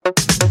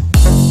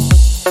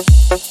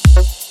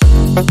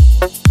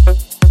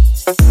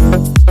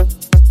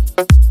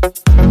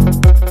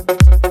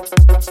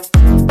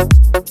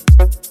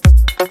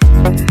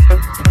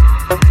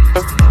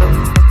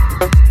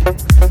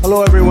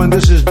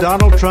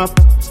Trump,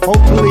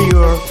 hopefully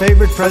your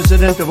favorite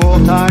president of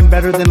all time,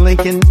 better than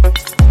Lincoln,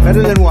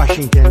 better than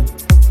Washington,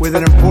 with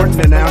an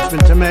important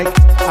announcement to make.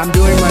 I'm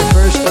doing my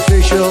first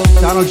official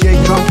Donald J.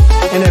 Trump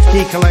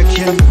NFT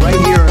collection right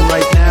here and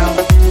right now.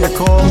 They're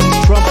called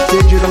Trump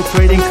Digital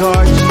Trading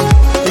Cards.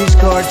 These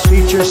cards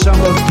feature some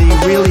of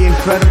the really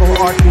incredible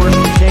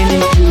artwork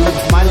pertaining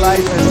to my life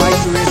and my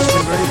career. It's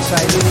been very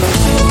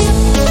exciting.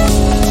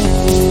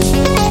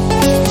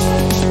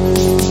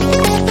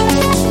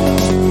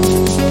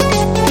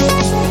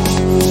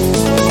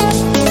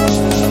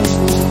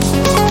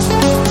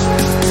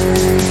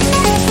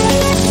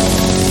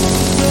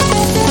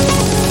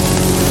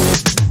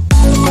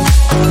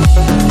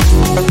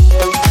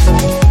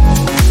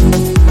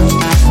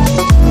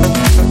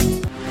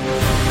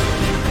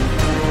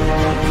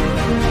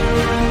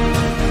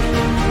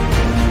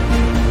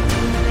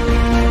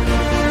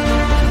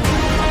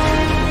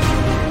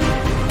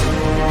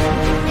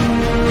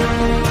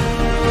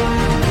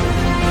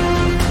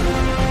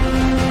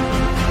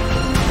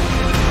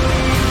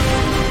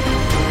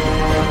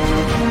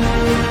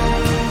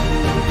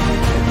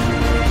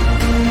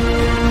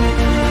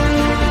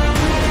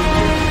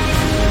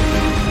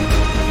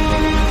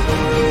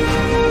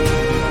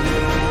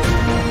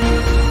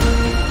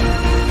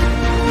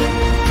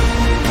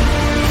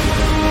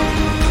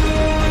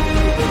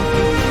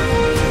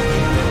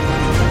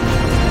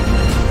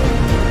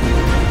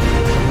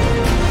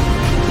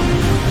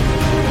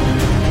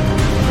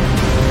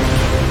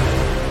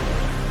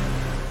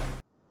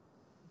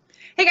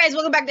 Hey guys,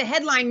 welcome back to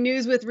Headline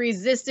News with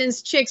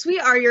Resistance Chicks. We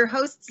are your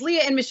hosts,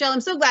 Leah and Michelle.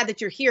 I'm so glad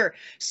that you're here.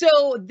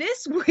 So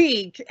this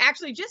week,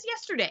 actually just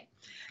yesterday,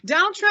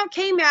 Donald Trump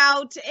came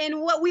out and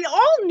what we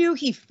all knew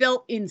he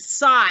felt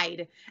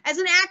inside as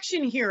an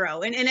action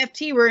hero. And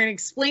NFT, we're going to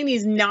explain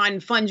these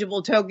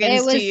non-fungible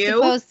tokens to you. It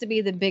was supposed to be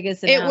the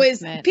biggest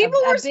announcement.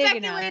 People were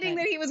speculating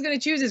that he was going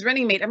to choose his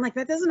running mate. I'm like,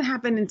 that doesn't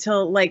happen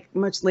until like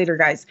much later,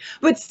 guys.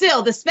 But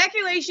still, the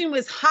speculation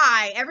was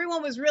high.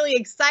 Everyone was really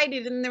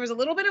excited. And there was a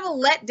little bit of a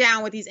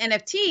letdown with these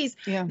NFTs.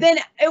 Yeah. Then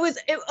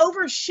it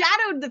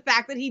overshadowed the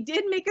fact that he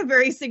did make a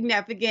very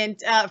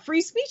significant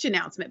free speech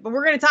announcement. But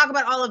we're going to talk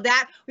about all of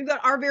that. We've got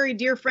our very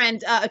dear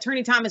friend,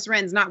 Attorney Thomas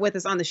Renz, not with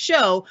us on the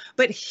show,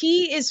 but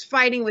he is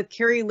fighting with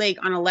Kari Lake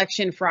on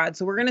election fraud.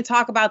 So we're going to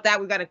talk about that.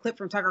 We've got a clip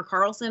from Tucker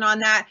Carlson on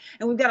that.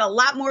 And we've got a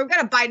lot more. We've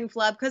got a Biden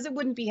flub because it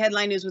wouldn't be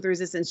Headline News with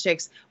Resistance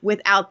Chicks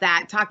without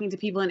that. Talking to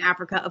people in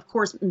Africa, of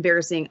course,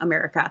 embarrassing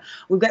America.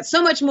 We've got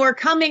so much more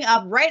coming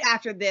up right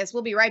after this.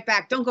 We'll be right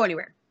back. Don't go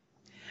anywhere.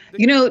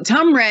 You know,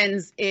 Tom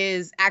Renz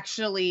is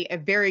actually a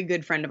very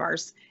good friend of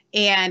ours,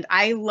 and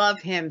I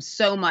love him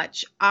so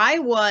much. I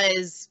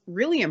was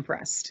really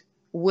impressed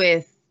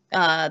with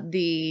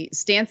the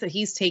stance that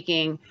he's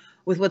taking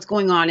with what's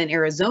going on in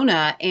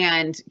Arizona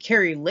and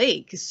Kari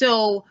Lake.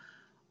 So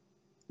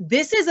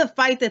this is a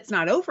fight that's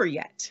not over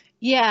yet.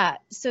 Yeah.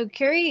 So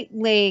Kari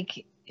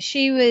Lake,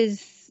 she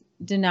was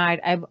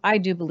denied. I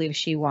do believe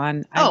she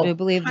won. I do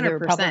believe 100%. The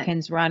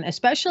Republicans run,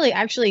 especially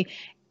actually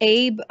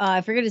Abe,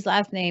 I forget his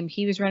last name.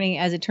 He was running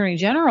as Attorney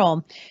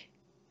General,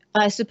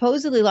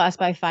 supposedly lost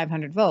by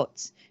 500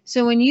 votes.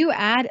 So when you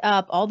add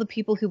up all the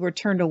people who were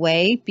turned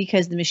away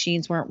because the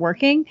machines weren't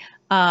working,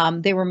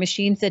 there were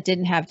machines that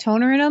didn't have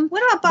toner in them.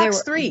 What about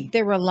box 3?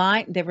 There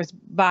was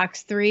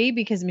box 3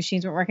 because the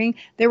machines weren't working.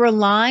 There were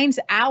lines,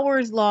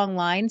 hours long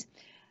lines.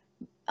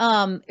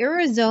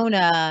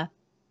 Arizona,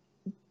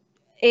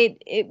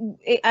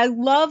 I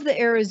love the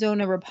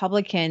Arizona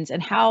Republicans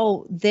and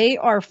how they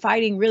are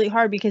fighting really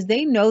hard because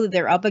they know that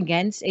they're up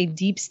against a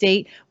deep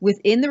state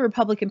within the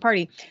Republican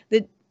Party.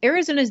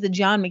 Arizona is the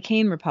John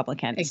McCain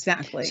Republicans.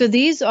 Exactly. So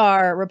these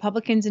are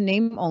Republicans in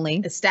name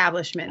only.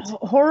 Establishment.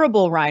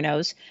 Horrible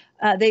rhinos.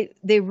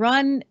 They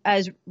run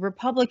as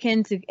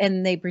Republicans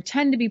and they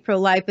pretend to be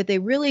pro-life, but they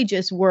really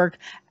just work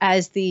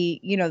as the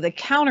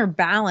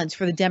counterbalance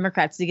for the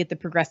Democrats to get the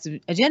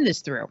progressive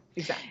agendas through.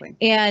 Exactly.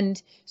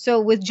 And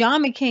so with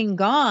John McCain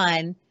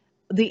gone,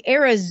 the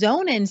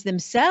Arizonans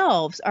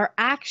themselves are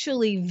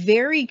actually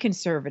very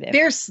conservative.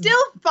 They're still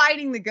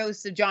fighting the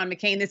ghost of John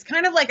McCain. It's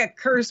kind of like a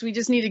curse. We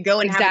just need to go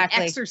and have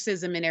an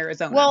exorcism in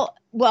Arizona.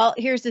 Well,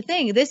 here's the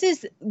thing. This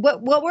is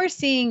what we're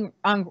seeing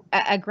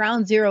at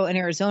ground zero in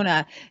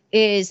Arizona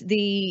is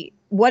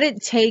what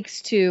it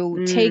takes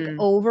to take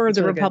over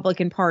the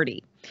Republican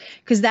Party.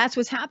 Because that's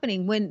what's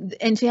happening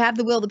and to have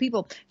the will of the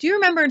people. Do you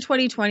remember in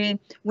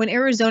 2020 when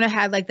Arizona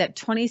had like that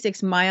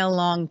 26-mile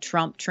long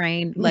Trump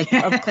train,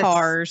 of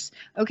cars?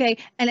 Okay.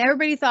 And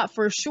everybody thought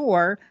for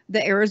sure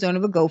that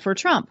Arizona would go for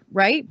Trump,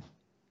 right?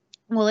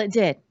 Well, it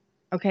did.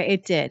 Okay.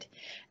 It did.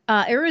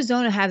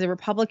 Arizona has a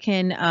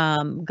Republican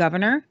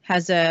governor,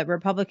 has a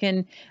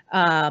Republican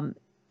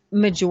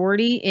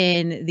majority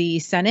in the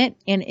Senate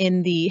and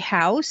in the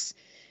House.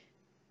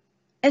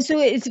 And so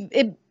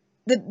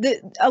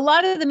a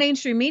lot of the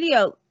mainstream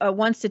media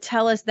wants to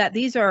tell us that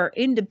these are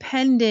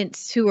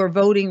independents who are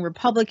voting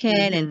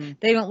Republican and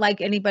they don't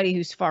like anybody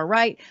who's far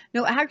right.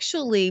 No,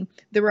 actually,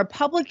 the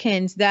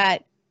Republicans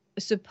that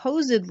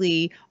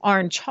supposedly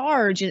are in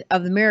charge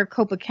of the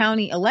Maricopa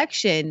County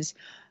elections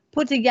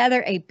put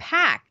together a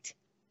pact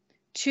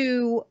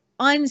to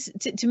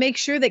make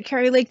sure that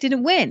Kari Lake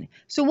didn't win.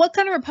 So what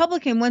kind of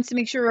Republican wants to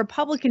make sure a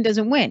Republican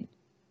doesn't win?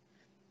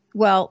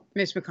 Well,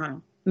 Mitch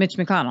McConnell. Mitch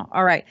McConnell.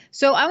 All right.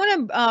 So I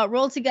want to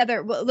roll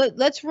together.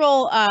 Let's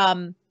roll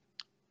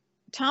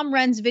Tom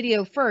Wren's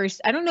video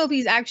first. I don't know if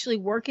he's actually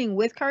working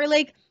with Kari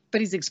Lake, but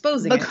he's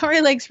exposing but it.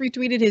 Kari Lake's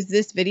retweeted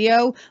this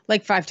video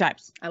like 5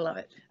 times. I love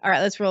it. All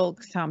right, let's roll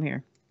Tom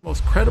here.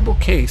 Most credible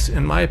case,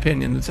 in my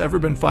opinion, that's ever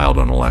been filed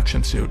on an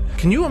election suit.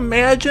 Can you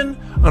imagine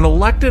an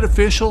elected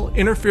official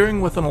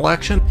interfering with an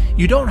election?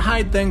 You don't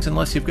hide things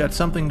unless you've got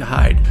something to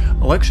hide.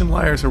 Election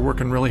liars are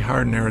working really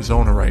hard in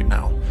Arizona right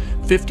now.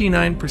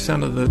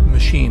 59% of the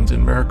machines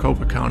in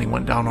Maricopa County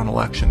went down on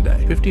election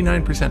day.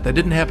 59%. That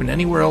didn't happen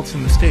anywhere else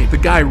in the state. The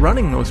guy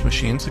running those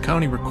machines, the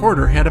county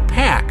recorder, had a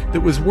PAC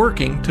that was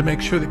working to make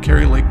sure that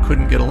Kari Lake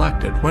couldn't get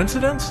elected.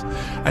 Coincidence?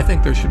 I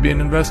think there should be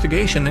an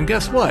investigation. And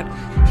guess what?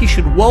 He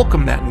should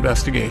welcome that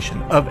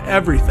investigation of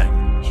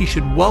everything. He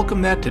should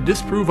welcome that to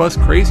disprove us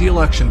crazy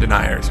election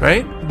deniers,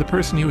 right? The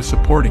person he was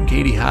supporting,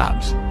 Katie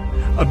Hobbs,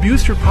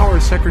 abused her power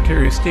as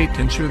Secretary of State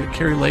to ensure that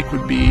Kari Lake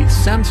would be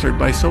censored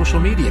by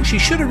social media. She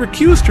should have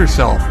recused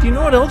herself. Do you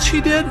know what else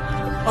she did?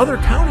 Other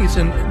counties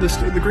in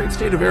the great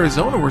state of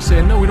Arizona were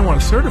saying, no, we don't want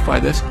to certify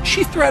this.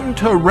 She threatened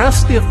to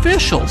arrest the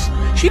officials.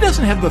 She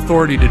doesn't have the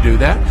authority to do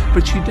that,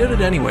 but she did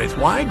it anyways.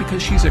 Why?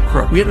 Because she's a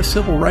crook. We had a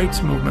civil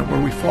rights movement where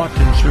we fought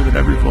to ensure that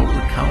every vote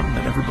would count and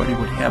that everybody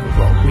would have a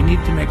vote. We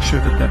need to make sure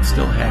that that's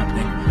still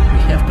happening. We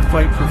have to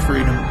fight for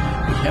freedom.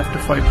 We have to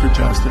fight for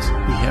justice.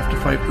 We have to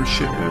fight for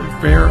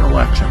fair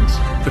elections.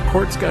 The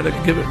court's got to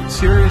give it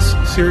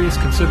serious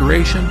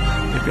consideration.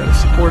 They've got to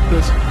support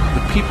this.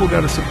 The people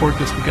got to support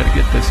this. We've got to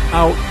get this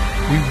out.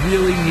 We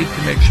really need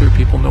to make sure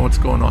people know what's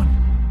going on.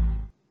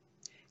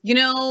 You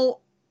know,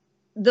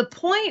 the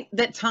point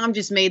that Tom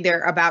just made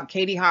there about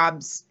Katie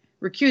Hobbs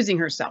recusing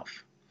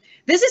herself.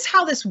 This is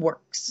how this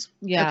works.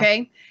 Yeah.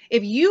 Okay.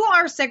 If you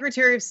are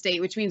Secretary of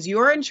State, which means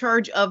you're in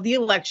charge of the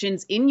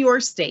elections in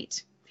your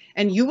state,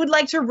 and you would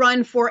like to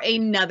run for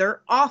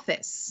another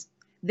office,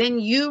 then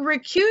you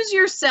recuse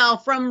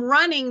yourself from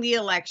running the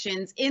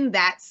elections in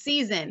that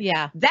season.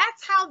 Yeah.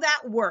 That's how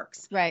that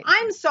works. Right.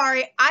 I'm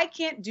sorry, I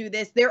can't do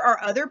this. There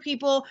are other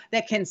people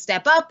that can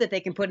step up, that they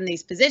can put in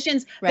these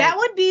positions. Right. That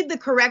would be the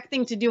correct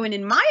thing to do. And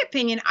in my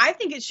opinion, I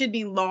think it should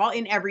be law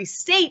in every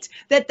state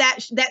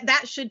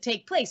that should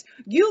take place.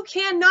 You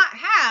cannot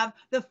have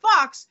the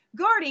fox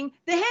guarding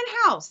the hen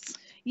house.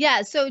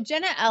 Yeah, so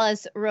Jenna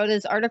Ellis wrote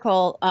this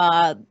article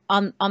on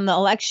the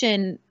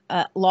election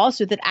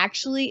lawsuit that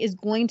actually is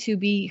going to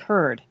be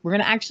heard. We're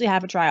going to actually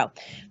have a trial.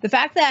 The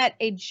fact that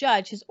a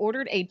judge has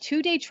ordered a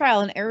 2-day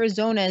trial in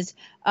Arizona's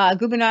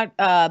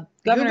gubernatorial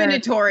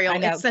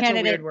it's such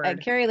a weird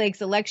word. Kari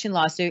Lake's election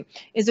lawsuit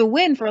is a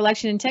win for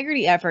election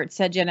integrity efforts,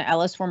 said Jenna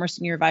Ellis, former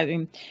senior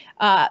advisor.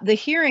 The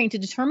hearing to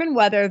determine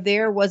whether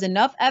there was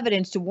enough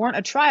evidence to warrant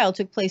a trial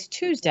took place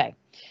Tuesday.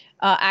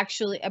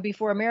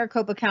 Before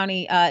Maricopa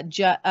County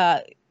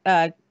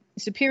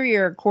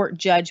Superior Court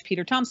Judge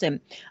Peter Thompson.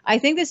 I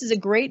think this is a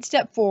great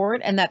step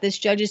forward and that this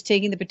judge is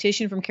taking the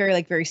petition from Kari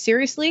Lake very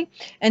seriously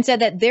and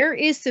said that there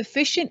is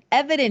sufficient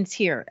evidence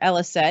here,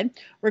 Ellis said,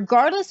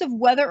 regardless of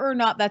whether or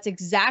not that's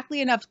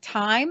exactly enough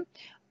time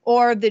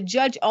or the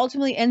judge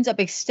ultimately ends up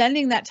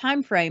extending that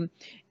time frame.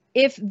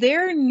 If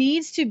there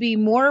needs to be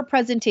more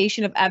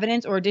presentation of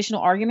evidence or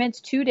additional arguments,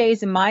 2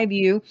 days, in my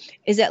view,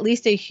 is at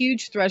least a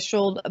huge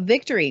threshold of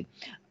victory.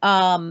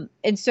 And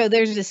so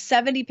there's a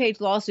 70-page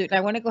lawsuit. And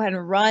I want to go ahead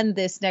and run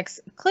this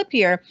next clip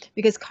here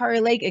because Kari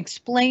Lake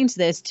explains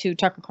this to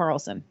Tucker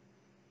Carlson.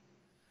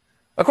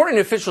 According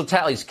to official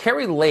tallies,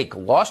 Kari Lake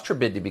lost her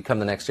bid to become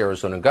the next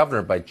Arizona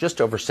governor by just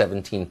over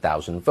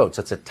 17,000 votes.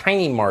 That's a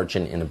tiny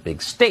margin in a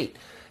big state.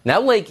 Now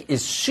Lake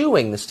is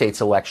suing the state's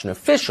election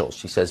officials.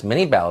 She says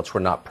many ballots were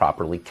not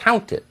properly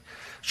counted.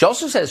 She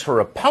also says her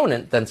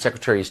opponent, then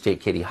Secretary of State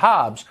Katie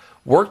Hobbs,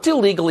 worked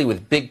illegally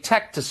with big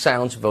tech to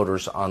silence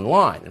voters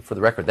online. And for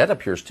the record, that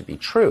appears to be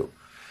true.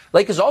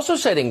 Lake is also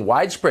citing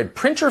widespread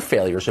printer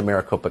failures in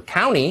Maricopa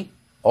County,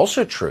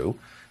 also true.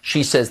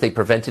 She says they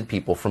prevented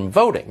people from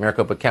voting.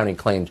 Maricopa County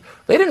claims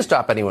they didn't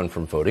stop anyone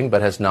from voting,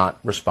 but has not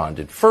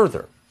responded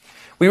further.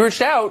 We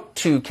reached out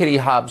to Katie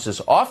Hobbs'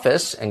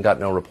 office and got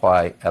no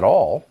reply at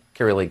all.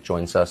 Kari Lake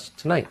joins us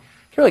tonight.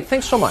 Kari Lake,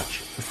 thanks so much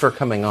for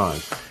coming on.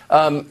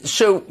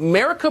 So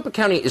Maricopa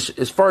County,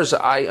 as far as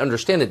I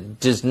understand it,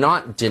 does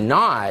not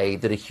deny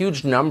that a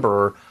huge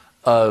number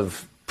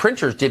of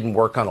printers didn't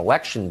work on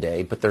Election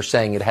Day, but they're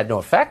saying it had no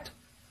effect?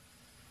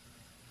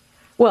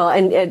 Well,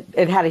 and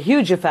it had a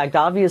huge effect,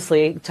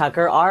 obviously,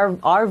 Tucker.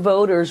 Our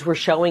voters were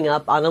showing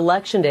up on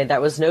Election Day.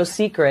 That was no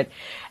secret.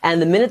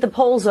 And the minute the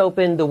polls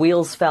opened, the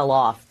wheels fell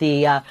off.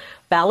 The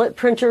ballot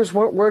printers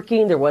weren't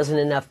working. There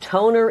wasn't enough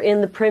toner in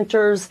the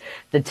printers.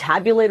 The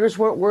tabulators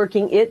weren't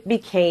working. It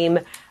became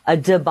a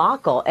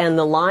debacle. And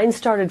the lines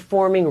started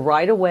forming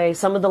right away.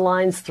 Some of the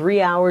lines 3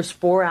 hours,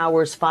 4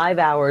 hours, 5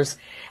 hours.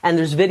 And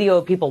there's video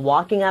of people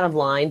walking out of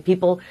line.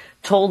 People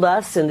told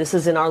us, and this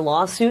is in our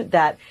lawsuit,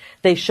 that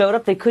they showed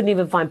up, they couldn't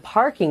even find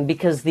parking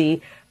because the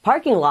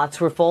parking lots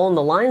were full and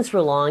the lines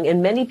were long,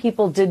 and many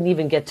people didn't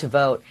even get to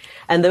vote.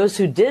 And those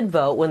who did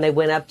vote, when they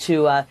went up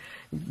to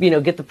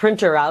get the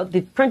printer out,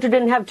 the printer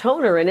didn't have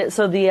toner in it,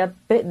 so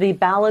the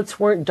ballots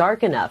weren't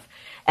dark enough.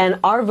 And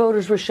our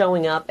voters were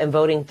showing up and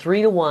voting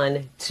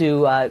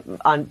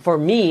 3-1 for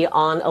me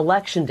on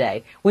Election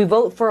Day. We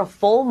vote for a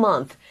full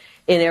month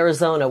in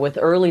Arizona with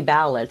early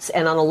ballots.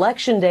 And on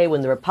Election Day,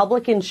 when the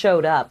Republicans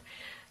showed up,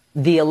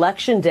 the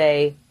Election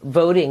Day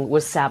voting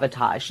was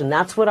sabotaged. And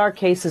that's what our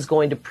case is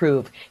going to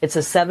prove. It's a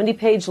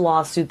 70-page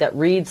lawsuit that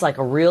reads like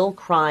a real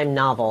crime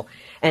novel.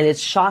 And it's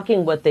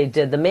shocking what they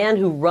did. The man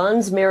who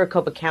runs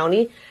Maricopa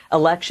County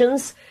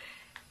elections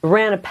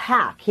ran a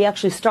PAC. He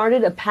actually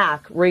started a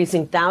PAC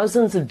raising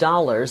thousands of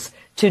dollars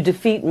to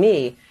defeat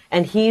me,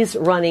 and he's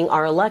running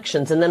our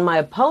elections. And then my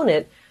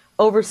opponent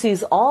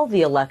oversees all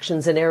the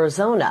elections in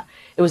Arizona.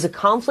 It was a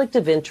conflict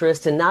of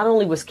interest, and not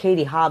only was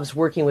Katie Hobbs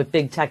working with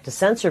big tech to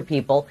censor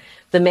people,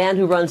 the man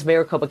who runs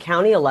Maricopa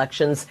County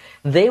elections,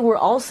 they were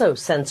also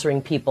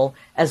censoring people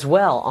as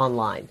well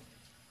online.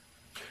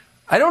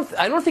 I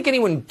don't think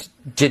anyone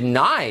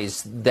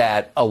denies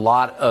that a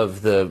lot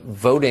of the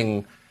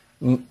voting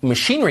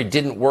machinery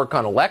didn't work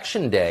on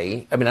Election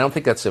Day. I mean, I don't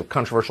think that's a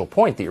controversial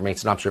point that you're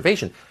making, an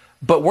observation.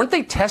 But weren't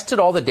they tested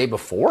all the day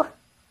before?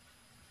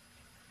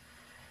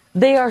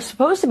 They are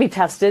supposed to be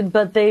tested,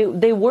 but they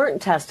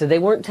weren't tested. They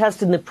weren't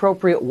tested in the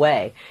appropriate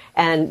way.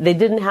 And they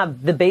didn't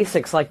have the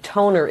basics like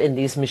toner in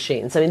these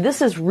machines. I mean,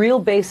 this is real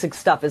basic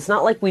stuff. It's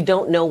not like we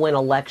don't know when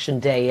Election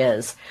Day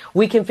is.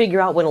 We can figure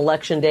out when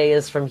Election Day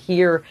is from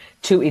here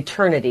to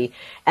eternity.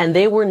 And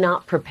they were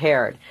not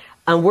prepared.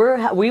 And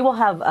we will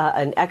have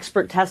an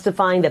expert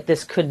testifying that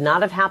this could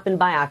not have happened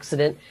by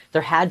accident.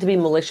 There had to be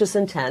malicious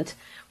intent.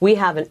 We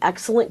have an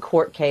excellent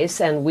court case,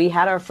 and we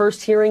had our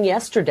first hearing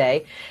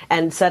yesterday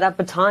and set up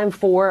a time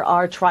for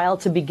our trial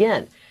to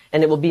begin.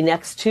 And it will be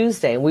next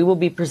Tuesday. And we will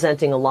be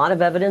presenting a lot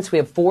of evidence. We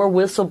have 4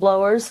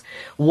 whistleblowers,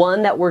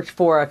 one that worked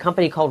for a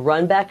company called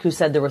Runbeck, who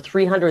said there were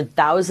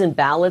 300,000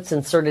 ballots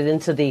inserted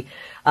into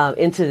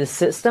the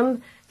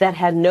system that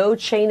had no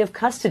chain of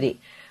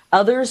custody.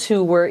 Others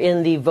who were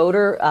in the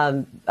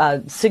voter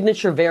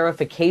signature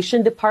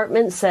verification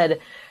department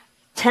said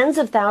tens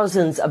of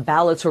thousands of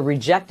ballots were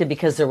rejected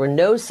because there were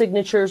no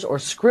signatures or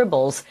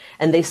scribbles,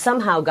 and they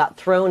somehow got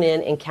thrown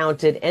in and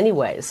counted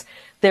anyways.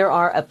 There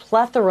are a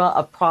plethora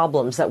of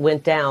problems that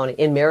went down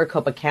in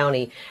Maricopa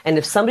County, and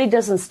if somebody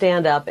doesn't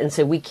stand up and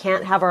say we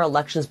can't have our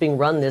elections being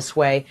run this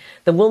way,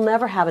 then we'll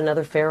never have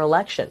another fair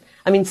election.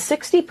 I mean,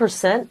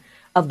 60%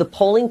 of the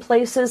polling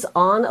places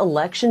on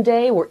Election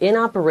Day were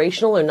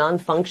inoperational or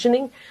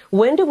non-functioning.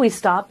 When do we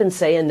stop and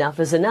say enough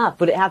is enough?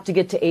 Would it have to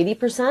get to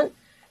 80%,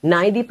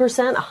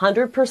 90%,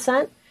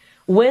 100%?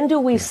 When do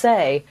we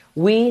say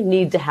we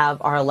need to have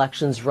our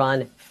elections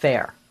run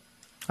fair?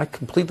 I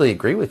completely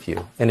agree with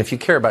you. And if you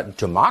care about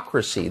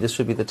democracy, this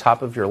would be the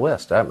top of your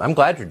list. I'm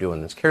glad you're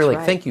doing this. Carrie Lake,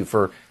 right. Thank you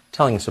for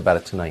telling us about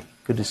it tonight.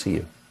 Good to see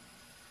you.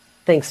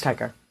 Thanks,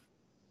 Tucker.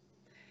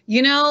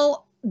 You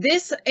know,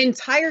 this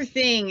entire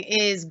thing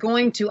is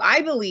going to,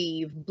 I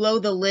believe, blow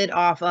the lid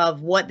off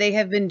of what they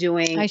have been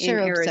doing in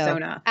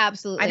Arizona. So.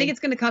 Absolutely. I think it's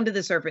going to come to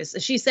the surface.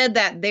 She said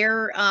that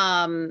their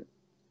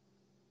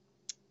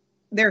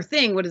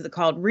thing, what is it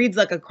called? Reads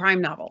like a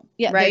crime novel.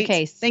 Yeah, right? Their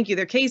case. Thank you.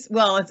 Their case.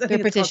 Well, it's their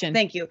petition.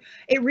 Thank you.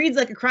 It reads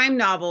like a crime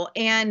novel.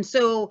 And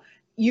so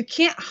you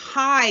can't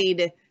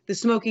hide the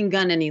smoking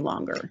gun any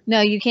longer.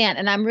 No, you can't.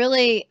 And I'm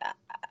really,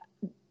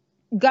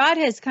 God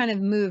has kind of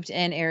moved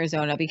in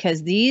Arizona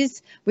because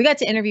we got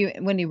to interview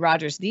Wendy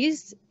Rogers.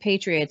 These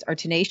patriots are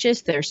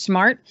tenacious. They're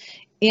smart.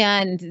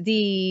 And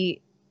the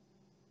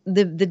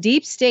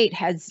deep state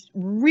has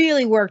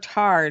really worked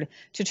hard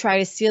to try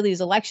to steal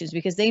these elections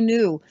because they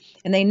knew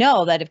and they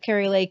know that if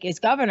Carrie Lake is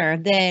governor,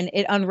 then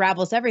it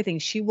unravels everything.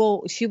 She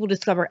will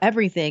discover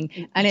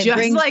everything, and it just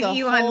brings like the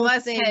Elon whole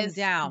Musk thing has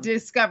down.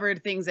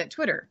 discovered things at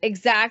Twitter.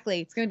 Exactly.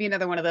 It's going to be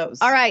another one of those.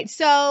 All right.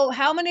 So,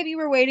 how many of you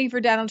were waiting for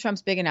Donald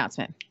Trump's big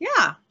announcement?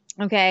 Yeah.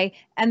 Okay.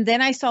 And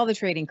then I saw the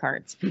trading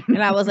cards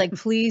and I was like,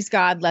 please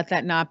God, let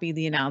that not be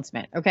the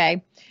announcement.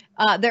 Okay.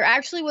 There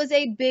actually was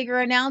a bigger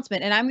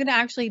announcement, and I'm going to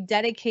actually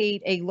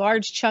dedicate a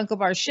large chunk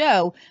of our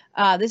show.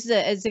 This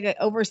is like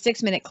over a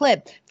 6-minute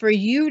clip for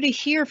you to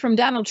hear from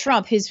Donald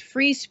Trump, his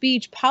free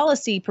speech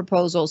policy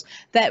proposals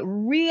that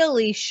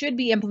really should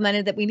be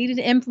implemented, that we needed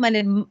to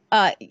implement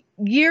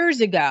years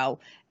ago.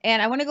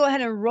 And I want to go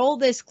ahead and roll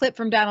this clip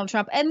from Donald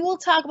Trump, and we'll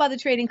talk about the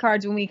trading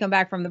cards when we come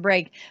back from the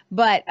break.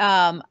 But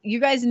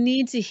you guys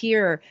need to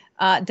hear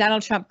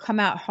Donald Trump come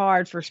out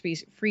hard for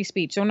free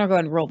speech. So I'm going to go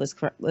ahead and roll this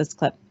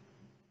clip.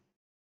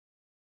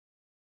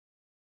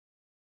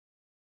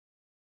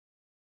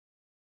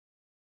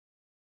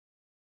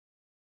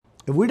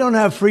 If we don't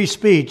have free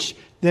speech,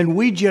 then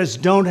we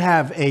just don't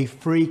have a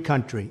free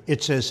country.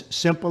 It's as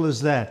simple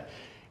as that.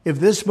 If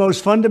this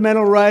most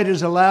fundamental right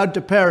is allowed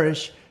to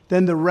perish,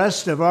 then the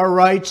rest of our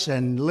rights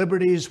and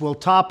liberties will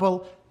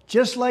topple,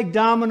 just like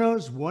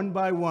dominoes, one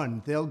by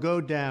one. They'll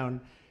go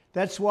down.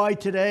 That's why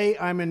today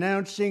I'm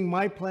announcing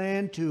my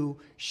plan to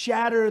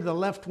shatter the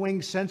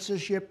left-wing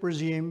censorship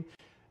regime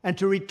and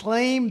to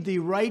reclaim the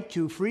right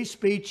to free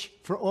speech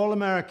for all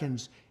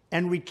Americans.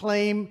 And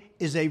reclaim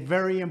is a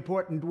very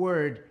important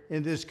word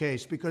in this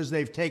case because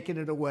they've taken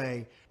it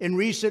away. In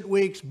recent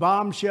weeks,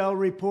 bombshell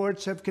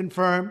reports have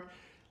confirmed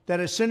that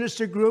a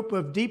sinister group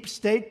of deep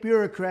state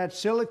bureaucrats,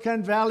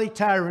 Silicon Valley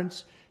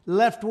tyrants,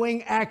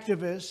 left-wing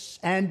activists,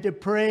 and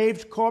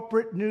depraved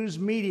corporate news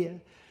media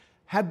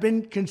have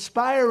been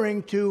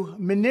conspiring to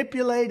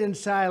manipulate and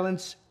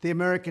silence the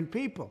American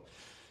people.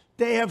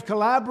 They have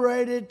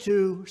collaborated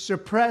to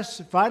suppress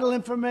vital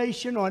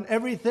information on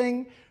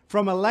everything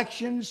from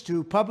elections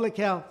to public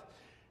health.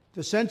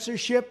 The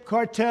censorship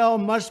cartel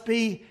must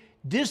be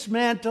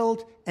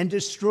dismantled and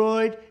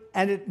destroyed,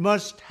 and it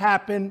must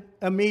happen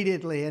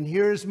immediately. And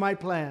here's my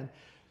plan.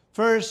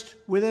 First,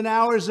 within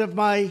hours of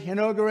my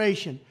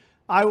inauguration,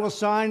 I will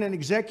sign an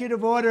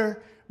executive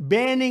order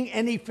banning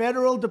any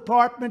federal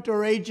department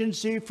or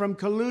agency from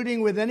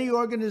colluding with any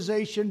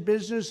organization,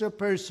 business, or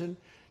person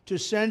to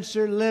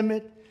censor,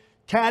 limit,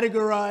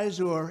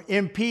 categorize, or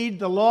impede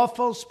the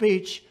lawful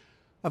speech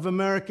of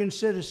American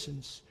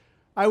citizens.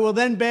 I will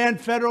then ban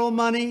federal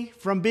money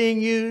from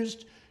being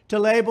used to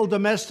label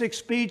domestic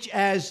speech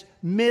as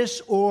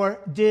mis- or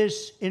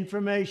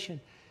disinformation.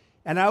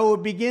 And I will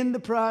begin the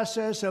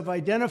process of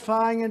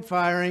identifying and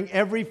firing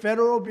every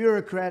federal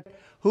bureaucrat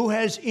who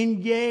has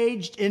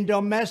engaged in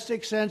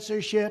domestic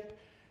censorship,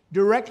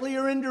 directly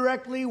or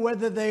indirectly,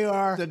 whether they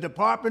are the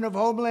Department of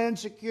Homeland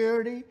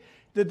Security,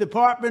 the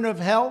Department of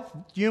Health,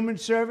 Human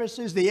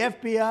Services, the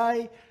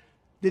FBI,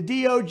 the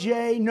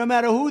DOJ, no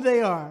matter who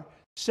they are.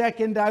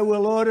 Second, I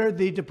will order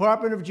the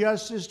Department of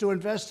Justice to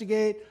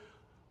investigate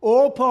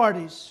all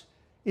parties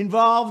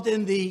involved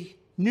in the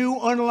new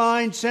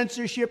online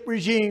censorship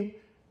regime,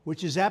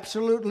 which is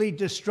absolutely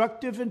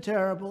destructive and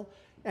terrible,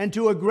 and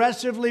to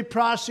aggressively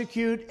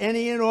prosecute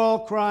any and all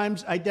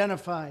crimes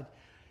identified.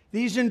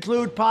 These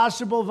include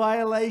possible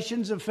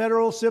violations of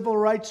federal civil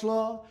rights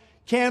law,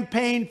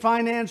 campaign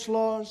finance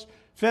laws,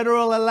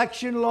 federal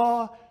election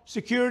law,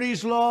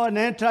 securities law, and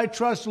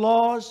antitrust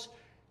laws,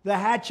 the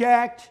Hatch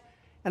Act,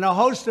 and a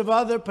host of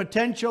other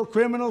potential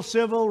criminal,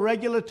 civil,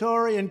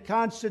 regulatory, and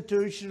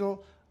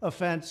constitutional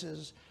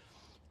offenses.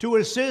 To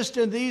assist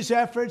in these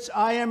efforts,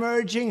 I am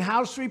urging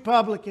House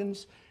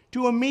Republicans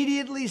to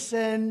immediately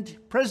send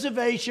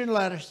preservation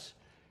letters,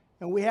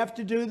 and we have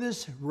to do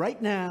this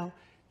right now,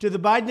 to the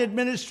Biden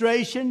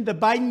administration, the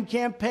Biden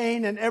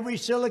campaign, and every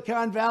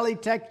Silicon Valley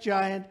tech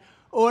giant,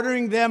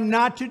 ordering them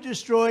not to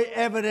destroy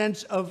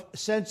evidence of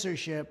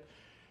censorship.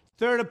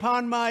 Third,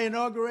 upon my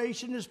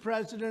inauguration as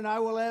president, I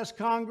will ask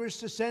Congress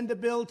to send a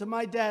bill to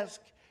my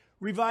desk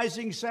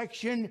revising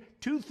Section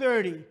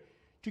 230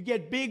 to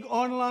get big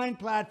online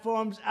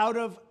platforms out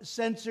of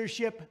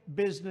censorship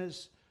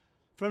business.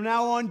 From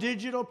now on,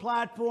 digital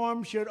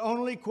platforms should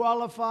only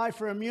qualify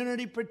for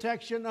immunity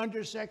protection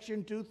under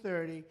Section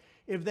 230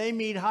 if they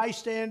meet high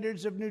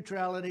standards of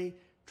neutrality,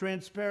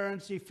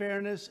 transparency,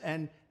 fairness,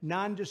 and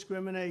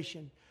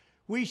non-discrimination.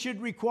 We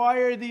should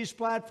require these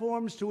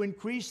platforms to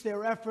increase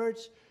their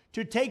efforts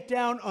to take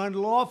down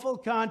unlawful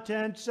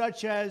content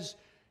such as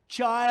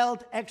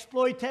child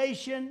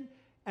exploitation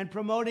and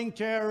promoting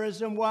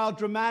terrorism, while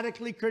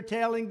dramatically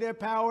curtailing their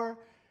power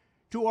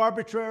to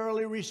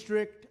arbitrarily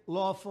restrict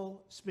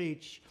lawful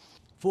speech.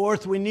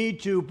 Fourth, we need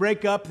to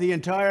break up the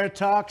entire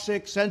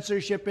toxic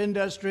censorship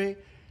industry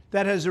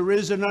that has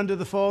arisen under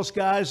the false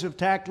guise of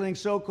tackling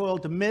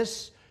so-called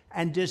mis-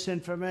 and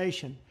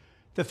disinformation.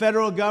 The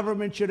federal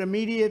government should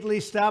immediately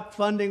stop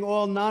funding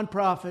all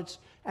nonprofits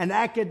and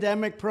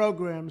academic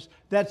programs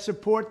that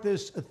support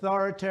this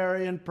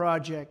authoritarian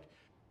project.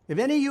 If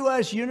any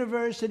U.S.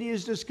 university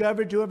is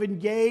discovered to have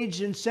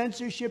engaged in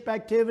censorship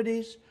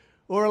activities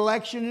or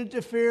election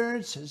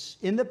interferences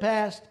in the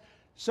past,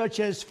 such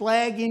as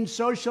flagging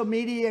social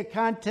media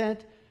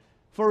content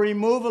for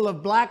removal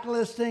of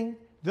blacklisting,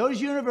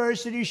 those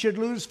universities should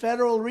lose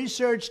federal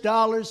research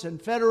dollars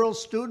and federal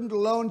student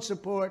loan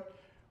support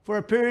for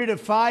a period of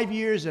 5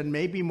 years and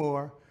maybe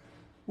more.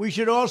 We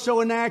should also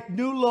enact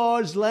new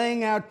laws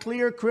laying out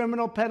clear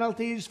criminal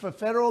penalties for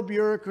federal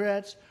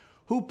bureaucrats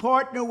who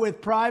partner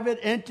with private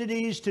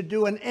entities to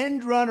do an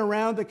end run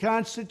around the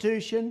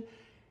Constitution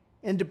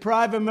and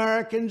deprive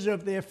Americans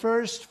of their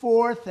First,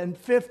 Fourth, and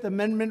Fifth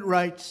Amendment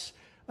rights.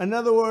 In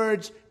other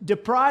words,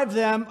 deprive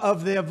them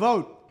of their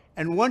vote.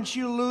 And once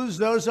you lose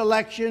those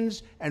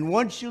elections, and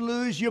once you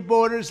lose your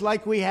borders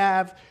like we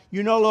have,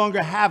 you no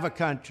longer have a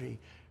country.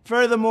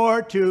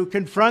 Furthermore, to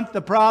confront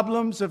the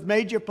problems of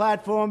major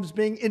platforms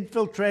being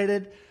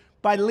infiltrated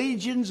by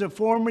legions of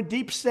former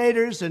deep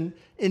staters and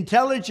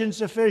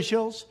intelligence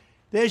officials,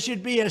 there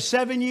should be a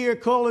 7-year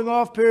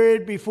cooling-off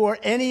period before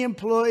any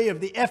employee of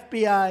the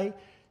FBI,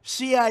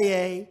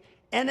 CIA,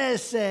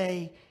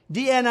 NSA,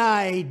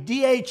 DNI,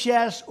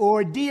 DHS,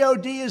 or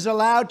DOD is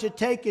allowed to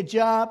take a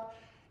job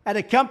at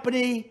a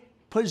company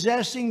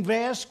possessing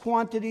vast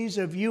quantities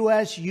of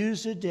U.S.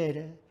 user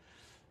data.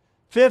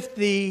 Fifth,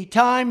 the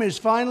time has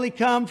finally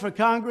come for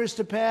Congress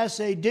to pass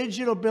a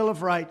digital Bill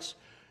of Rights.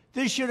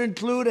 This should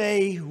include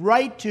a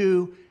right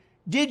to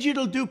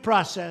digital due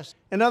process.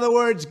 In other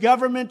words,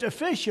 government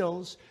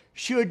officials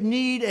should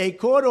need a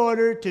court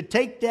order to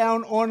take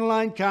down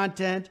online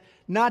content,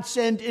 not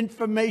send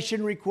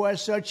information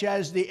requests such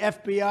as the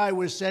FBI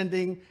was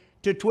sending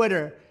to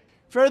Twitter.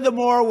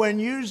 Furthermore, when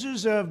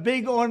users of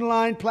big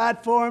online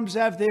platforms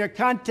have their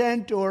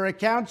content or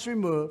accounts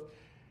removed,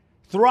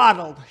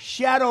 throttled,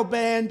 shadow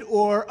banned,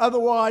 or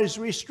otherwise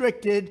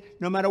restricted,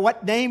 no matter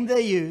what name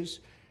they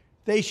use,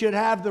 they should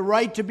have the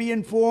right to be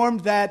informed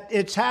that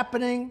it's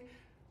happening,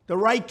 the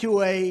right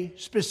to a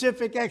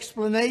specific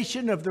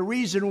explanation of the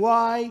reason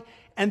why,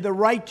 and the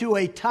right to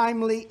a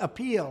timely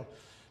appeal.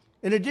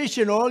 In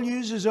addition, all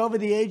users over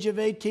the age of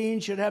 18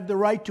 should have the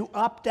right to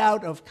opt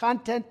out of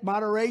content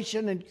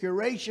moderation and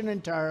curation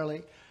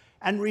entirely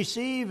and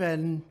receive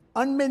an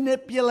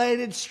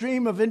unmanipulated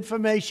stream of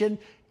information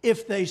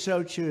if they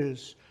so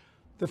choose.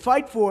 The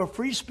fight for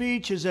free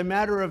speech is a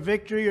matter of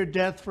victory or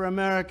death for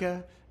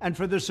America and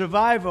for the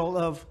survival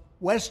of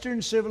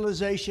Western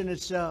civilization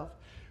itself.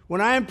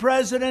 When I am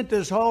president,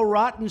 this whole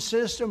rotten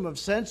system of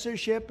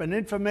censorship and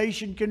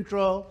information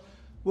control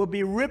will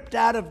be ripped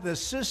out of the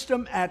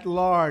system at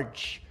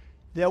large.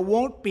 There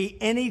won't be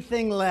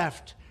anything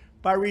left.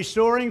 By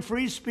restoring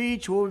free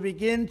speech, we'll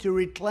begin to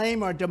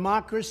reclaim our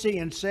democracy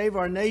and save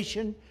our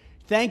nation.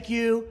 Thank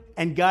you,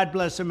 and God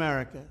bless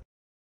America.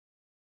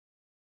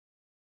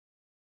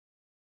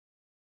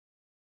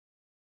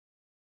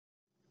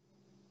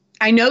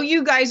 I know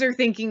you guys are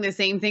thinking the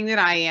same thing that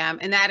I am,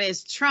 and that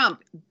is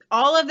Trump.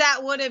 All of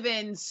that would have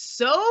been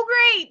so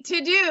great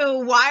to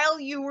do while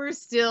you were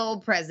still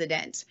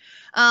president.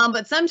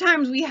 But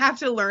sometimes we have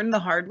to learn the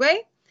hard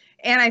way.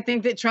 And I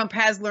think that Trump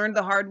has learned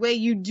the hard way.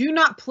 You do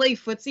not play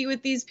footsie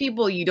with these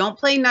people. You don't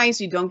play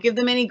nice. You don't give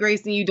them any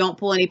grace, and you don't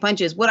pull any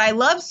punches. What I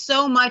love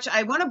so much,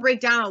 I want to break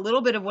down a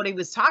little bit of what he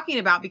was talking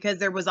about because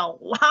there was a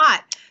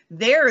lot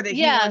there that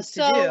he wants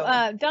to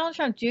do. Donald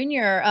Trump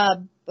Jr.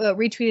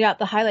 Retweeted out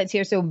the highlights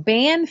here. So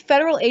ban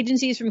federal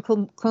agencies from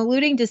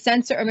colluding to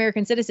censor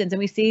American citizens. And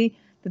we see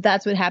that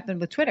that's what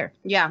happened with Twitter.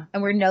 Yeah.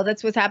 And we know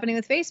that's what's happening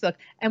with Facebook.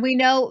 And we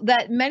know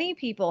that many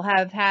people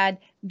have had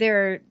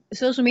their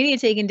social media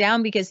taken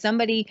down because some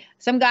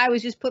guy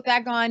was just put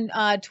back on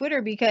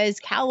Twitter because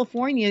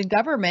California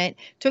government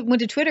went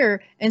to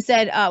Twitter and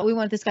said, we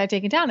want this guy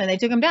taken down, and they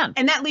took him down.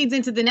 And that leads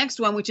into the next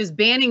one, which is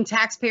banning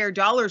taxpayer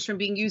dollars from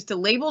being used to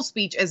label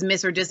speech as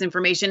mis or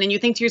disinformation. And you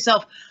think to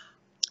yourself,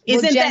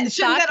 shouldn't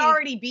that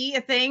already be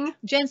a thing?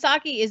 Jen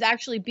Psaki is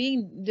actually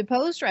being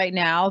deposed right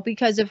now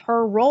because of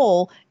her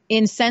role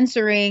in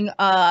censoring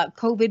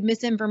COVID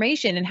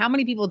misinformation. And how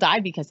many people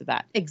died because of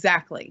that?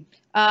 Exactly.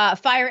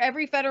 Fire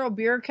every federal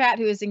bureaucrat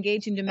who is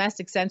engaged in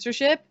domestic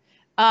censorship.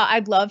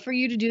 I'd love for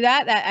you to do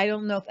that. I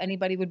don't know if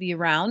anybody would be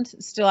around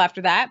still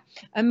after that.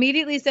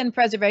 Immediately send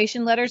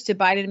preservation letters to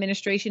Biden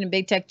administration and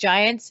big tech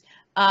giants.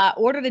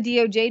 Order the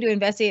DOJ to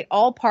investigate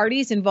all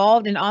parties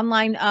involved in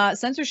online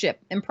censorship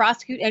and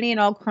prosecute any and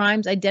all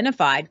crimes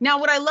identified. Now,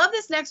 what I love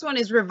this next one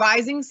is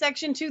revising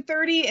Section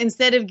 230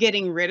 instead of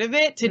getting rid of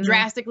it to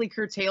drastically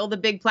curtail the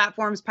big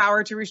platform's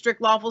power to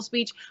restrict lawful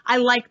speech. I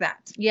like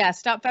that. Yeah,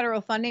 stop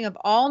federal funding of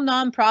all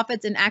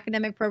nonprofits and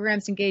academic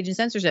programs engaged in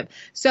censorship.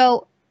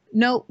 So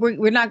no,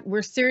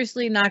 we're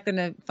seriously not going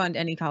to fund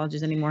any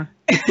colleges anymore.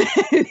 And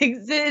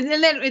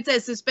then it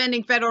says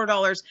suspending federal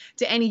dollars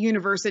to any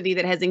university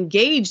that has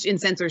engaged in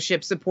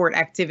censorship support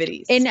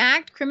activities.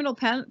 Enact criminal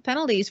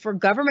penalties for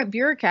government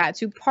bureaucrats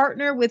who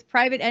partner with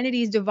private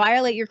entities to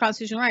violate your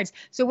constitutional rights.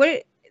 So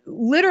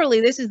literally,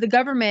 this is the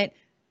government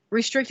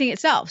restricting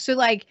itself. So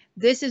like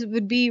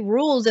would be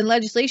rules and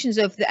legislation.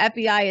 So if the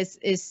FBI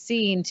is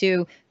seen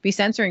to be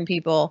censoring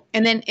people,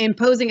 and then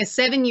imposing a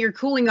 7-year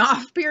cooling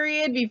off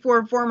period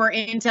before former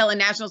intel and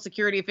national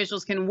security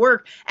officials can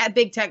work at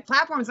big tech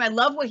platforms. And I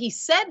love what he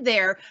said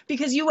there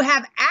because you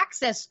have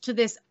access to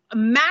this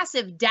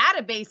massive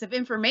database of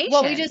information.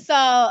 Well, we just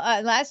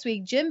saw last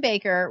week, Jim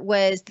Baker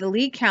was the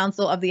lead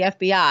counsel of the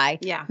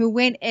FBI, who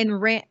went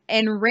and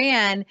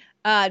ran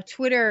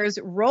Twitter's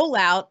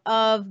rollout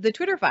of the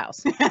Twitter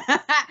files.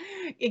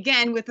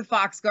 Again, with the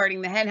fox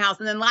guarding the hen house.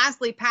 And then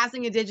lastly,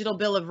 passing a digital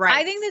bill of rights.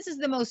 I think this is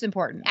the most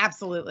important.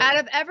 Absolutely. Out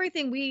of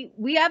everything,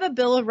 we have a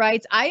bill of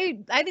rights. I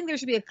think there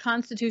should be a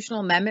constitutional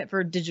amendment for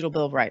a digital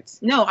bill of rights.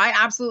 No, I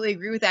absolutely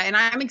agree with that. And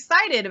I'm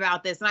excited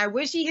about this. And I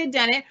wish he had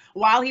done it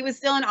while he was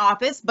still in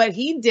office, but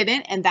he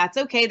didn't. And that's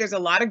okay. There's a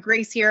lot of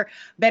grace here.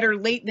 Better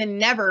late than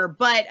never.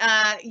 But,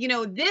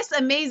 this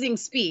amazing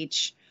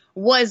speech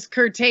was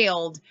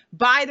curtailed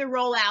by the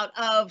rollout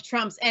of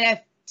Trump's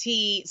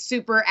NFT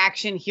super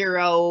action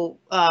hero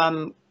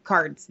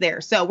cards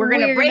there. So we're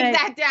going to break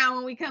that down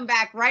when we come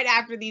back right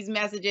after these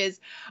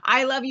messages.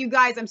 I love you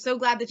guys. I'm so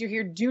glad that you're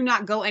here. Do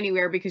not go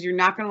anywhere because you're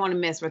not going to want to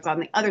miss what's on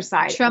the other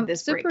side of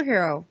this break.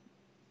 Superhero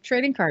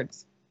trading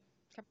cards.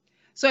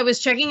 So I was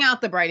checking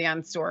out the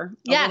Brighteon store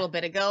a little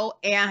bit ago,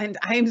 and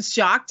I'm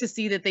shocked to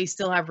see that they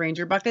still have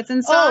Ranger buckets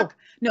in stock.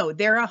 No,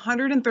 they're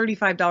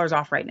 $135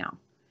 off right now.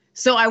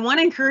 So I want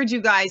to encourage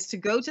you guys to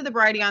go to the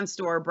Brighteon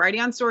store,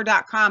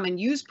 brighteonstore.com, and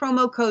use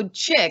promo code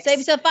CHICKS. Save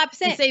yourself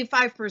 5%. Save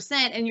 5%,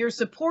 and you're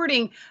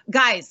supporting,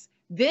 guys,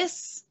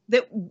 this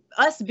that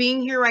us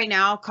being here right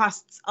now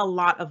costs a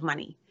lot of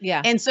money.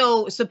 Yeah. And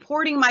so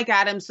supporting Mike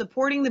Adams,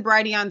 supporting the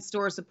Brighteon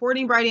store,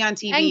 supporting Brighteon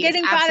TV, and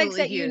getting products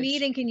that huge. you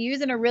need and can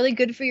use and are really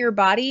good for your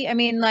body. I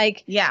mean,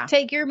 like,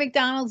 take your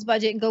McDonald's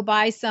budget and go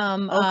buy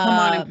some come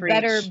on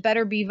and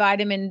better B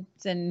vitamins.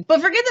 And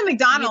but forget the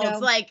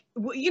McDonald's, like,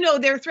 you know,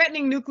 they're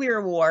threatening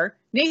nuclear war.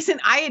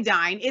 Nascent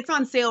iodine, it's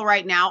on sale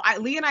right now.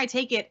 Lee and I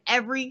take it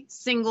every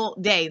single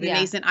day, the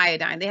nascent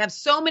iodine. They have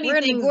so many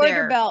things in the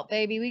Gorger Belt,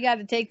 baby. We got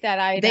to take that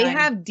iodine. They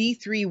have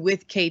D3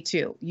 with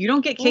K2. You don't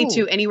get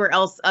K2 anywhere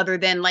else other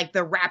than like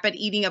the rapid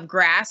eating of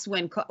grass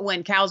when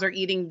cows are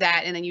eating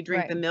that and then you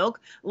drink the milk.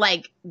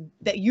 Like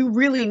that, you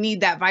really need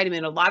that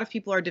vitamin. A lot of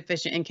people are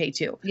deficient in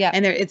K2. Yeah.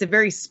 And it's a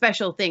very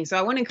special thing. So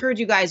I want to encourage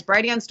you guys,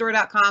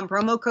 brighteonstore.com,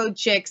 promo code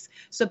CHICKS,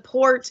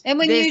 support. And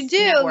when this you do,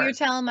 network. You're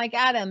telling Mike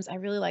Adams, I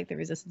really like the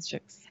Resistance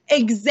Chicks.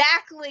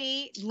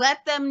 Exactly.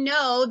 Let them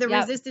know the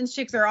Resistance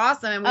Chicks are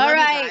awesome. And we love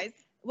you guys.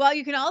 Well,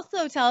 you can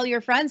also tell your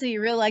friends that you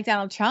really like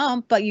Donald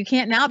Trump, but you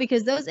can't now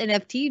because those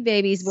NFT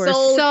babies were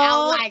sold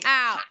out.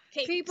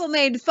 People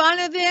made fun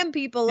of him.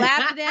 People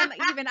laughed at him.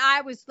 Even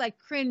I was like,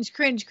 cringe. It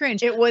was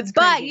cringy.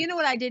 But you know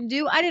what I didn't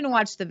do? I didn't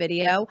watch the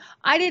video.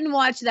 I didn't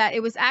watch that.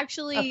 It was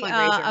actually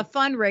a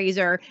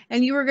fundraiser.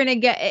 And you're going to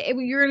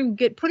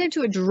get put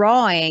into a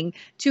drawing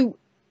to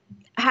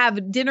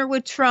have dinner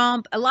with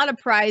Trump, a lot of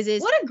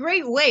prizes. What a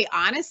great way,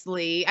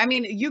 honestly. I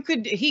mean,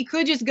 he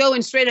could just go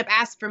and straight up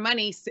ask for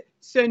money,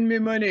 send me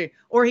money.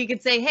 Or he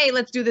could say, hey,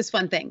 let's do this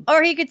fun thing.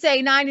 Or he could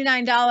say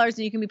 $99 and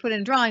you can be put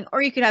in a drawing,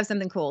 or you could have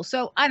something cool.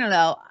 So I don't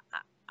know.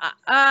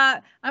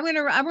 I'm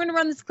gonna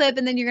run this clip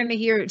and then you're gonna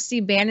hear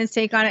Steve Bannon's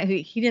take on it.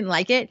 He didn't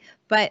like it,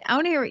 but I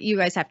want to hear what you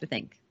guys have to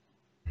think.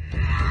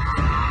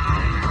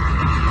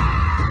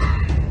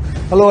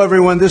 Hello,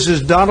 everyone. This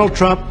is Donald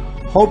Trump.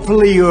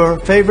 Hopefully your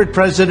favorite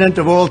president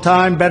of all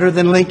time, better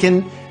than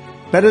Lincoln,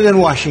 better than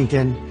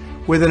Washington,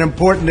 with an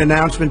important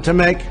announcement to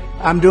make.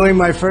 I'm doing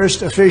my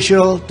first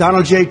official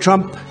Donald J.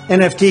 Trump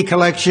NFT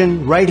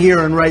collection right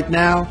here and right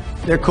now.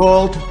 They're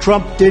called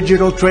Trump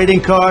Digital Trading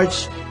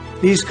Cards.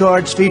 These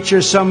cards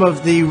feature some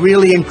of the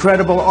really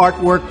incredible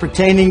artwork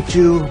pertaining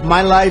to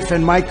my life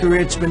and my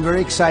career. It's been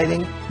very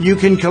exciting. You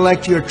can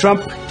collect your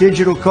Trump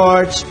digital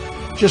cards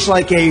just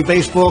like a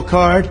baseball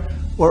card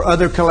or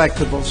other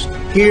collectibles.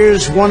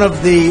 Here's one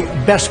of the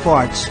best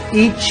parts.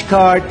 Each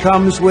card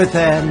comes with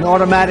an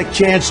automatic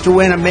chance to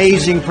win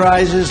amazing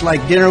prizes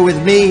like dinner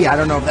with me. I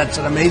don't know if that's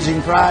an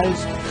amazing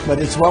prize, but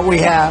it's what we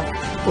have.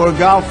 Or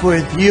golf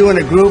with you and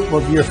a group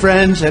of your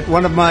friends at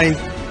one of my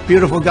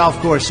beautiful golf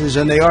courses,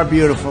 and they are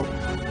beautiful.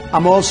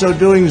 I'm also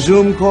doing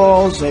Zoom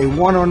calls, a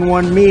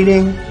one-on-one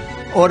meeting,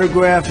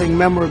 autographing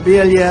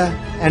memorabilia,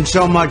 and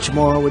so much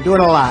more. We're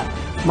doing a lot.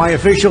 My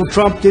official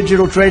Trump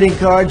digital trading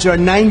cards are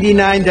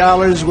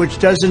 $99, which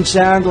doesn't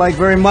sound like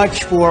very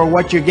much for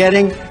what you're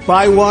getting.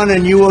 Buy one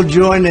and you will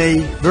join a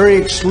very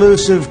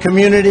exclusive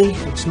community.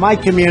 It's my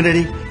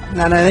community,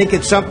 and I think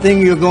it's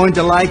something you're going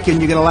to like, and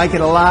you're going to like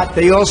it a lot.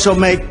 They also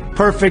make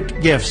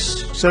perfect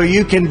gifts. So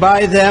you can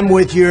buy them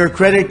with your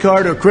credit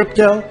card or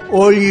crypto.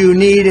 All you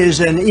need is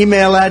an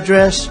email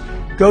address.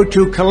 Go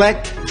to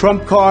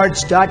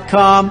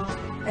collecttrumpcards.com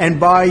and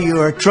buy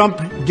your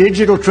Trump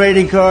digital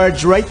trading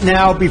cards right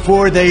now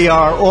before they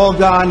are all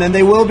gone, and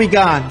they will be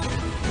gone.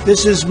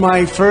 This is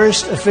my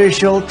first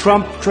official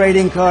Trump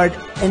trading card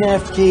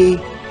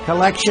NFT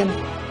collection,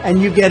 and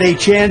you get a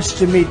chance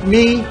to meet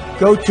me.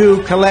 Go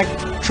to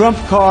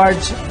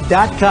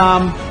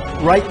collecttrumpcards.com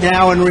right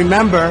now, and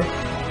remember,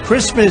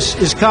 Christmas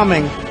is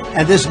coming,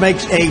 and this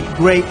makes a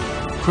great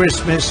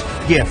Christmas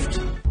gift.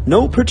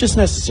 No purchase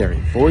necessary.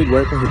 Void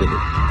where prohibited.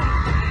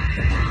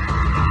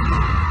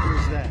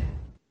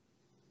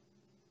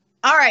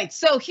 All right,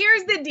 so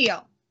here's the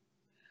deal.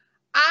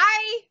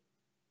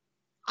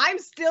 I'm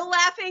still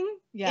laughing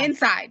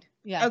inside.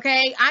 Yeah.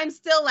 Okay, I'm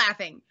still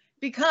laughing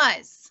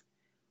because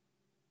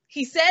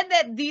he said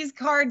that these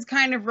cards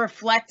kind of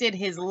reflected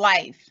his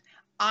life.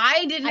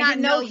 I did not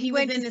know he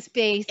went was in to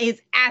space.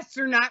 Is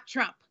astronaut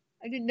Trump.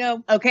 I didn't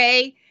know.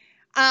 Okay.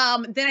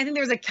 Then I think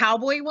there was a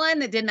cowboy one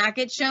that did not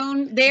get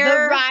shown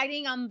there. The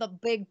riding on the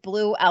big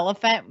blue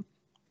elephant.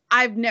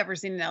 I've never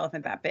seen an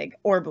elephant that big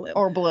or blue. So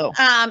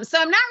I'm not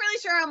really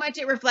sure how much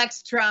it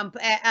reflects Trump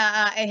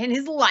in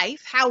his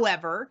life.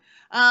 However,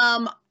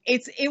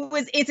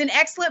 it's an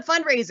excellent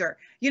fundraiser.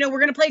 You know, we're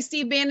going to play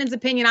Steve Bannon's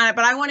opinion on it,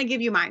 but I want to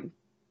give you mine.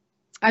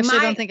 Actually,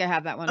 I don't think I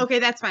have that one. Okay,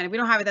 that's fine. If we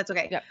don't have it, that's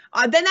okay. Yep.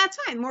 Then that's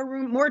fine.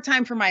 More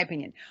time for my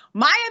opinion.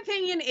 My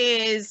opinion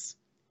is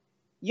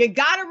you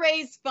got to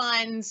raise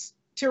funds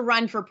to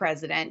run for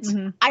president.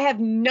 Mm-hmm. I have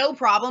no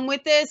problem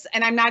with this,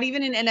 and I'm not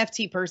even an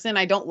NFT person.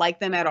 I don't like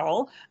them at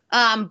all.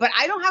 But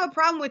I don't have a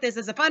problem with this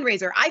as a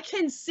fundraiser. I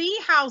can see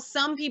how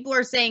some people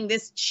are saying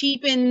this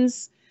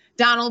cheapens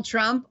Donald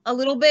Trump a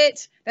little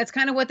bit. That's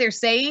kind of what they're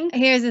saying.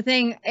 Here's the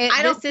thing.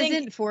 This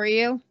isn't for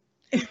you.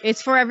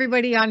 It's for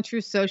everybody on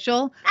Truth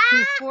Social.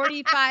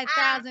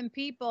 45,000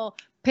 people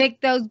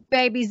pick those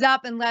babies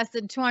up in less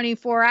than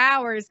 24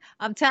 hours.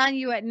 I'm telling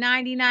you, at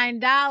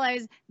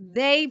 $99,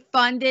 they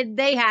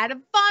had a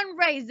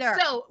fundraiser.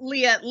 So,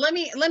 Leah, let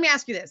me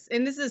ask you this,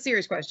 and this is a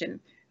serious question.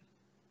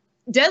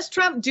 Does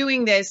Trump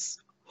doing this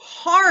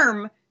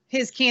harm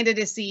his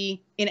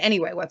candidacy in any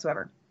way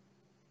whatsoever?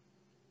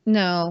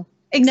 No.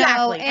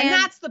 Exactly. No, and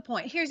that's the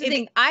point. Here's the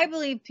thing. I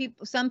believe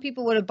some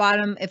people would have bought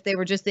them if they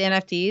were just the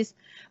NFTs.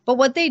 But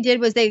what they did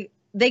was they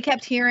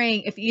kept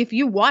hearing, if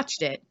you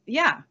watched it.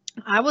 Yeah.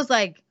 I was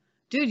like,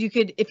 dude, you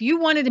could, if you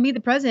wanted to meet the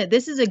president,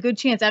 this is a good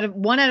chance.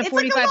 One out of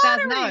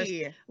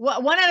 $45,000.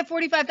 One out of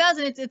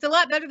 45,000. It's a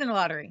lot better than a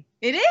lottery.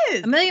 It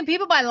is. 1 million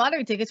people buy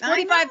lottery tickets.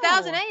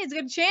 45,000. Hey, it's a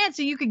good chance.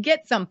 So you could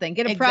get something,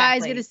 get a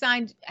prize, get a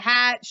signed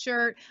hat,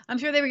 shirt. I'm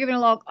sure they were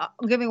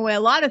giving away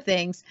a lot of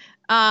things.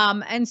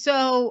 And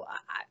so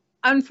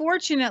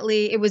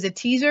unfortunately, it was a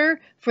teaser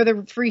for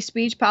the free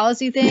speech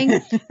policy thing.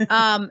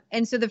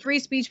 And so the free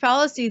speech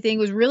policy thing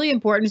was really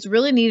important. It's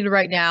really needed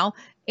right now.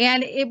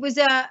 And it was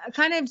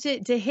kind of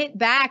to hit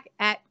back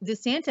at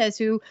DeSantis,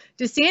 who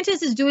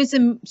DeSantis is doing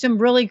some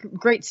really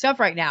great stuff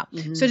right now.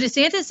 Mm-hmm. So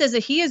DeSantis says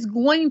that he is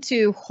going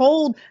to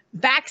hold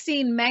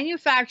vaccine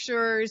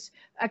manufacturers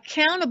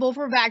accountable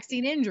for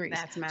vaccine injuries.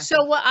 That's massive.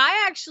 So what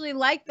I actually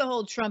like the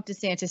whole Trump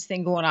DeSantis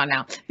thing going on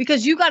now,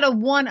 because you got to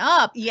one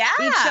up each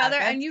other,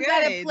 and you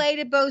got to play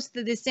to both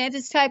the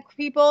DeSantis type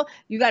people.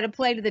 You got to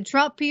play to the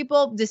Trump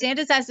people.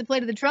 DeSantis has to play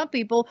to the Trump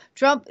people.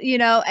 Trump,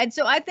 and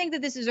so I think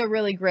that this is a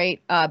really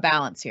great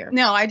balance here.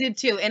 No, I did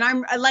too. And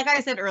I'm, like I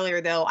said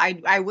earlier, though,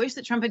 I wish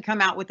that Trump had come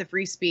out with the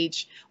free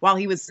speech while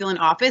he was still in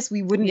office.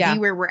 We wouldn't be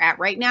where we're at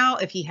right now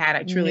if he had.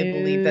 I truly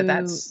believe that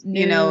that's,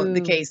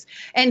 the case.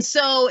 And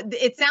so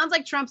it sounds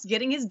like Trump's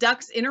getting his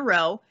ducks in a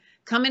row,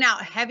 coming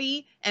out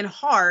heavy and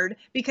hard,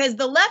 because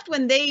the left,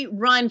 when they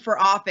run for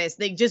office,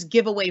 they just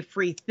give away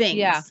free things.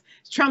 Yeah.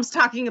 Trump's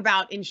talking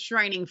about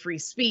enshrining free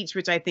speech,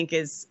 which I think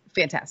is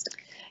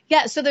fantastic.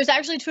 Yeah. So there's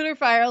actually Twitter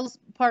Files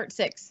Part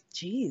 6.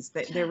 Jeez,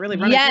 they're really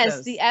running through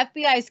those. The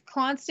FBI's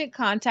constant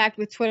contact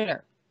with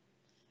Twitter.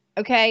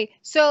 Okay,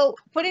 so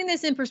putting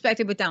this in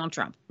perspective with Donald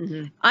Trump,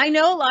 mm-hmm. I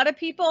know a lot of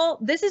people.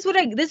 This is what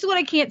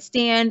I can't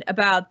stand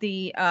about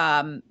the.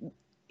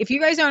 If you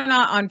guys are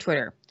not on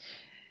Twitter,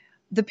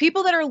 the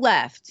people that are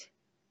left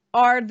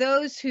are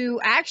those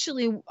who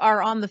actually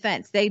are on the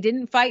fence. They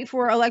didn't fight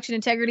for election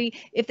integrity.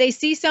 If they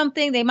see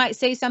something, they might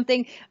say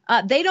something.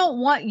 They don't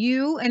want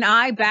you and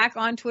I back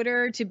on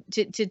Twitter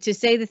to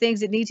say the things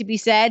that need to be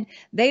said.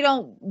 They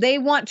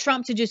want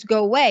Trump to just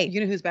go away.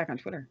 You know who's back on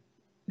Twitter?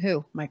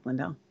 Who? Mike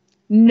Lindell.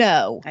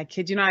 No. I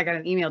kid you not. I got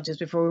an email just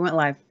before we went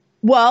live.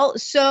 Well,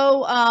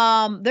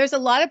 so there's a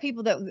lot of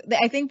people that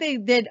I think they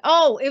did.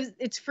 Oh,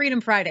 it's Freedom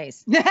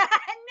Fridays. No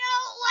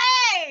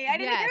way! I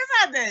didn't hear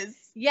about this.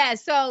 Yeah,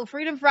 so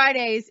Freedom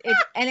Fridays,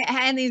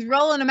 and he's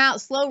rolling them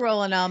out, slow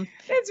rolling them.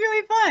 It's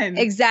really fun.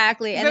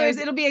 Exactly, and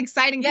so it'll be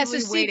exciting. Yeah, so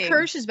Steve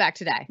Kirsch is back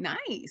today.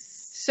 Nice.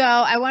 So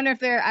I wonder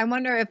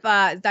if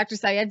Dr.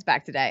 Syed's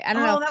back today. I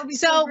don't know. That would be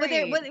so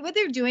great. What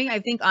they're doing, I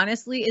think,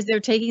 honestly, is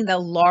they're taking the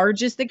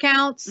largest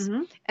accounts,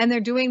 mm-hmm. and they're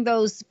doing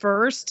those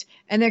first,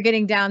 and they're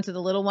getting down to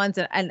the little ones,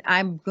 and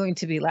I'm going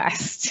to be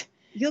last.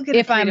 You'll get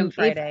a Freedom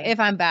Friday. If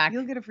I'm back.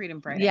 You'll get a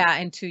Freedom Friday. Yeah,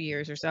 in 2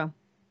 years or so.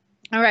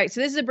 All right,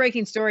 so this is a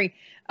breaking story.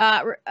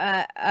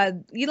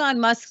 Elon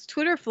Musk's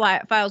Twitter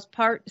Files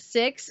Part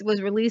 6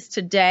 was released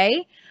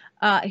today.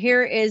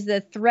 Here is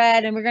the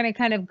thread, and we're going to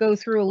kind of go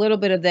through a little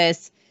bit of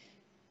this.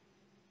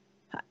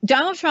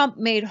 Donald Trump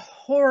made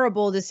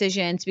horrible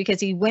decisions because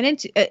he went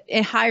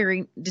into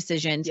hiring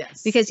decisions.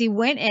 Yes. Because he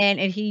went in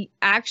and he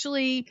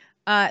actually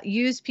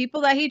used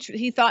people that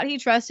he thought he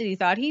trusted, he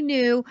thought he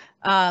knew,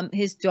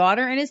 his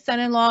daughter and his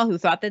son-in-law who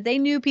thought that they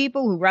knew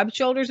people, who rubbed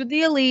shoulders with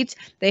the elites.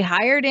 They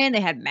hired in. They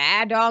had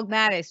Mad Dog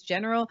Mattis,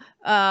 General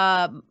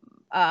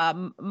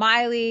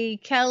Miley,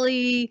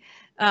 Kelly,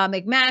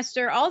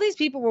 McMaster. All these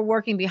people were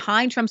working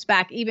behind Trump's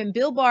back, even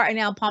Bill Barr and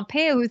now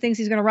Pompeo, who thinks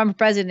he's going to run for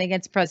president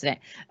against the president.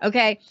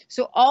 Okay.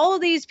 So all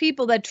of these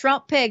people that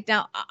Trump picked.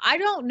 Now, I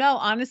don't know,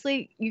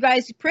 honestly, you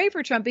guys pray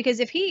for Trump,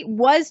 because if he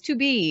was to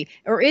be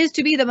or is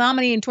to be the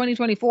nominee in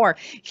 2024,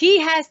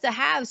 he has to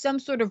have some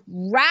sort of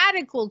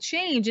radical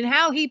change in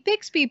how he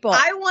picks people.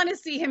 I want to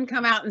see him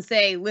come out and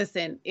say,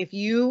 listen, if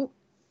you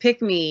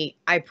pick me,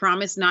 I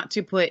promise not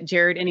to put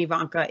Jared and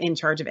Ivanka in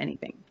charge of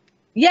anything.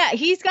 Yeah,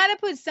 he's got to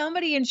put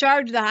somebody in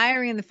charge of the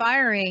hiring and the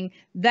firing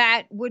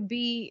that would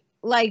be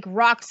like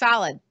rock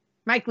solid.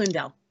 Mike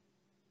Lindell.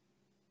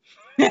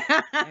 There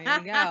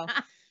you go.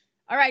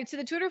 All right, so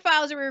the Twitter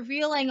Files are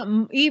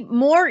revealing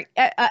more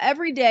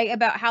every day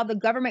about how the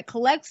government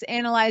collects,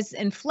 analyzes,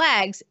 and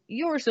flags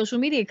your social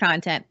media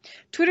content.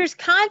 Twitter's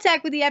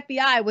contact with the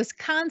FBI was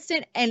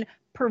constant and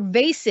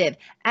pervasive,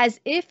 as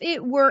if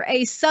it were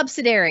a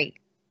subsidiary.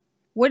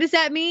 What does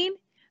that mean?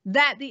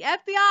 That the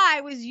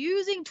FBI was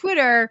using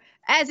Twitter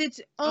as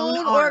its own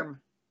arm.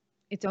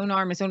 Its own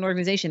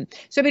organization.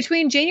 So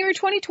between January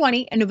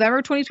 2020 and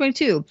November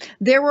 2022,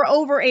 there were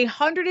over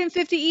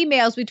 150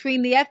 emails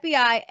between the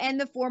FBI and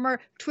the former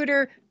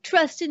Twitter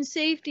trust and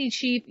safety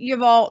chief,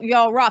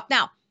 Yuval Roth.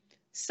 Now,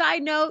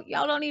 Side note,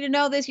 y'all don't need to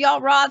know this.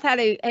 Y'all, Roth had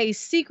a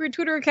secret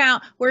Twitter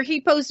account where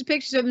he posted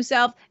pictures of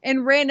himself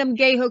and random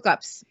gay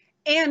hookups.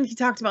 And he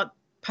talked about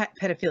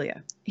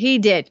pedophilia. He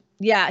did.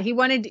 Yeah, he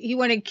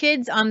wanted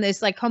kids on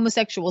this like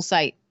homosexual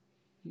site.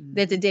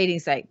 That's a dating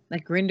site,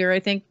 like Grindr, I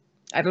think.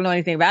 I don't know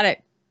anything about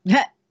it.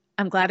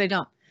 I'm glad I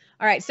don't.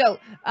 All right, so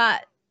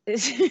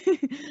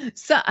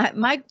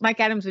Mike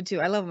Adams would too.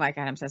 I love Mike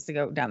Adams has to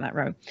go down that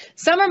road.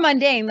 Some are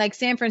mundane, like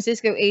San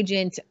Francisco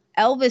agent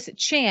Elvis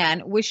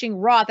Chan wishing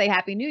Roth a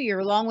happy new year,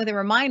 along with a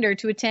reminder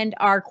to attend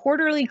our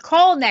quarterly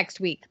call next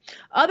week.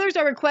 Others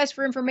are requests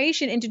for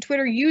information into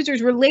Twitter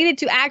users related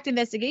to ACT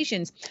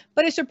investigations,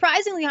 but a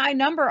surprisingly high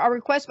number are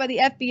requests by the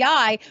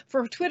FBI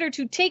for Twitter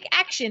to take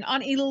action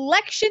on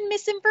election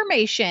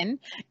misinformation,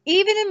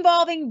 even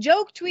involving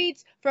joke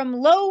tweets from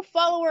low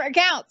follower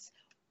accounts.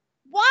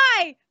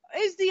 Why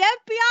is the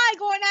FBI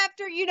going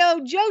after,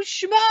 Joe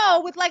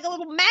Schmo with like a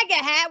little MAGA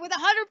hat with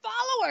 100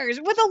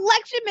 followers with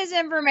election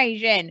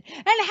misinformation?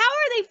 And how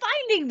are they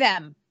finding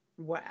them?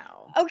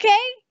 Wow. Okay.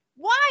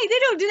 Why? They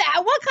don't do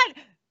that. What kind?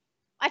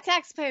 A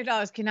taxpayer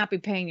dollars cannot be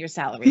paying your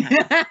salary.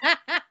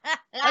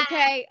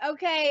 Okay.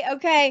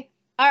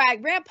 All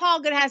right. Rand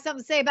Paul going to have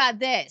something to say about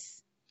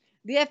this.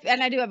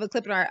 And I do have a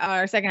clip in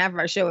our second half of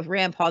our show with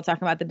Rand Paul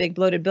talking about the big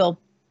bloated bill.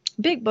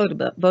 Big bloated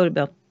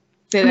bill.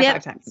 Say that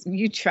 5 times.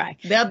 You try.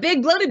 The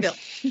big bloated bill.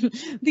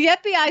 The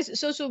FBI's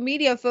social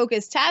media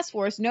focused task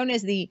force, known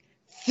as the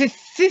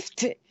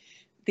FTIF,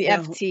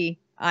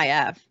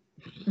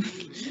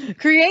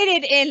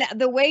 created in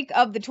the wake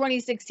of the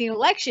 2016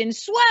 election,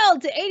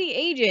 swelled to 80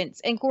 agents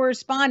and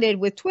corresponded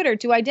with Twitter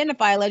to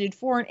identify alleged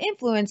foreign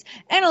influence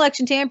and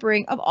election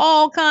tampering of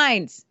all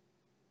kinds.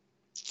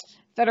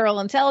 Federal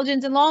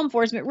intelligence and law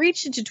enforcement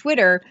reach into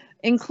Twitter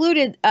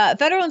included the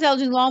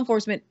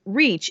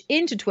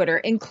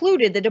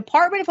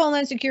Department of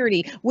Homeland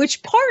Security,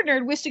 which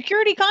partnered with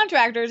security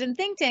contractors and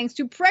think tanks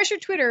to pressure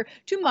Twitter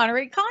to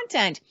moderate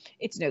content.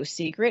 It's no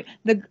secret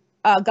the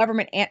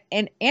government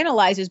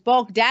analyzes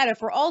bulk data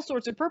for all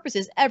sorts of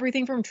purposes,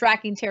 everything from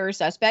tracking terror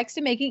suspects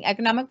to making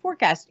economic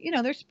forecasts.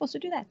 They're supposed to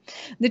do that.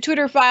 The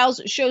Twitter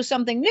files show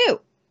something new.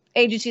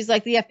 Agencies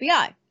like the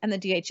FBI and the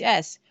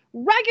DHS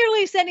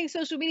regularly sending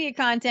social media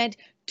content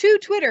to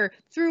Twitter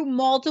through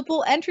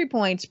multiple entry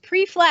points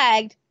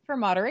pre-flagged for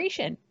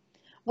moderation.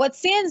 What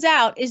stands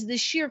out is the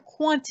sheer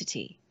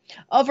quantity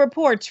of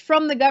reports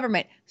from the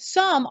government.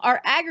 Some are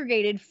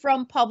aggregated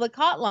from public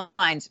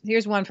hotlines.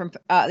 Here's one from the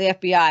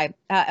FBI,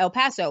 El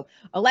Paso.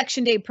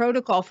 Election day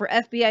protocol for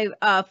FBI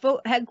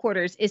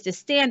headquarters is to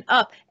stand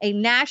up a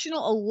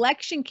national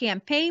election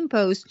campaign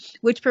post,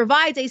 which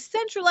provides a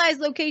centralized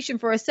location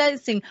for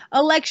assessing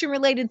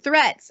election-related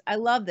threats. I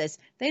love this.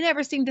 They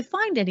never seem to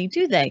find any,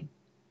 do they?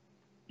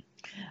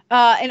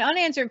 An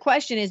unanswered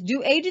question is,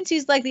 do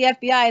agencies like the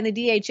FBI and the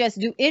DHS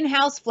do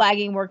in-house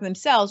flagging work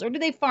themselves, or do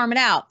they farm it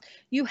out?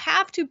 You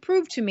have to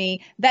prove to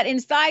me that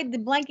inside the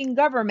blanking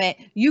government,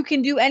 you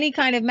can do any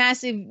kind of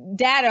massive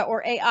data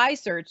or AI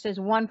search, says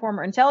one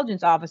former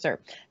intelligence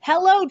officer.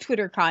 Hello,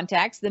 Twitter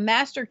contacts. The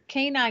master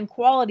canine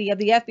quality of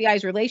the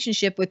FBI's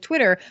relationship with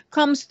Twitter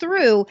comes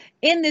through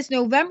in this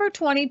November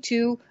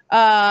 22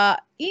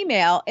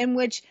 email in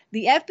which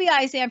the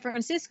FBI San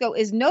Francisco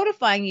is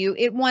notifying you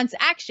it wants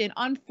action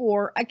on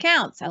 4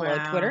 accounts. Hello,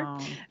 wow. Twitter.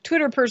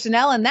 Twitter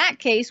personnel in that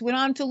case went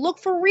on to look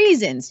for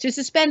reasons to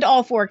suspend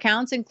all 4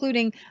 accounts,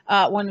 including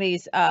one of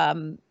these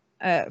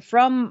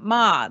from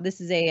Ma. This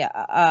is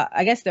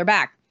I guess they're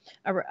back.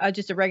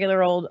 Just a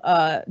regular old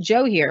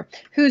Joe here,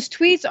 whose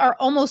tweets are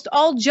almost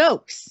all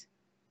jokes,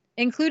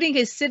 including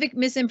his civic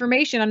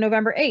misinformation on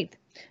November 8th.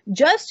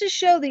 Just to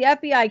show the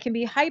FBI can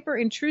be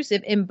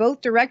hyper-intrusive in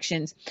both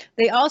directions,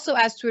 they also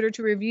asked Twitter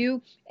to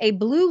review a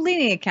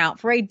blue-leaning account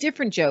for a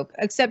different joke,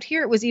 except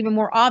here it was even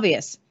more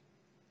obvious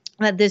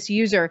that this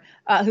user,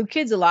 who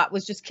kids a lot,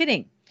 was just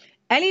kidding.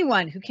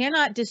 Anyone who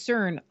cannot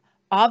discern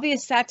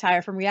obvious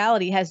satire from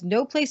reality has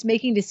no place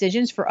making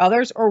decisions for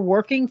others or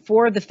working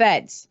for the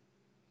feds.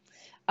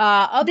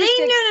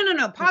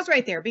 No. Pause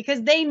right there,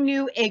 because they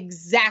knew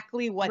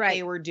exactly what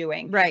they were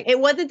doing. Right. It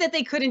wasn't that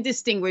they couldn't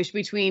distinguish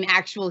between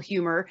actual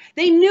humor.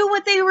 They knew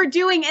what they were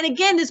doing. And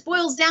again, this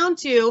boils down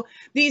to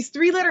these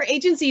 3-letter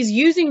agencies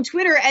using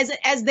Twitter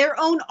as their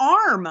own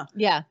arm.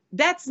 Yeah.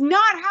 That's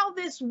not how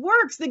this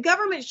works. The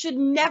government should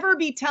never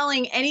be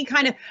telling any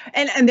kind of,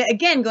 and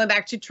again, going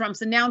back to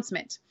Trump's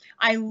announcement,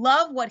 I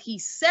love what he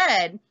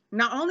said,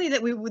 not only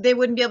that they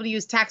wouldn't be able to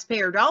use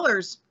taxpayer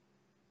dollars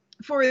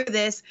for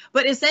this,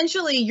 but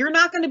essentially you're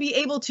not going to be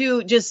able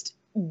to just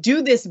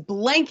do this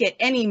blanket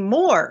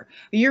anymore.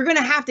 You're going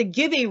to have to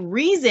give a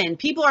reason.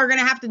 People are going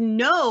to have to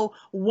know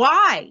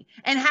why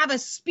and have a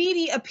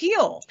speedy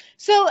appeal.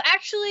 So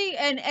actually,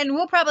 and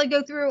we'll probably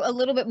go through a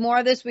little bit more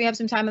of this. We have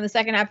some time in the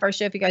second half of our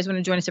show if you guys want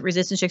to join us at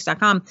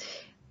resistancechicks.com.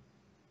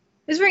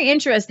 It's very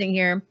interesting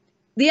here.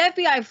 The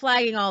FBI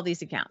flagging all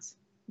these accounts.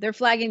 They're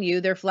flagging you.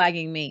 They're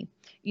flagging me.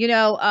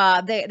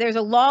 There's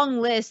a long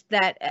list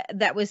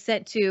that was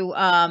sent to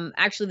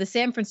actually the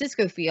San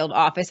Francisco field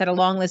office had a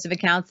long list of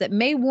accounts that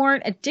may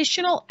warrant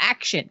additional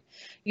action.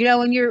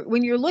 When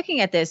you're looking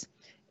at this,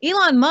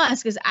 Elon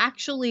Musk is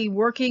actually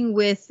working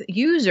with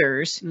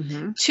users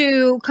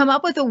to come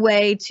up with a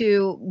way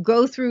to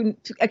go through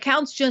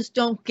accounts just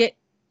don't get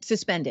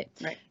suspended.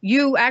 Right.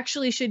 You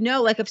actually should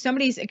know, like if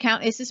somebody's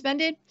account is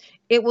suspended,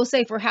 it will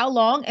say for how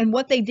long and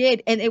what they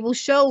did, and it will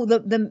show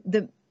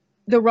the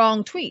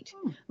wrong tweet.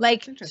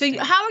 Like, so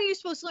how are you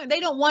supposed to learn? They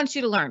don't want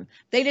you to learn.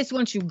 They just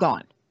want you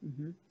gone.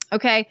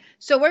 Okay,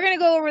 so we're going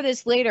to go over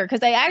this later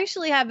because I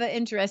actually have an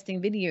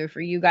interesting video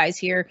for you guys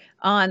here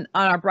on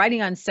our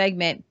Writing On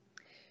segment.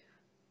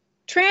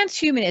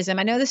 Transhumanism.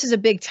 I know this is a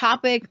big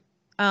topic.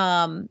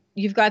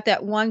 You've got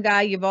that one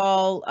guy,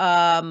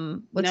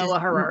 Noah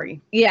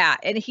Harari. Yeah,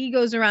 and he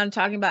goes around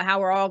talking about how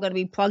we're all going to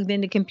be plugged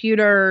into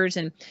computers,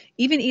 and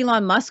even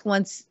Elon Musk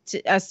wants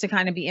us to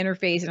kind of be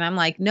interfaced. And I'm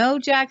like, no,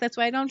 Jack, that's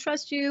why I don't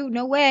trust you.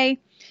 No way.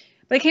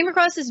 But I came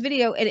across this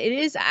video, and it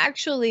is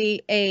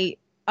actually a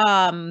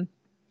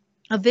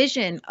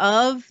vision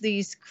of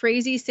these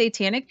crazy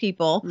satanic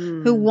people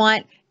who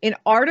want an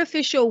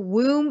artificial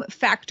womb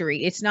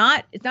factory. It's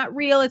not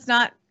real. It's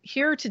not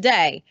here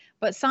today,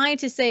 but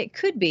scientists say it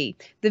could be.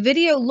 The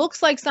video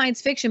looks like science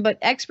fiction, but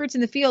experts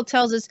in the field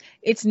tells us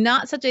it's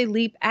not such a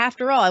leap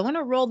after all. I want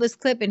to roll this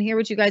clip and hear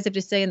what you guys have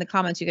to say in the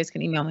comments. You guys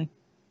can email me.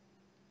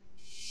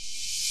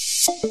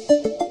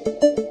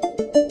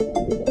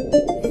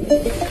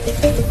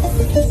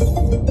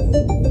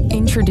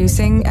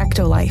 Introducing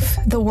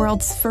Ectolife, the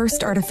world's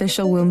first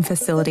artificial womb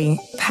facility,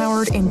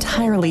 powered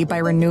entirely by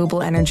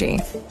renewable energy.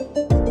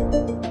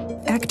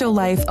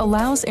 Ectolife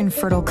allows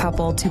infertile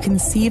couple to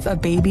conceive a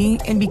baby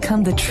and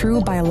become the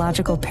true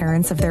biological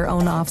parents of their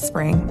own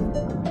offspring.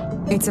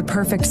 It's a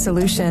perfect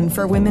solution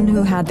for women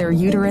who had their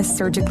uterus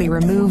surgically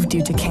removed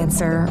due to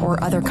cancer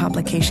or other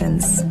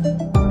complications.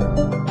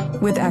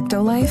 With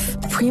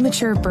Ectolife,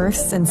 premature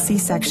births and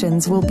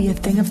C-sections will be a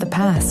thing of the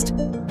past.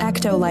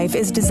 Ectolife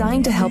is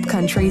designed to help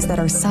countries that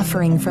are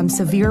suffering from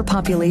severe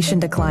population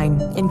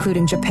decline,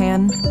 including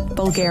Japan,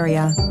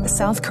 Bulgaria,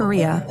 South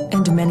Korea,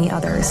 and many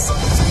others.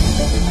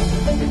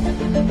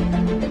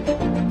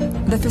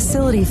 The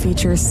facility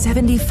features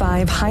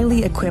 75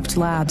 highly equipped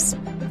labs.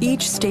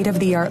 Each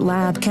state-of-the-art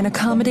lab can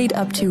accommodate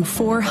up to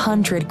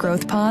 400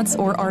 growth pods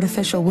or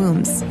artificial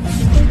wombs.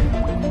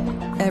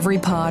 Every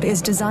pod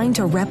is designed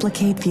to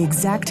replicate the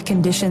exact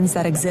conditions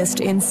that exist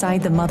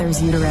inside the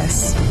mother's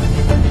uterus.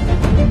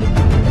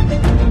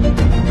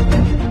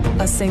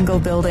 A single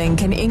building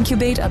can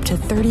incubate up to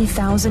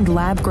 30,000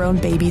 lab-grown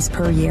babies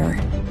per year.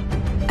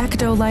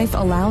 Ectolife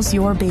allows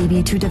your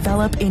baby to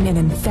develop in an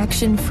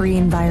infection-free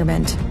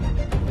environment.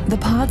 The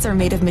pods are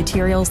made of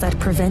materials that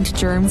prevent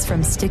germs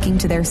from sticking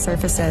to their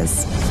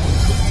surfaces.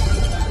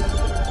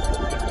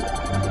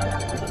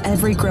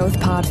 Every growth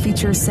pod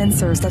features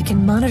sensors that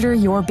can monitor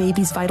your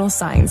baby's vital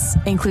signs,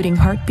 including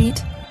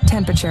heartbeat,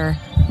 temperature,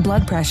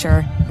 blood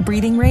pressure,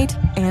 breathing rate,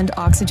 and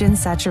oxygen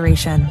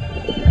saturation.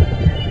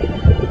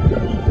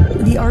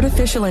 The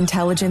artificial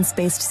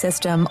intelligence-based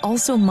system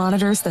also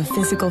monitors the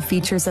physical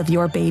features of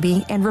your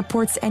baby and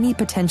reports any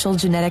potential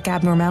genetic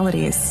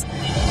abnormalities.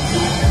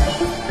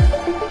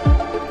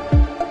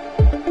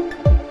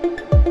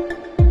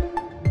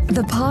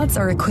 The pods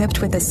are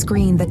equipped with a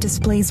screen that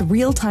displays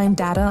real-time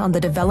data on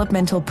the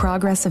developmental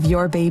progress of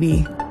your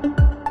baby.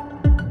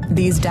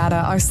 These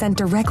data are sent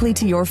directly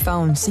to your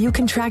phone so you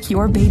can track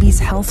your baby's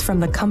health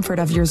from the comfort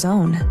of your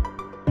zone.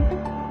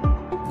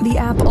 The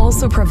app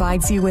also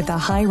provides you with a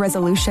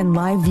high-resolution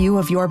live view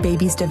of your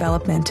baby's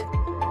development.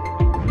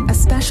 A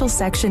special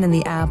section in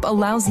the app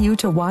allows you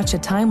to watch a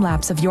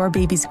time-lapse of your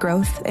baby's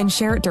growth and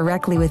share it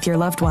directly with your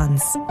loved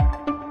ones.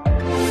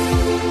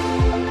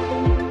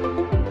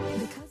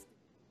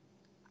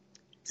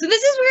 So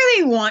this is where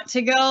they want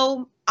to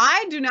go.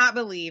 I do not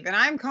believe, and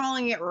I'm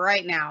calling it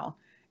right now,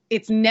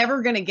 it's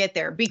never going to get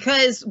there,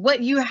 because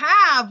what you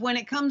have when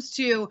it comes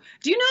to,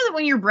 do you know that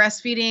when you're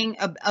breastfeeding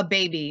a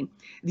baby,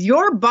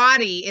 your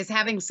body is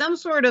having some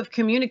sort of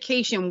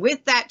communication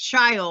with that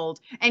child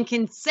and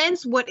can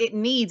sense what it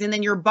needs, and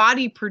then your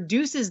body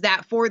produces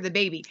that for the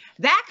baby.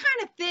 That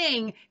kind of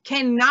thing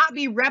cannot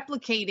be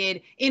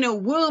replicated in a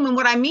womb. And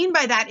what I mean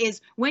by that is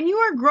when you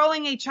are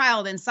growing a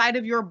child inside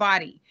of your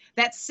body,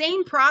 that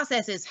same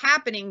process is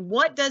happening.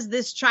 What does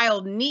this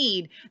child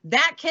need?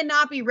 That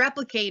cannot be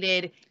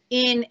replicated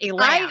in a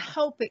lab. I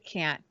hope it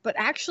can't. But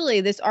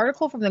actually, this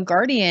article from The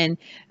Guardian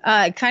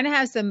kind of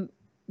has some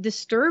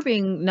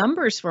disturbing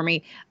numbers for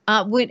me.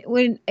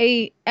 When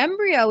a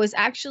embryo is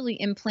actually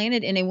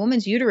implanted in a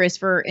woman's uterus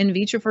for in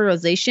vitro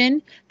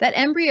fertilization, that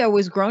embryo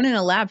was grown in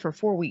a lab for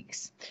 4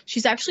 weeks.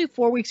 She's actually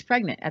 4 weeks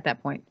pregnant at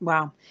that point.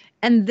 Wow.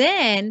 And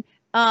then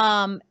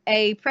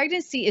a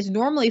pregnancy is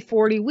normally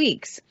 40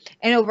 weeks,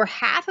 and over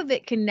half of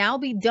it can now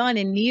be done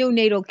in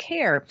neonatal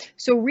care.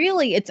 So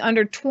really, it's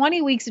under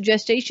 20 weeks of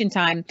gestation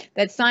time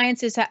that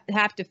scientists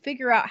have to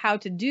figure out how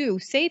to do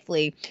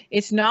safely.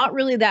 It's not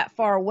really that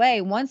far away.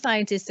 One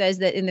scientist says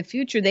that in the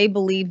future, they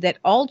believe that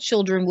all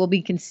children will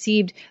be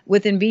conceived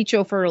with in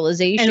vitro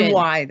fertilization. And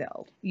why,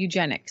 though?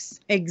 Eugenics.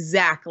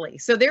 Exactly.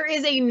 So there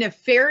is a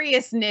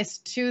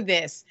nefariousness to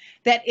this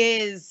that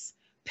is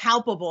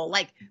palpable.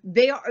 Like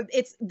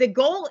it's the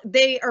goal.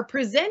 They are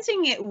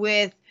presenting it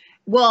with,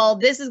 well,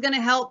 this is going to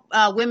help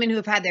women who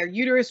have had their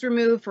uterus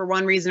removed for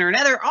one reason or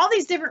another, all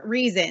these different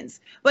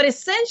reasons. But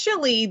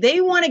essentially,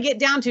 they want to get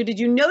down to, did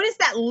you notice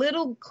that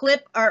little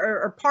clip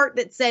or part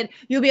that said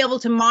you'll be able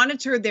to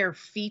monitor their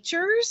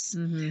features?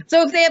 Mm-hmm.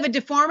 So if they have a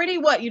deformity,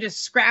 what, you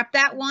just scrap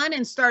that one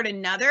and start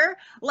another?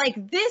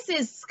 Like, this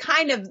is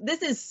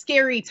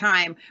scary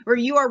time where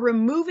you are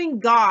removing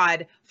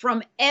God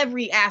from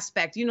every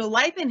aspect. You know,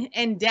 life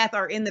and death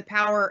are in the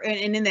power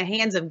and in the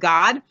hands of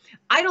God.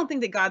 I don't think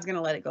that God's going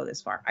to let it go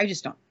this far. I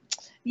just don't.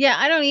 Yeah,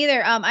 I don't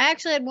either. I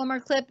actually had one more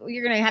clip.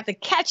 You're going to have to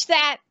catch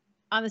that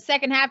on the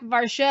second half of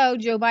our show.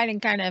 Joe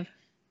Biden kind of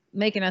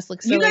making us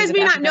look silly. You guys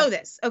may not know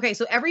this. Okay,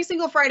 so every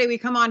single Friday we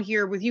come on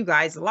here with you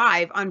guys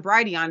live on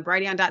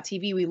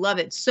Brighteon.tv. We love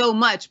it so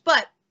much.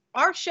 But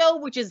our show,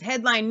 which is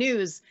headline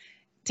news,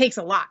 takes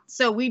a lot.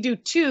 So we do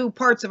 2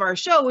 parts of our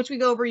show, which we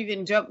go over. You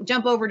can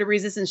jump over to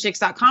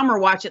resistancechicks.com or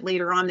watch it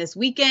later on this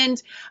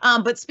weekend.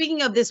 But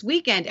speaking of this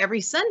weekend,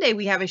 every Sunday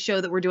we have a show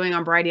that we're doing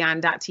on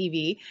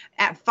Brighteon.tv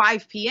at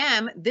 5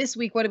 p.m. This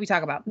week, what did we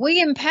talk about?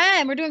 William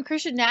Penn. We're doing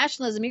Christian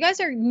nationalism. You guys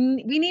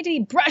we need to be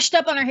brushed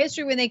up on our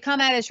history when they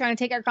come at us trying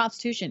to take our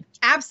Constitution.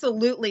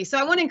 Absolutely. So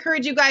I want to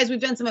encourage you guys.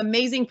 We've done some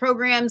amazing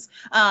programs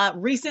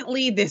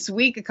recently this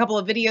week, a couple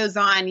of videos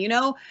on,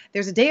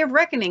 there's a day of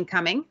reckoning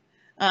coming.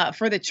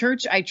 For the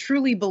church, I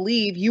truly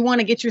believe you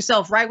want to get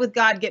yourself right with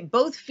God, get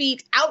both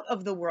feet out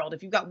of the world.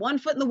 If you've got one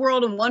foot in the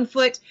world and one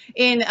foot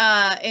in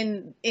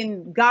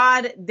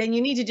God, then you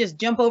need to just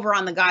jump over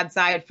on the God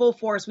side, full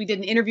force. We did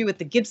an interview with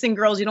the Gibson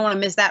girls. You don't want to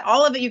miss that.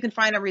 All of it you can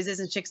find on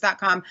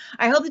resistancechicks.com.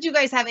 I hope that you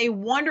guys have a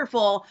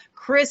wonderful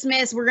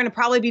Christmas. We're going to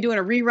probably be doing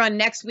a rerun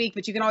next week,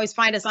 but you can always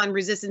find us on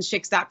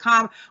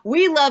resistancechicks.com.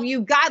 We love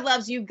you. God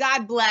loves you.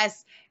 God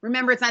bless.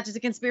 Remember, it's not just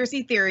a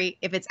conspiracy theory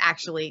if it's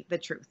actually the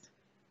truth.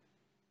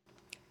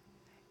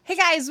 Hey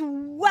guys,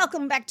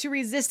 welcome back to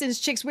Resistance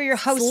Chicks. We're your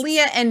hosts,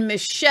 Leah and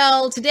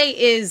Michelle. Today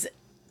is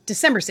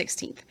December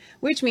 16th,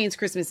 which means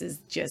Christmas is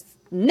just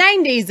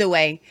 9 days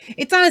away.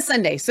 It's on a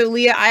Sunday. So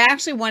Leah, I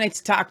actually wanted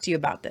to talk to you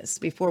about this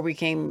before we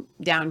came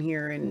down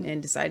here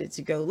and decided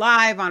to go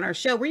live on our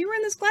show. Were you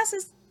wearing those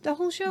glasses the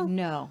whole show?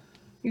 No.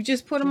 You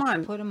just put them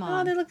on? Put them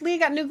on. Oh, Leah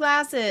got new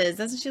glasses.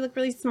 Doesn't she look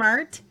really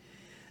smart?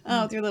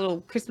 Oh, with your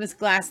little Christmas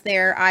glass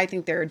there. I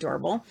think they're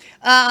adorable.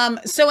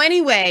 So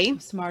anyway,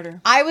 I'm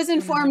smarter. I was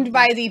informed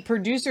by the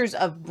producers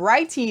of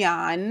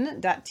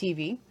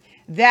Brighteon.tv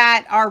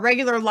that our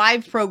regular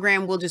live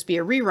program will just be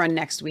a rerun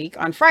next week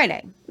on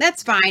Friday.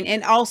 That's fine.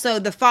 And also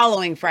the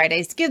following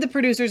Fridays, give the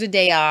producers a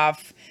day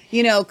off,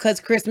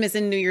 because Christmas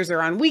and New Year's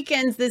are on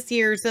weekends this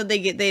year. So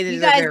you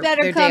guys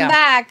better come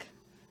back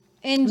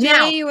in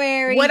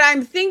January. Now, what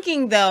I'm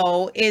thinking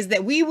though, is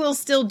that we will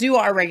still do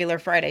our regular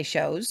Friday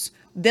shows.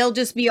 They'll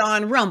just be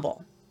on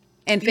Rumble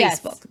and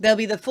Facebook. Yes. They'll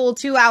be the full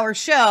 2-hour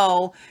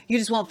show. You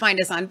just won't find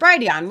us on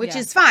Brighteon, which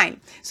is fine.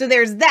 So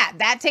there's that.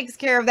 That takes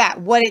care of that.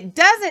 What it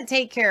doesn't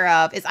take care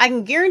of is I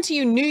can guarantee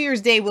you New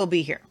Year's Day will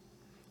be here.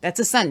 That's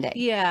a Sunday.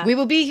 Yeah. We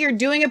will be here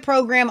doing a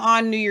program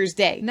on New Year's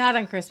Day. Not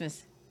on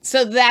Christmas.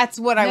 So that's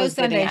what I was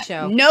getting at.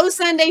 Show. No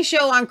Sunday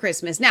show on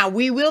Christmas. Now,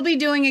 we will be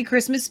doing a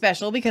Christmas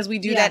special because we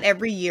do that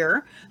every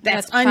year.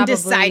 That's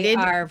undecided.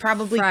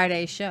 Probably our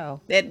Friday show.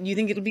 You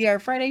think it'll be our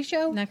Friday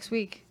show? Next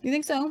week. You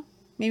think so?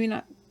 Maybe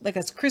not like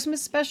a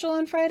Christmas special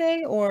on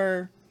Friday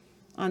or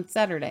on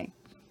Saturday?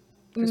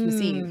 Christmas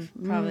Eve?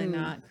 Probably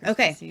not.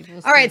 Christmas Eve.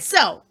 All right.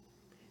 So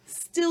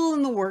still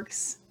in the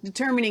works,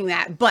 determining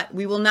that. But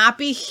we will not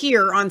be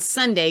here on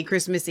Sunday,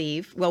 Christmas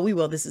Eve. Well, we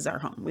will. This is our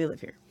home. We live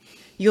here.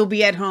 You'll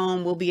be at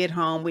home. We'll be at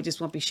home. We just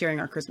won't be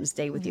sharing our Christmas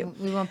day with you.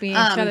 We won't be in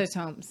each other's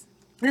homes.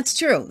 That's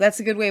true. That's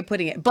a good way of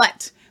putting it.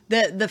 But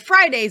the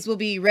Fridays will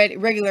be ready to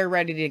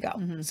go.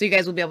 Mm-hmm. So you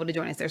guys will be able to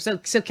join us there. So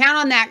count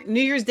on that.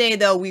 New Year's Day,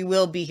 though, we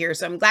will be here.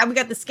 So I'm glad we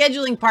got the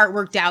scheduling part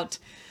worked out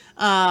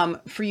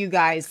for you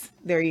guys.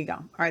 There you go.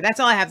 All right. That's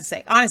all I have to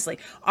say. Honestly,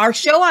 our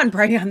show on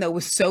Brighteon, though,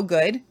 was so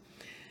good.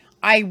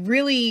 I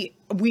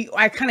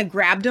kind of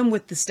grabbed them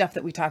with the stuff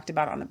that we talked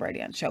about on the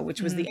Brighteon show, which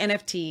was the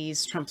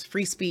NFTs, Trump's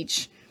free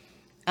speech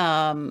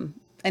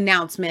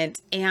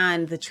announcement,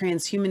 and the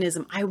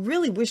transhumanism. I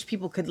really wish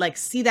people could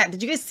see that.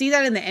 Did you guys see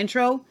that in the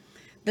intro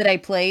that I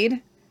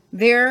played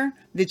there?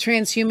 The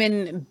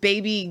transhuman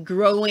baby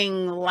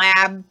growing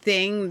lab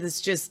thing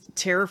that's just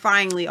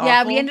terrifyingly awful.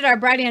 Yeah, we ended our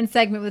Brighteon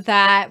segment with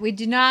that. We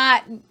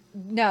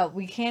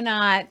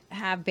cannot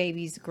have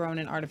babies grown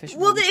in artificial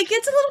Well, it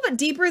gets a little bit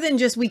deeper than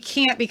just we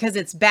can't because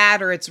it's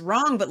bad or it's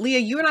wrong. But Leah,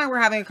 you and I were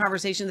having a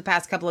conversation the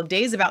past couple of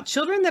days about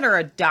children that are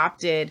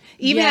adopted,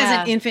 even as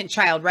an infant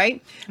child,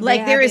 right?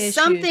 Like there is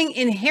something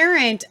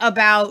inherent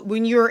about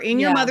when you're in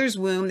your mother's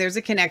womb, there's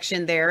a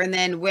connection there. And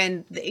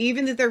then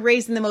even if they're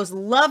raised in the most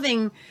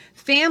loving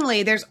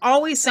family, there's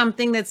always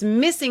something that's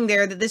missing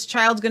there that this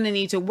child's going to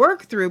need to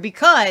work through,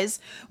 because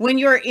when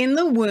you're in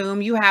the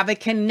womb, you have a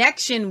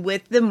connection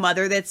with the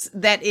mother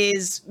that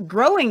is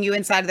growing you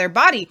inside of their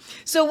body.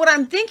 So what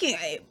I'm thinking,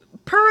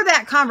 per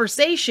that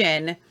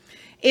conversation,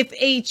 if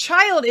a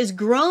child is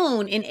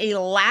grown in a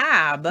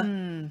lab,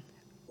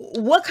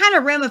 what kind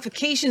of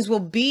ramifications will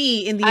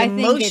be in the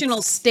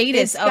emotional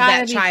status of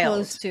that child?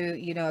 Close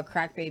to, a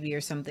crack baby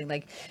or something.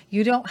 Like,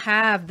 you don't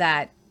have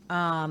that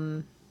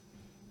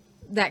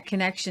that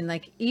connection.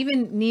 Like,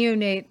 even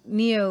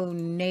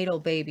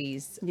neonatal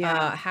babies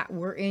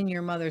were in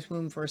your mother's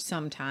womb for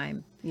some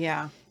time.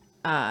 Yeah.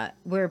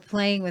 We're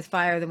playing with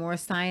fire. The more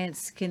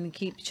science can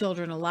keep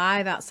children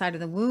alive outside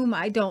of the womb.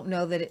 I don't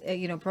know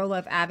that,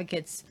 pro-life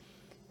advocates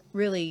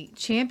really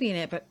champion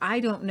it, but I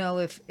don't know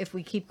if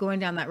we keep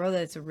going down that road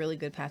that it's a really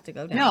good path to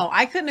go down. No,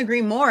 I couldn't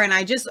agree more. And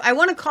I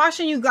want to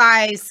caution you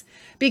guys,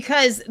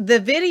 because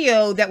the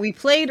video that we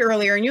played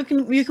earlier, and you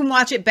can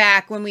watch it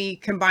back when we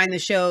combine the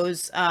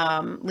shows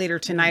later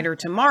tonight or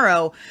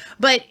tomorrow.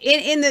 But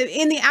in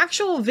the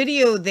actual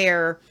video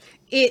there,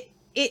 it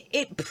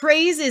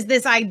praises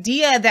this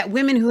idea that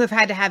women who have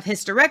had to have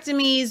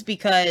hysterectomies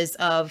because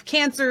of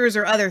cancers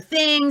or other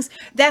things,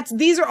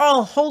 these are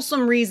all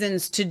wholesome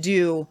reasons to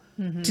do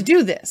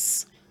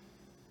this.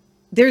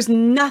 There's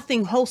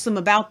nothing wholesome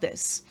about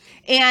this.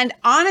 And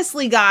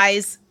honestly,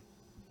 guys,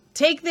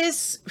 take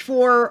this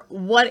for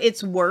what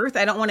it's worth.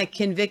 I don't want to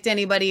convict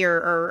anybody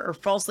or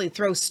falsely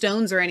throw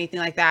stones or anything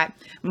like that.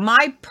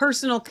 My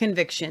personal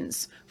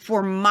convictions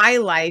for my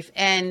life,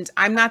 and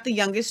I'm not the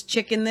youngest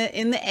chick in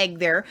the egg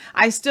there.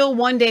 I still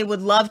one day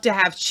would love to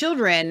have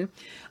children.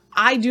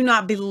 I do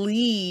not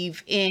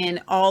believe in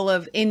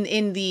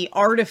in the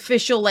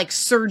artificial like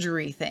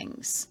surgery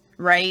things,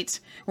 right?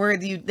 Where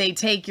they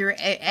take your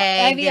egg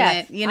and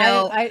in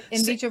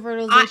vitro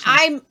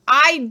fertilization.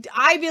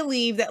 I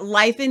believe that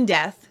life and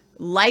death,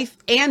 not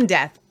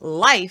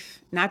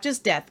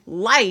just death,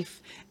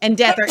 life and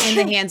death are in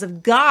the hands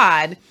of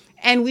God.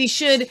 And we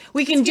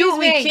can do what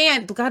we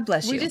can. God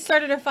bless you. We just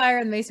started a fire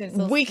in the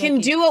basement. We can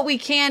do what we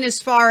can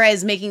as far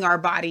as making our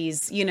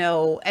bodies,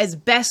 as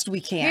best we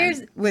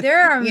can.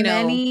 There are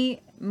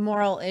many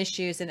moral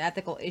issues and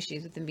ethical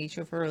issues with in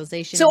vitro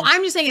fertilization. So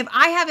I'm just saying, if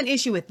I have an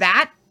issue with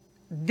that,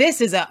 this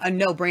is a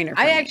no-brainer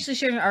for me. I actually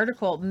shared an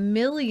article.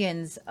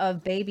 Millions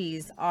of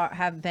babies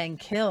have been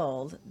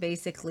killed,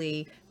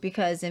 basically,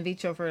 because in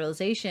vitro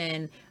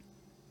fertilization,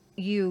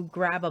 you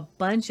grab a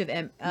bunch of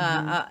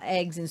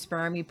eggs and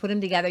sperm, you put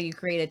them together, you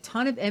create a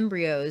ton of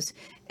embryos,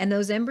 and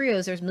those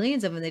embryos, there's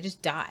millions of them, they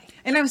just die.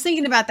 And I was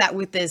thinking about that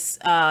with this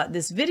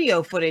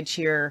video footage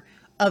here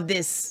of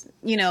this,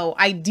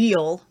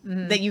 ideal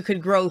that you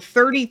could grow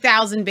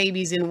 30,000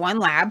 babies in one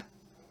lab.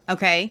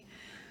 Okay.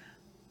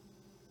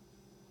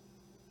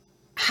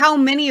 How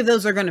many of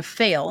those are going to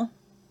fail?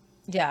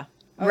 Yeah.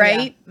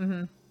 Right? Yeah.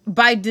 Mm-hmm.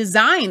 By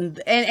design.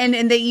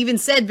 And they even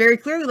said very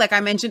clearly, like I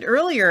mentioned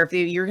earlier, if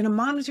you're going to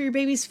monitor your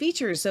baby's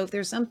features. So if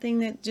there's something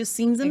that just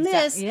seems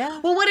amiss,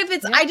 well, what if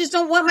it's, I just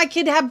don't want my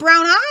kid to have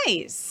brown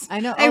eyes. I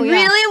know. I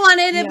really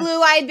wanted a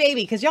blue-eyed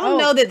baby, because y'all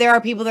know that there are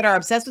people that are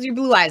obsessed with your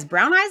blue eyes.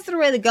 Brown eyes are the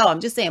way to go.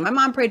 I'm just saying, my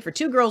mom prayed for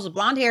 2 girls with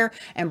blonde hair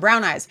and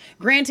brown eyes.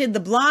 Granted, the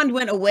blonde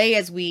went away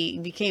as we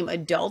became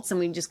adults, and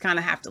we just kind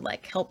of have to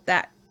like help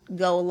that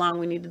go along.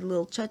 We needed a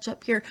little touch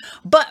up here,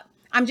 but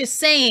I'm just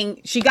saying,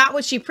 she got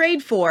what she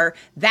prayed for.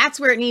 That's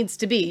where it needs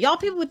to be. Y'all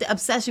people with the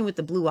obsession with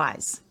the blue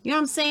eyes. You know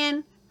what I'm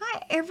saying?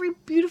 Not every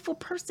beautiful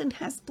person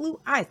has blue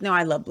eyes. No,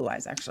 I love blue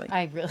eyes, actually.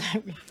 I really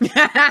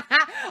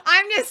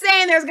I'm just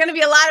saying, there's going to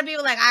be a lot of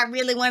people like, I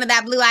really wanted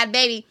that blue-eyed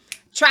baby.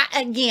 Try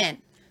again.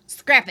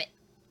 Scrap it.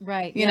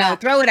 Right. You know,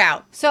 throw it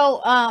out.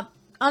 So,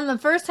 on the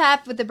first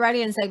half with the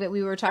Brady segment,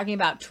 we were talking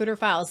about Twitter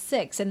File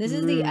 6, and this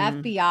is the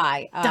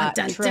FBI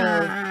trove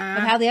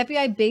of how the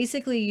FBI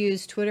basically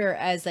used Twitter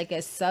as like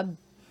a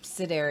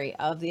subsidiary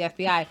of the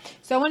FBI.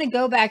 So I want to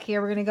go back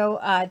here. We're going to go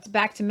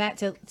back to Matt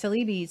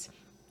Taibbi's.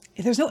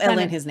 There's no L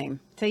in his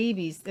name.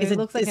 Taibbi's. It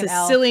looks like an L. It's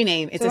a silly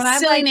name. It's a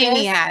silly name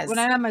he has. When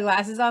I have my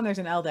glasses on, there's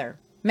an L there.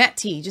 Matt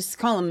T. Just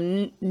call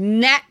him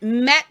Matt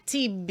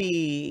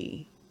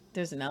T.B.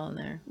 There's an L in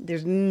there.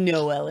 There's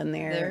no L in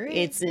there. There is.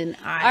 It's an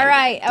I. All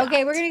right.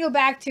 Okay. We're going to go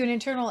back to an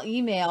internal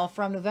email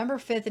from November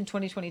 5th in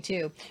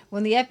 2022,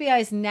 when the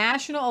FBI's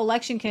National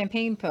Election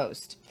Campaign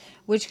Post,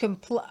 which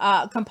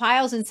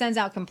compiles and sends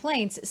out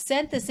complaints,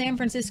 sent the San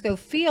Francisco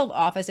field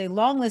office a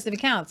long list of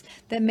accounts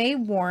that may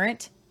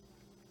warrant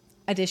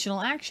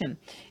additional action.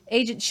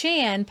 Agent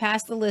Chan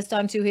passed the list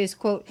on to his,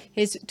 quote,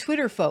 his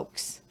Twitter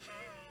folks.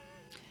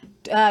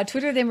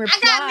 Twitter then replied,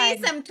 I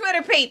got me some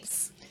Twitter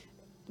peeps.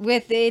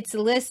 With its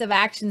list of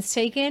actions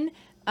taken,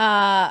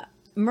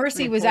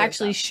 mercy was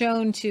actually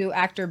shown to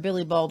actor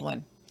Billy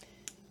Baldwin.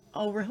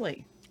 Oh,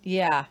 really?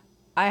 Yeah.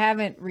 I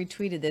haven't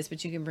retweeted this,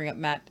 but you can bring up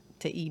Matt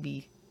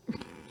Taibbi.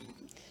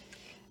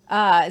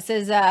 It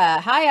says,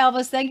 hi,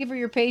 Elvis. Thank you for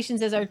your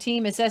patience as our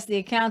team assessed the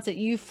accounts that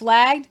you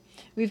flagged.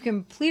 We've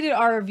completed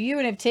our review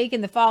and have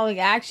taken the following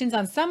actions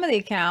on some of the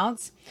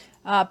accounts.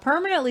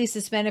 Permanently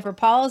suspended for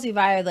policy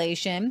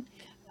violation,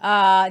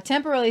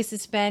 temporarily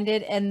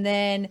suspended, and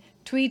then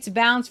tweets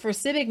bounced for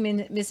civic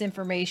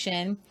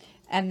misinformation,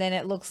 and then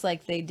it looks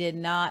like they did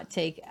not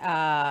take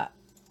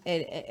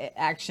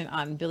action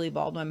on Billy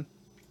Baldwin.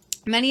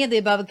 Many of the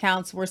above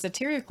accounts were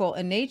satirical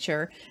in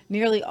nature.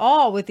 Nearly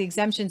all, with the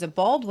exemptions of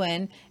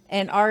Baldwin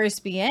and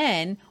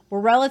RSBN,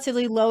 were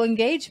relatively low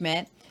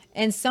engagement,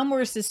 and some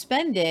were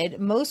suspended,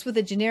 most with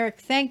a generic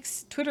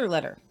thanks Twitter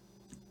letter.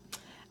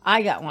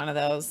 I got one of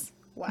those.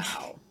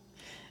 Wow.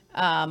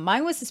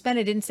 Mine was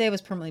suspended. It didn't say it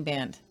was permanently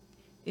banned.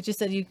 It just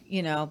said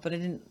but it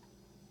didn't.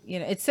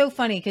 It's so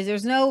funny because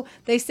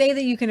they say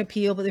that you can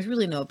appeal, but there's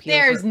really no appeal.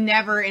 There's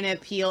never an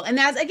appeal. And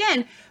that's,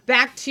 again,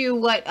 back to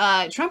what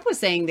Trump was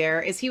saying there,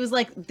 is he was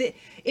like,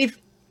 if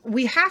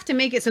we have to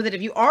make it so that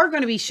if you are going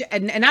to be,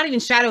 and not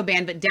even shadow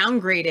banned, but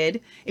downgraded,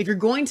 if you're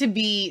going to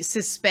be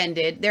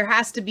suspended, there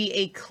has to be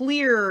a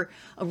clear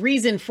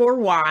reason for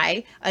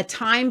why, a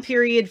time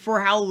period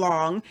for how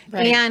long,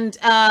 right, and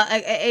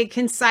a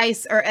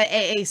concise or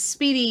a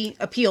speedy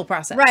appeal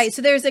process. Right.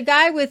 So there's a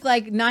guy with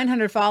like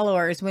 900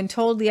 followers. When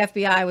told the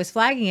FBI was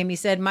flagging him, he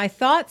said, "My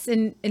thoughts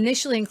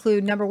initially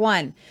include, number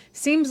one,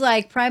 seems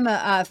like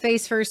prima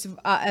facie First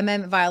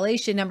Amendment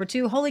violation. Number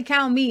two, holy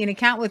cow, me, an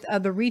account with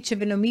the reach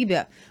of an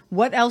amoeba.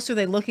 What else are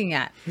they looking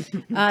at?"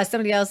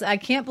 Somebody else, "I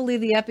can't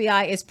believe the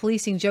FBI is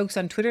policing jokes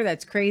on Twitter.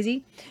 That's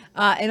crazy."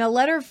 In a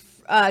letter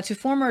to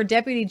former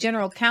Deputy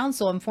General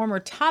Counsel and former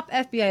top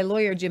FBI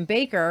lawyer Jim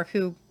Baker,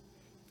 who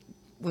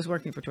was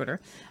working for Twitter,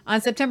 on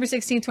September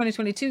 16,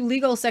 2022,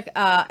 legal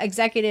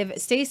executive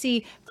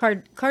Stacey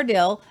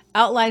Cardill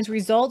outlines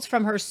results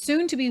from her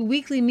soon-to-be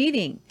weekly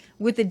meeting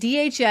with the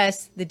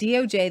DHS, the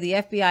DOJ, the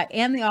FBI,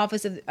 and the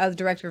Office of the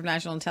Director of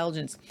National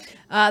Intelligence.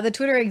 The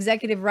Twitter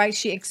executive writes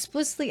she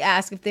explicitly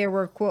asked if there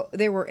were, quote,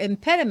 there were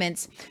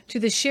impediments to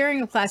the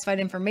sharing of classified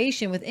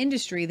information with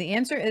industry. The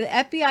answer, the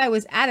FBI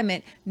was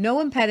adamant, no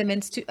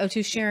impediments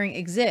to sharing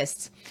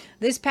exists.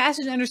 This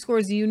passage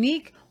underscores the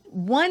unique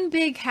one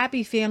big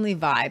happy family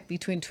vibe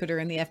between Twitter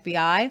and the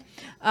FBI.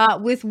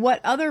 With what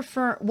other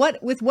firm would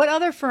the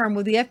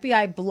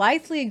FBI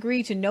blithely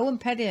agree to no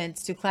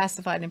impediments to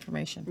classified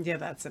information? Yeah,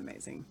 that's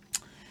amazing.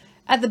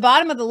 At the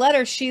bottom of the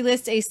letter, she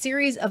lists a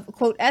series of,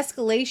 quote,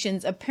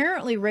 escalations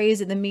apparently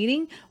raised at the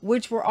meeting,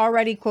 which were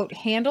already, quote,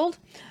 handled.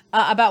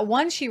 About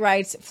one, she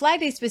writes,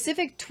 flagged a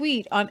specific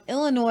tweet on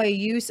Illinois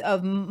use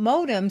of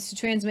modems to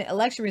transmit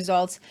election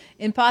results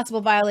in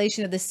possible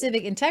violation of the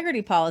civic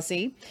integrity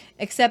policy,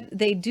 except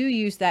they do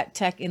use that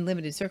tech in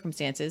limited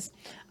circumstances.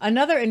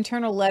 Another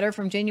internal letter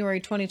from January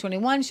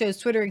 2021 shows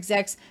Twitter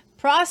execs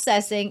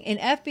processing an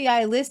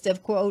FBI list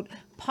of, quote,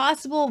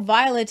 possible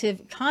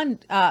violative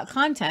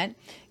content.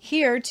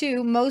 Here,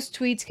 too, most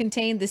tweets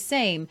contain the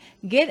same.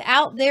 Get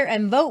out there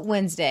and vote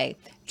Wednesday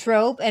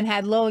trope and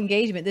had low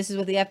engagement. This is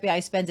what the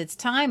FBI spends its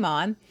time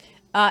on.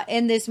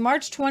 In this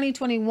March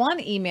 2021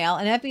 email,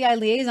 an FBI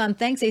liaison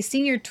thanks a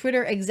senior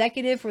Twitter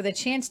executive for the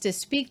chance to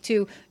speak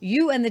to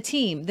you and the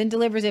team, then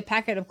delivers a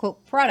packet of,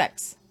 quote,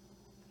 products.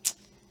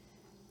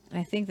 And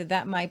I think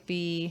that might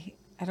be,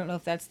 I don't know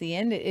if that's the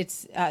end.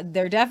 It's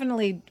they're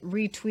definitely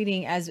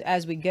retweeting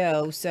as we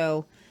go.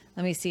 So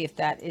let me see if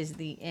that is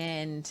the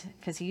end,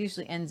 because he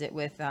usually ends it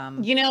with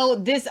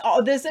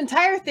this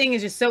entire thing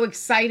is just so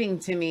exciting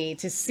to me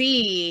to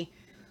see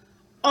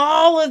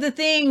all of the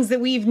things that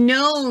we've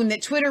known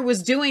that Twitter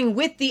was doing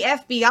with the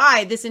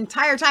FBI this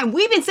entire time.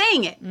 We've been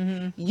saying it.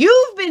 Mm-hmm.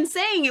 You've been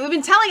saying it. We've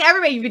been telling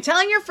everybody. You've been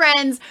telling your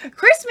friends.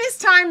 Christmas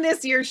time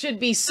this year should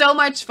be so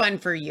much fun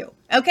for you.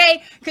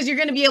 Okay? Because you're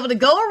going to be able to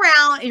go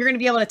around and you're going to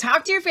be able to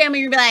talk to your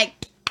family. You're going to be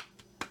like,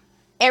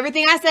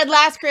 everything I said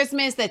last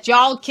Christmas that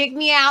y'all kicked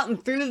me out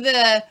and threw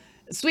the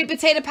sweet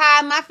potato pie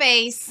in my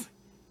face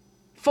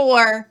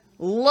for,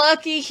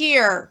 looky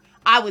here.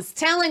 I was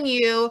telling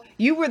you,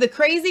 you were the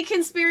crazy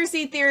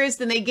conspiracy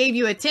theorist and they gave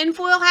you a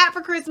tinfoil hat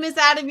for Christmas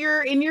out of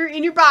in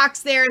your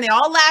box there and they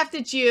all laughed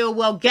at you.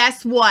 Well,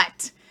 guess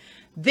what?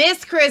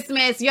 This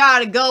Christmas, you ought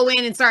to go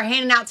in and start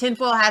handing out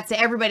tinfoil hats to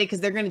everybody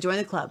because they're going to join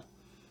the club.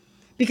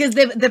 Because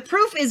the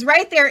proof is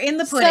right there in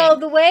the pudding. So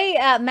the way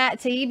Matt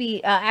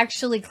Taibbi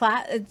actually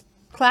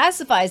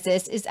classifies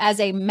this is as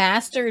a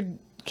master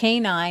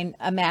canine,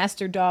 a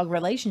master dog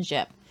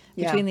relationship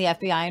between the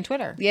FBI and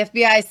Twitter. The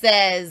FBI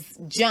says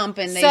jump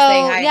and they say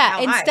hi. Yeah,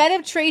 instead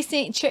of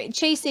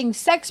chasing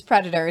sex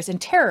predators and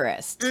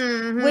terrorists,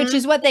 which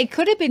is what they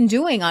could have been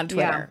doing on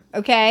Twitter,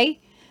 okay?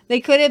 They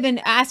could have been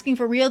asking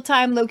for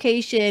real-time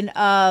location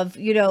of,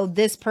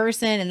 this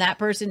person and that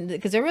person,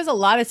 because there was a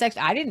lot of sex.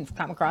 I didn't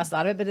come across a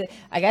lot of it, but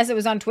I guess it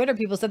was on Twitter.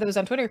 People said that it was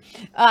on Twitter.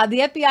 The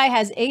FBI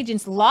has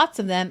agents, lots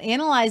of them,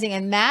 analyzing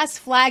and mass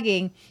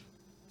flagging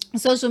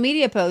social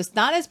media posts,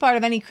 not as part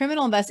of any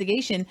criminal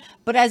investigation,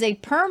 but as a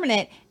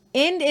permanent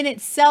end in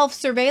itself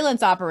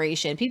surveillance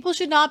operation. People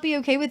should not be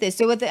okay with this.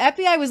 So what the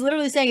FBI was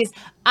literally saying is,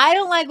 I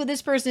don't like what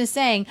this person is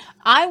saying.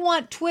 I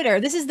want Twitter.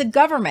 This is the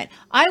government.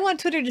 I want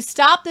Twitter to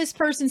stop this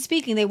person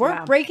speaking. They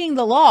weren't breaking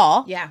the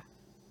law. Yeah.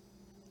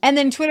 And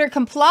then Twitter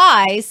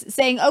complies,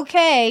 saying,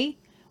 okay,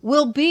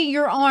 we'll be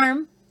your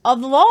arm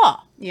of the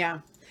law. Yeah.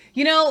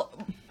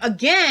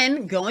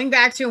 Again, going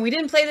back to, and we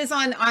didn't play this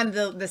on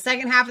the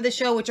second half of the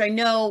show, which I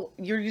know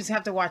you just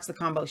have to watch the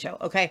combo show.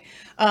 Okay.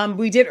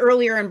 We did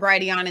earlier in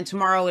Brighteon, and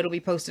tomorrow it'll be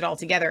posted all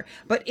together.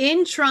 But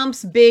in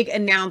Trump's big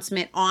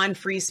announcement on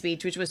free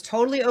speech, which was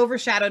totally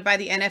overshadowed by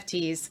the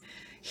NFTs,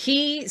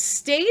 he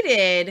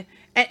stated,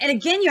 and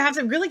again, you have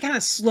to really kind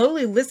of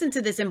slowly listen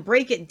to this and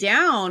break it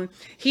down.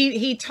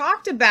 He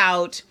talked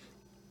about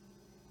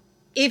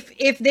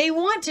if they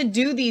want to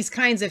do these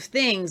kinds of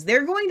things,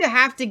 they're going to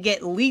have to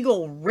get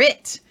legal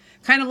writ.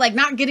 Kind of like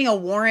not getting a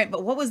warrant,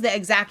 but what was the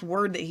exact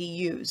word that he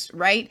used,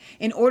 right?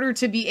 In order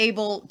to be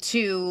able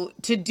to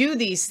do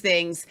these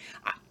things.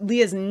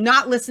 Leah's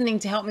not listening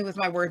to help me with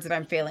my words that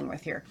I'm failing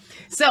with here.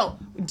 So,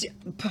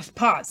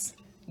 pause.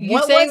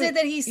 What was it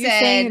that he said?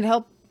 Saying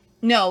help?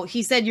 No,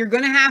 he said you're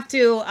going to have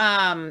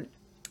to,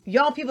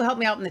 y'all people help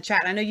me out in the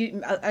chat.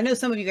 I know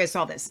some of you guys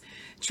saw this.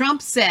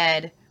 Trump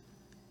said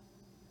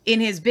in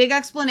his big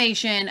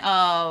explanation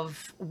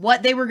of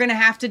what they were going to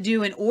have to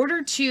do in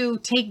order to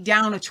take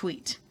down a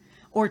tweet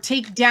or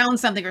take down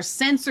something or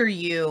censor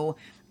you,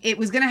 it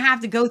was going to have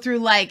to go through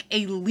like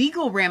a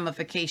legal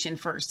ramification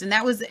first. And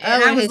that was,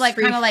 and I was like,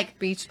 kind of like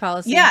speech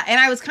policy. Yeah. And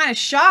I was kind of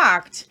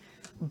shocked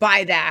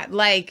by that.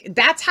 Like,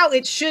 that's how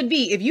it should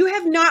be. If you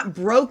have not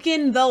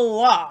broken the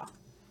law,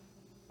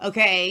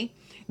 okay,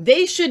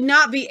 they should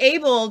not be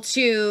able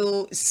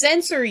to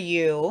censor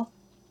you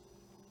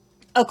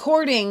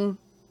according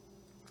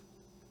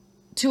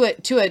to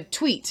a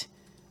tweet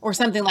or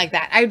something like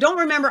that. I don't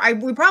remember.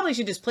 We probably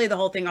should just play the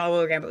whole thing all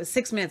over again, but it was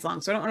 6 minutes long,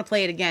 so I don't want to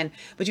play it again.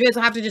 But you guys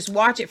will have to just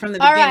watch it from the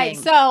beginning. All right,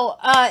 so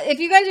if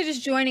you guys are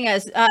just joining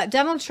us,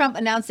 Donald Trump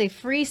announced a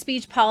free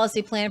speech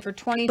policy plan for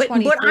 2024.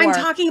 But what I'm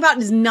talking about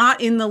is not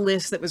in the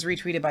list that was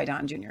retweeted by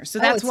Don Jr. So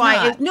that's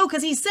why. No,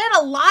 because he said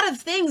a lot of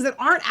things that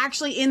aren't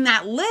actually in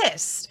that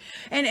list.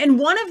 And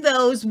one of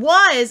those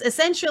was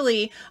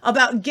essentially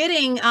about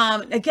getting,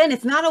 again,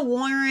 it's not a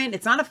warrant,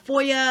 it's not a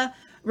FOIA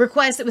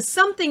request. It was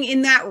something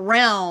in that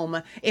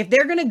realm. If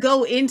they're going to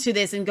go into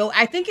this and go,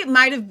 I think it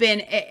might have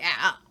been,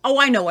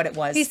 I know what it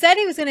was. He said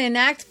he was going to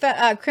enact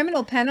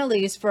criminal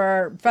penalties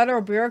for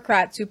federal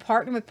bureaucrats who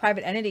partner with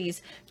private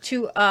entities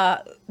to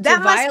that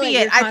must be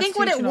it. I think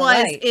what it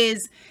was right.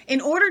 is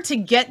in order to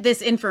get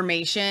this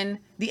information,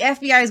 the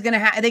FBI is going to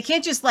have, they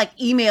can't just like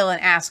email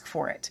and ask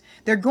for it.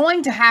 They're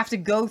going to have to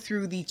go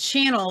through the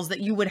channels that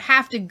you would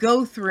have to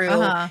go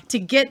through to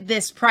get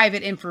this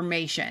private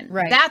information.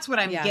 Right. That's what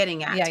I'm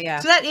getting at. Yeah.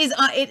 So that is,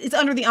 it's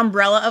under the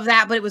umbrella of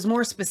that, but it was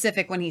more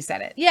specific when he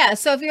said it. Yeah.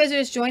 So if you guys are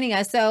just joining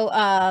us,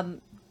 so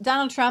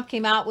Donald Trump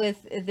came out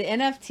with the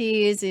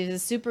NFTs.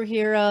 He's a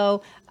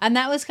superhero. And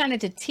that was kind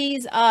of to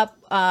tease up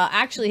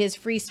actually his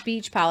free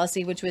speech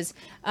policy, which was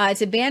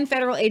to ban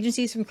federal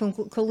agencies from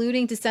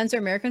colluding to censor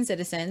American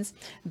citizens,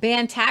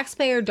 ban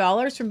taxpayer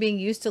dollars from being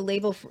used to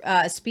label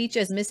speech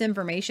as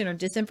misinformation or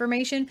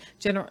disinformation.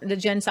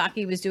 Jen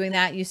Psaki was doing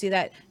that. You see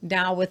that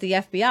now with the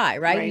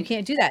FBI, right? You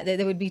can't do that.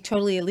 That would be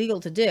totally illegal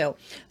to do.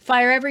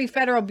 Fire every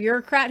federal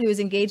bureaucrat who is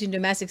engaged in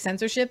domestic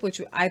censorship,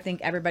 which I think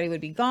everybody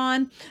would be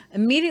gone.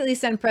 Immediately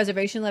send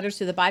preservation letters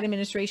to the Biden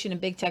administration and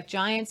big tech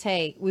giants.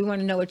 Hey, we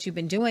want to know what you've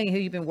been doing, who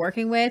you've been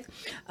working with.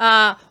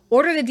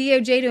 Order the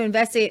DOJ to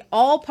investigate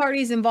all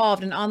parties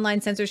involved in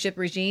online censorship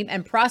regime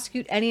and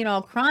prosecute any and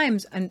all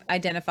crimes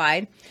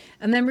identified.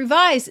 And then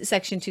revise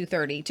Section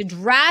 230 to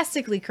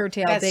drastically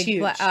curtail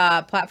big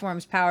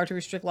platforms' power to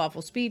restrict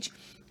lawful speech.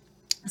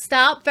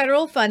 Stop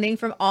federal funding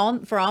for all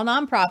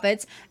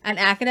nonprofits and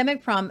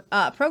academic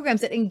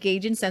programs that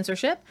engage in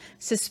censorship.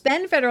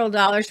 Suspend federal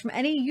dollars from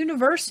any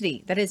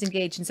university that is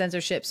engaged in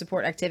censorship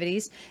support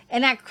activities.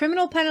 Enact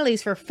criminal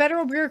penalties for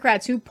federal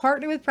bureaucrats who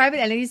partner with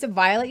private entities to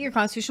violate your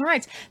constitutional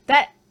rights.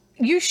 That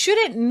you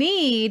shouldn't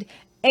need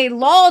a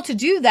law to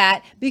do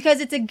that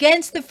because it's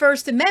against the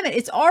First Amendment.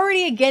 It's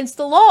already against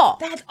the law.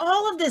 That's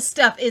all of this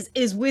stuff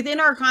is within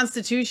our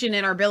Constitution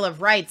and our Bill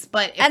of Rights,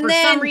 but for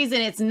some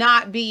reason it's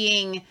not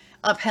being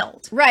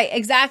upheld. Right,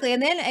 exactly.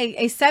 And then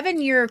a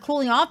 7-year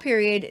cooling off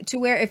period to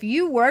where if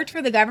you worked for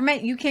the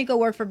government, you can't go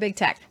work for big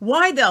tech.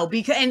 Why though?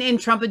 Because and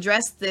Trump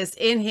addressed this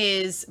in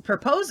his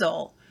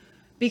proposal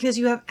because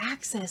you have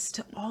access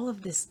to all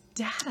of this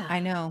data. I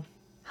know.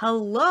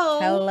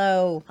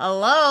 Hello. McFly.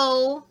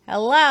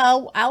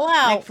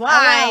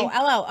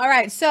 Hello. All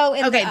right. So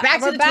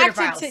back to the Twitter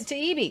files. To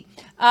Evie.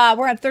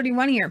 We're at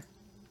 31 here.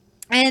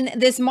 And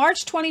this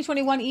March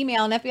 2021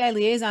 email, an FBI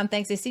liaison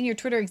thanks a senior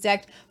Twitter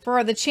exec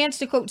for the chance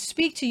to, quote,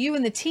 speak to you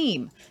and the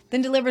team,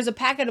 then delivers a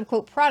packet of,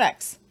 quote,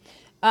 products.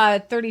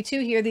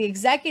 32 here, the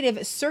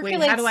executive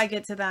circulates. Wait, how do I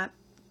get to that?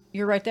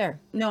 You're right there.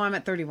 No, I'm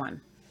at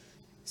 31.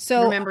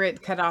 So remember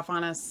it cut off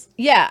on us?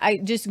 Yeah, I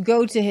just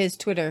go to his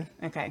Twitter.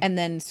 Okay. And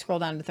then scroll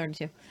down to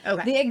 32.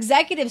 Okay. The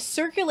executive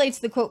circulates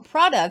the, quote,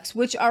 products,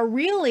 which are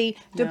really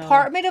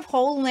Department of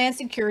Homeland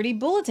Security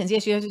bulletins.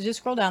 Yes, you have to just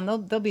scroll down.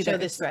 They'll be there. Show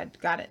this thread.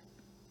 Got it.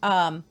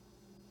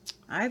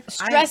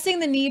 Stressing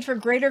the need for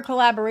greater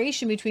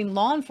collaboration between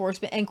law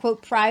enforcement and,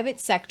 quote, private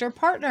sector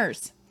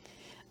partners.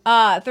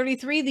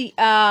 33,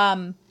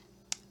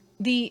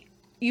 the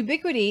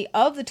ubiquity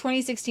of the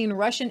 2016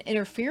 Russian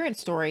interference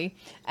story,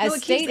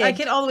 as stated. I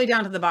get all the way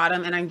down to the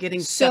bottom, and I'm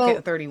getting stuck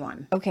at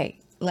 31. Okay,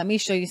 let me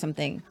show you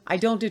something. I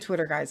don't do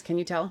Twitter, guys. Can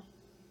you tell?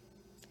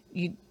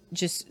 You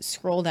just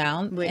scroll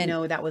down. Wait,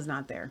 no, that was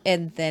not there.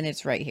 And then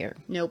it's right here.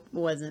 Nope,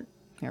 wasn't.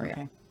 Here we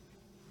go.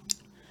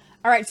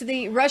 All right, so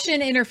the Russian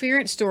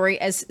interference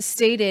story, as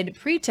stated,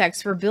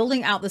 pretext for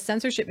building out the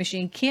censorship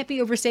machine can't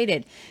be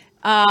overstated.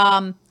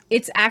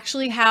 It's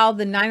actually how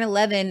the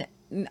 9/11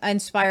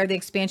 inspire the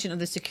expansion of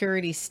the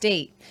security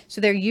state.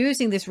 So they're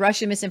using this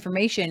Russian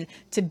misinformation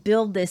to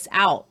build this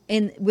out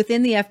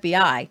within the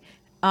FBI,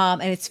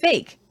 and it's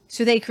fake.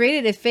 So they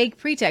created a fake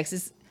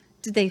pretext.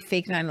 Did they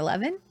fake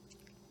 9/11?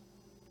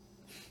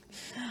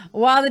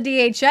 While the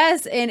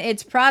DHS and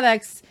its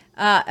products,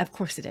 of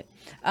course it did.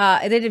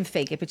 They didn't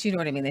fake it, but you know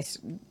what I mean.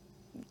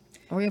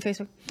 Are we on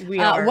Facebook? We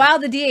are. While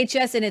the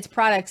DHS and its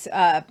products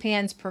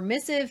pans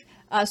permissive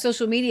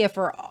social media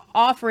for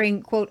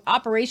offering, quote,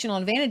 operational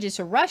advantages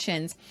to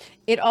Russians,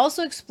 it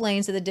also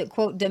explains that the,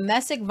 quote,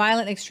 domestic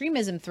violent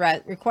extremism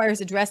threat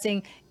requires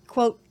addressing,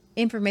 quote,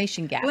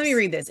 information gaps. Let me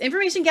read this.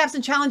 Information gaps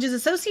and challenges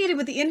associated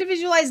with the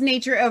individualized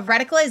nature of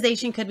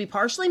radicalization could be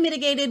partially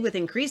mitigated with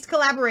increased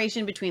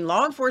collaboration between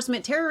law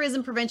enforcement,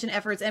 terrorism prevention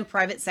efforts, and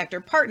private sector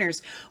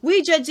partners.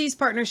 We judge these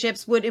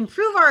partnerships would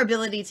improve our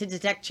ability to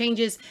detect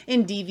changes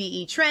in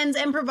DVE trends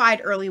and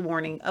provide early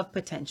warning of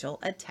potential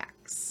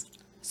attacks.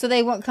 So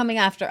they weren't coming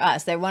after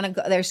us. They want to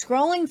go, they're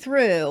scrolling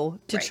through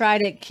to try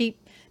to keep,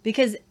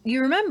 because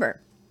you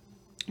remember,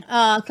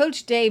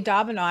 Coach Dave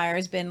Daubenheimer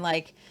has been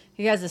like,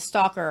 he has a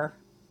stalker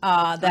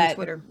that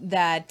Twitter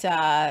that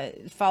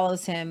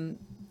follows him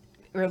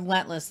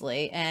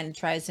relentlessly and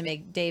tries to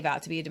make Dave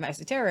out to be a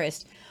domestic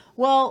terrorist.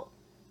 Well,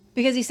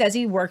 because he says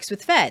he works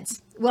with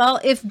feds. Well,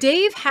 if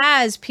Dave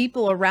has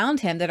people around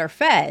him that are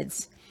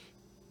feds,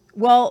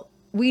 well,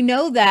 we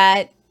know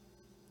that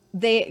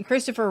Director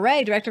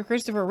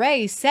Christopher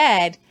Wray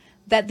said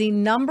that the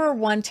number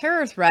one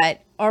terror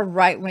threat are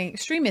right-wing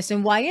extremists.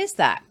 And why is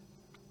that?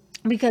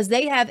 Because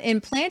they have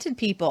implanted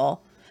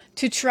people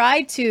to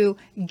try to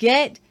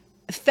get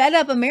fed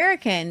up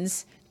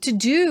Americans to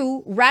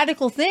do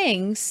radical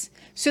things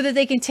so that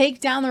they can take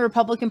down the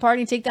Republican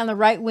Party and take down the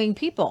right-wing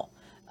people,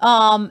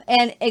 and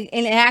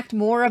enact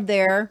more of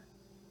their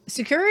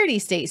security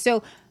state.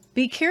 So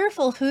be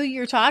careful who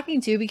you're talking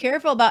to. Be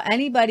careful about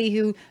anybody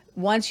who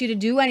wants you to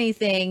do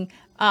anything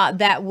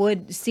that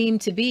would seem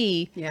to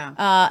be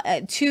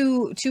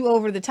too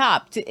over the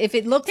top. If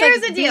it looks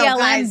Here's like the deal, BLM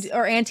guys.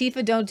 or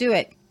Antifa, don't do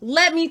it.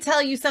 Let me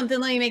tell you something.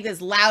 Let me make this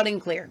loud and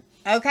clear.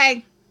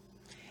 Okay?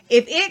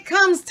 If it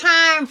comes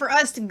time for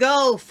us to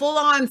go full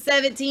on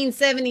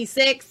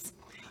 1776,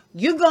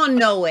 you're going to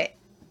know it.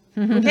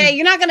 Okay?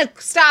 You're not going to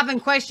stop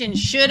and question,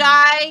 should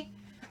I?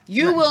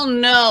 You will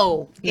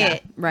know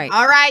it. Right.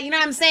 All right? You know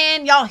what I'm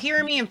saying? Y'all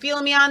hearing me and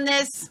feeling me on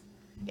this?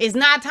 It's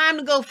not time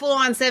to go full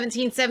on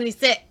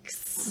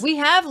 1776. We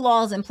have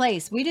laws in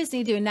place. We just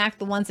need to enact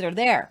the ones that are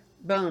there.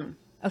 Boom.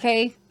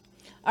 Okay?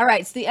 All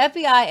right. So the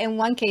FBI in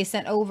one case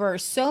sent over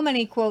so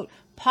many, quote,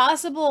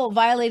 possible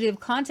violative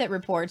content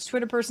reports.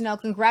 Twitter personnel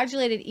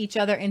congratulated each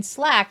other in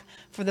Slack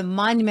for the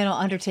monumental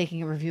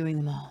undertaking of reviewing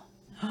them all.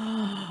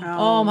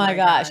 Oh my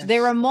gosh.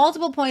 There were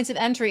multiple points of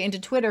entry into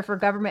Twitter for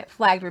government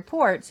flagged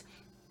reports.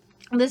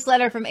 This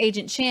letter from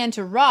Agent Chan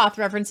to Roth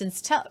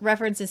references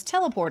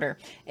Teleporter,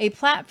 a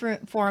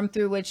platform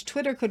through which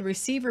Twitter could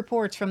receive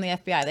reports from the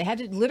FBI.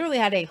 They literally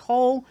had a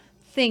whole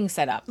thing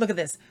set up. Look at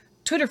this.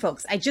 Twitter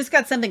folks, I just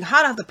got something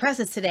hot off the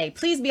presses today.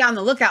 Please be on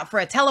the lookout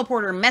for a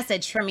teleporter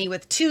message from me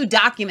with 2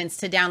 documents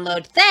to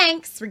download.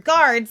 Thanks.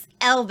 Regards,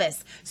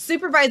 Elvis.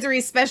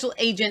 Supervisory Special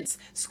Agents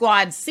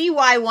Squad,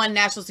 CY1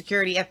 National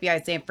Security,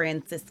 FBI San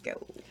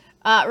Francisco.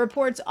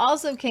 Reports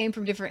also came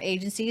from different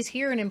agencies.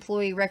 Here, an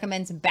employee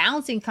recommends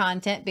bouncing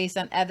content based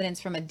on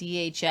evidence from a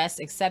DHS,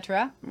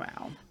 etc.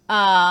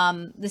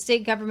 Wow. The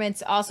state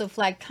governments also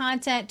flagged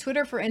content.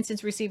 Twitter, for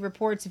instance, received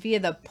reports via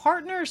the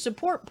Partner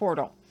Support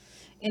Portal,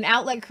 an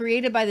outlet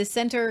created by the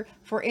Center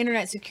for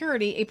Internet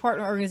Security, a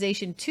partner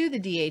organization to the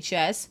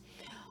DHS.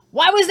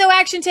 Why was no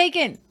action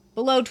taken?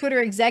 Below, Twitter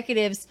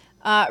executives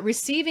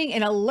receiving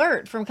an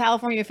alert from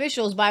California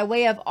officials by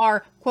way of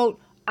our,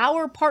 quote,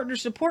 our Partner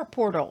Support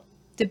Portal.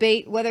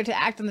 Debate whether to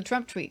act on the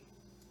Trump tweet.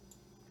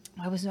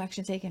 Why was no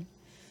action taken?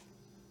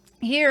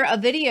 Here, a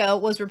video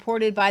was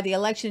reported by the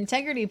Election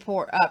Integrity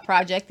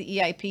Project, the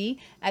EIP,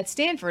 at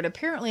Stanford,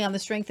 apparently on the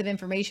strength of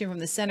information from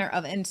the Center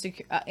of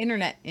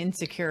Internet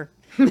Security.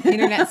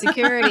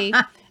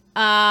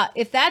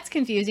 If that's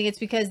confusing, it's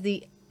because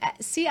the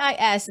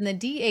CIS and the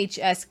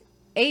DHS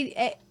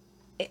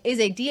is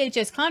a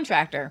DHS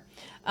contractor,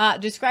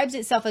 describes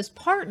itself as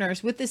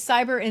partners with the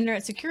Cyber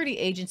Internet Security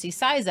Agency,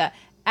 CISA,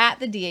 at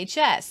the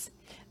DHS.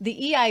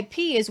 The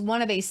EIP is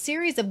one of a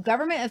series of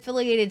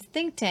government-affiliated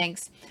think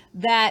tanks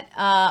that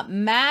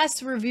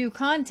mass review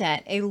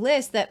content, a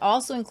list that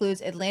also includes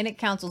Atlantic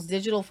Council's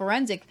Digital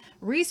Forensic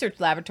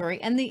Research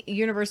Laboratory and the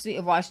University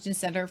of Washington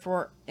Center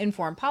for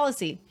Informed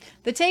Policy.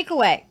 The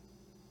takeaway: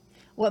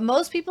 what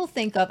most people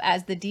think of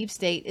as the deep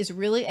state is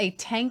really a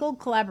tangled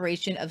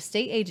collaboration of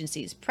state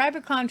agencies,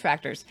 private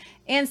contractors,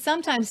 and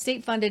sometimes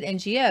state-funded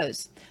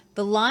NGOs.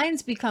 The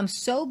lines become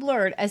so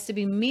blurred as to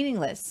be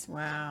meaningless.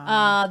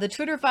 Wow. The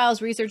Twitter Files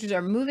researchers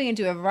are moving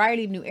into a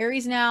variety of new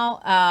areas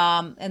now,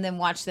 and then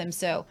watch them.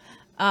 So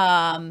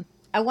I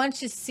want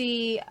to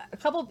see a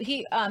couple.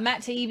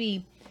 Matt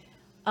Taibbi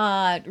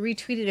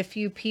retweeted a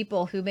few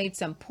people who made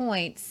some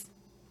points,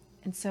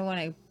 and so I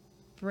want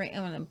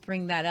to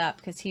bring that up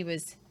because he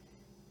was.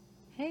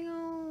 Hang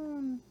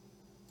on.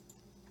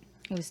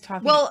 He was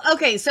talking. Well,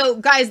 okay, so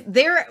guys,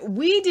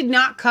 we did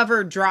not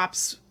cover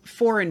drops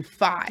 4 and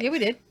 5. Yeah, we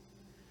did.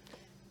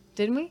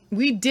 Didn't we?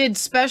 We did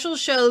special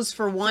shows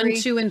for 1,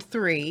 3. 2, and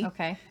 3.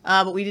 Okay.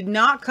 But we did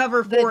not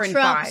cover 4 and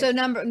 5. So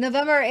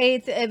November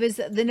 8th, it was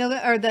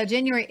the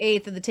January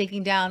 8th of the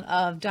taking down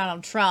of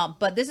Donald Trump.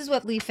 But this is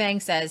what Li Fang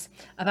says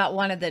about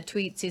one of the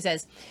tweets. He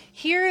says,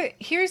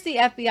 here's the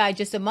FBI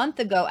just a month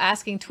ago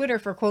asking Twitter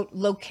for, quote,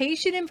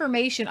 location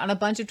information on a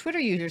bunch of Twitter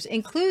users,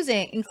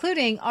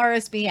 including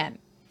RSBN.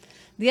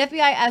 The FBI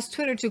asked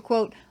Twitter to,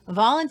 quote,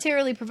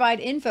 voluntarily provide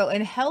info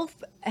and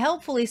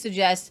helpfully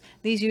suggest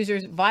these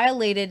users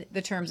violated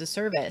the terms of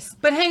service.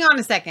 But hang on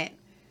a second.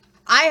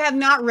 I have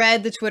not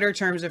read the Twitter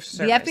terms of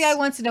service. The FBI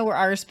wants to know where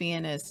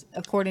RSBN is,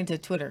 according to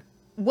Twitter.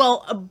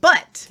 Well,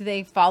 but... Do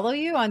they follow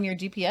you on your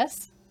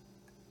GPS?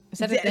 Is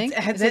that a thing?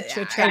 Is it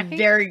tracking? A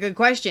very good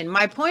question.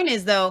 My point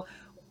is, though,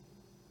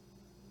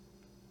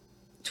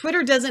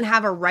 Twitter doesn't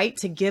have a right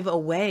to give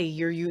away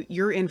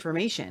your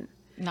information.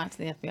 Not to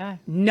the FBI.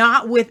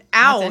 Not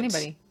without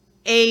anybody.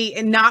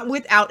 Not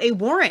without a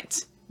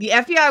warrant. The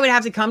FBI would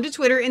have to come to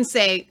Twitter and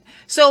say,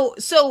 so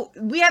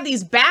we have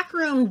these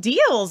backroom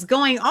deals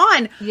going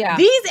on. Yeah.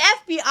 These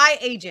FBI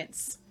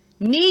agents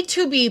need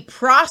to be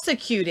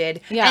prosecuted.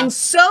 Yeah. And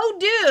so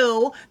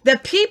do the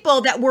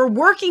people that were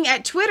working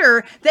at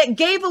Twitter that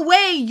gave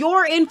away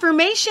your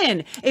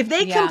information. If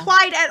they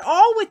complied at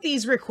all with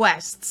these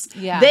requests,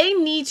 they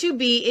need to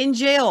be in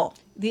jail.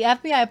 The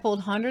FBI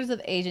pulled hundreds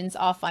of agents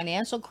off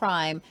financial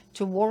crime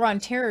to war on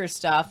terror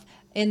stuff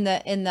in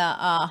the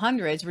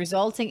hundreds,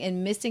 resulting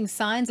in missing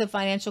signs of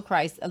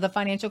the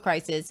financial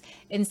crisis,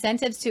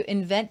 incentives to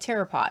invent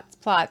terror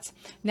plots.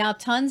 Now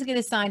tons get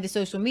assigned to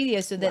social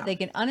media so that they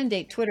can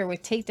inundate Twitter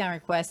with takedown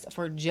requests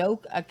for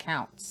joke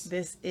accounts.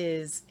 This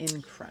is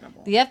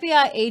incredible. The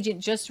FBI agent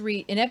just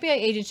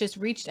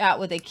reached out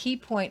with a key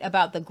point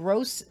about the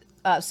gross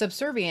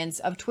subservience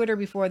of Twitter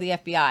before the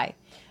FBI.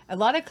 A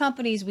lot of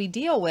companies we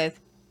deal with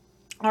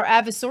are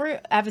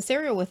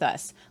adversarial with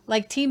us.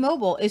 Like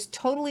T-Mobile is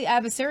totally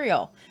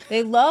adversarial.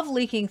 They love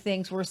leaking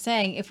things we're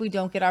saying if we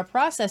don't get our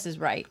processes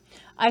right.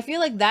 I feel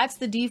like that's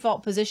the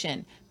default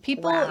position.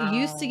 People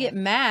used to get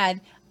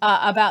mad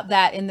about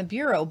that in the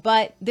Bureau,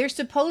 but they're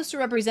supposed to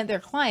represent their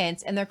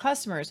clients and their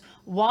customers.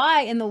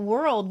 Why in the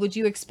world would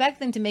you expect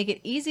them to make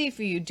it easy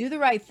for you? Do the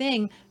right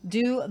thing.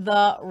 Do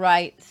the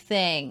right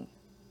thing.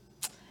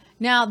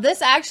 Now,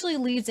 this actually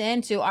leads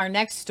into our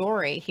next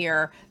story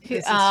here.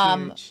 This is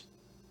huge.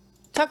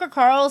 Tucker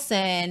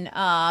Carlson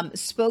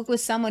spoke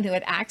with someone who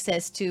had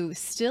access to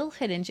still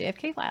hidden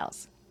JFK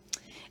files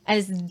and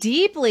is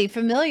deeply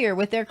familiar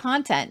with their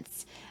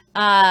contents.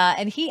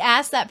 And he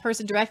asked that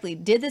person directly,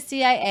 did the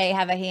CIA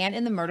have a hand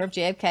in the murder of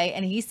JFK?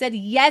 And he said,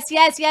 yes,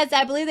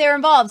 I believe they were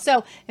involved.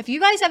 So if you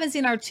guys haven't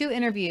seen our 2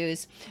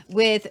 interviews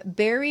with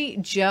Barry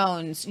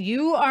Jones,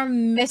 you are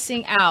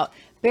missing out.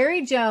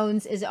 Barry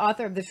Jones is the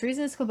author of The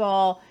Treasonous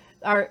Cabal.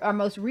 Our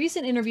most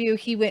recent interview,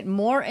 he went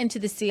more into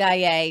the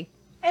CIA.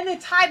 And the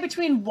tie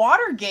between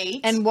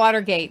Watergate.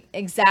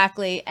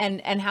 Exactly.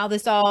 And how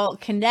this all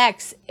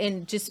connects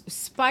in just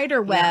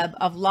spider web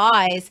of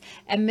lies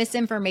and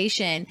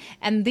misinformation.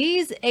 And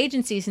these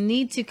agencies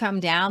need to come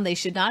down. They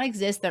should not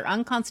exist. They're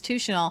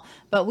unconstitutional.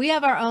 But we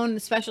have our own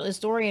special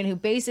historian who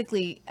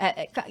basically,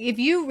 if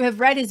you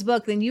have read his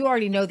book, then you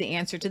already know the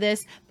answer to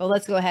this. But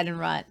let's go ahead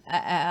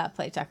and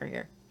play Tucker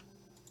here.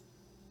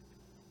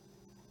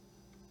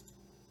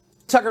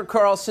 Tucker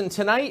Carlson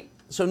tonight.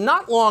 So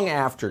not long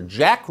after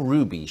Jack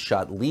Ruby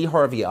shot Lee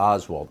Harvey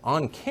Oswald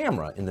on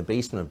camera in the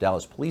basement of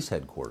Dallas Police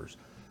Headquarters,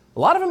 a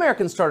lot of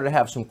Americans started to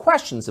have some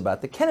questions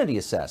about the Kennedy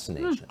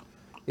assassination.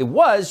 It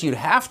was, you'd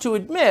have to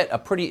admit, a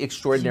pretty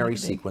extraordinary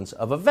sequence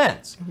of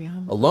events.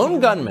 A lone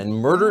gunman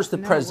murders the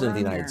President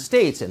of the United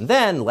States, and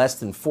then, less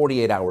than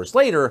 48 hours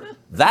later,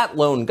 that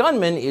lone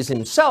gunman is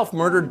himself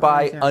murdered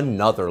by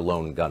another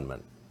lone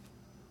gunman.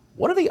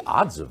 What are the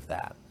odds of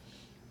that?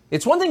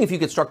 It's one thing if you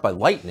get struck by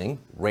lightning,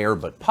 rare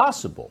but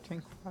possible.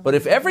 But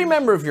if every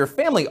member of your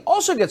family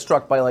also gets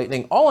struck by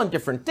lightning all on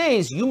different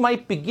days, you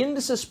might begin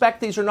to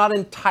suspect these are not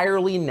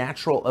entirely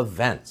natural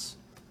events.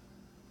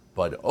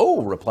 But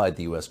oh, replied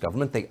the U.S.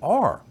 government, they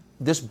are.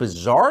 This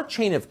bizarre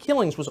chain of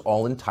killings was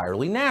all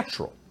entirely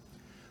natural.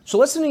 So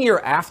less than a year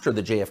after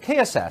the JFK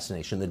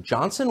assassination, the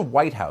Johnson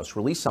White House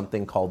released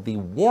something called the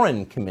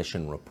Warren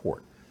Commission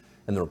report.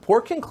 And the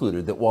report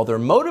concluded that while their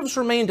motives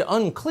remained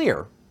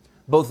unclear,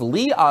 both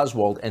Lee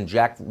Oswald and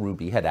Jack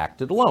Ruby had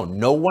acted alone.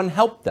 No one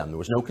helped them. There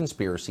was no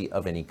conspiracy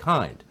of any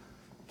kind.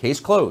 Case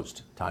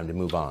closed. Time to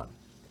move on.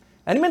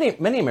 And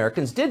many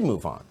Americans did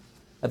move on.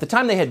 At the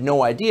time, they had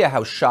no idea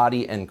how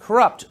shoddy and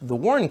corrupt the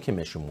Warren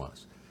Commission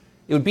was.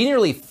 It would be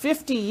nearly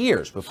 50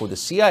 years before the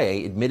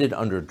CIA admitted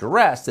under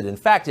duress that, in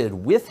fact, it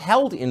had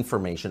withheld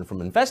information from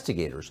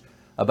investigators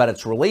about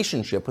its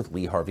relationship with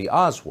Lee Harvey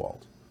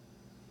Oswald.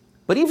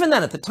 But even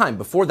then, at the time,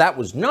 before that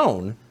was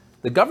known,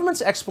 the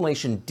government's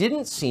explanation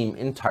didn't seem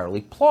entirely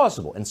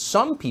plausible, and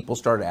some people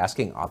started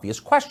asking obvious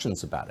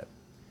questions about it.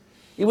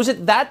 It was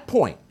at that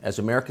point, as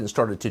Americans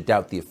started to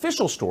doubt the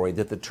official story,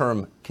 that the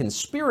term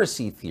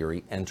conspiracy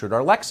theory entered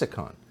our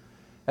lexicon.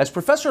 As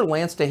Professor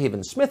Lance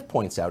DeHaven Smith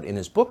points out in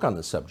his book on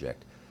the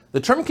subject, the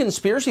term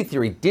conspiracy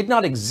theory did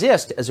not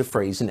exist as a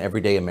phrase in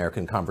everyday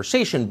American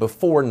conversation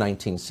before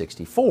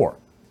 1964.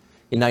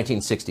 In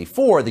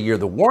 1964, the year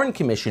the Warren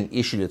Commission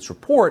issued its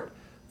report,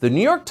 the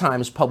New York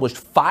Times published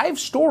 5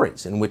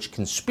 stories in which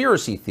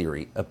conspiracy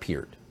theory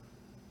appeared.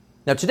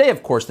 Now, today,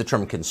 of course, the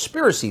term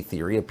conspiracy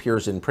theory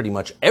appears in pretty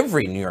much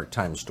every New York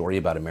Times story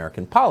about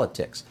American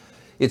politics.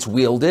 It's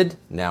wielded,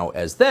 now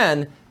as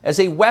then, as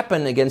a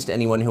weapon against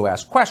anyone who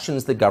asks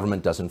questions the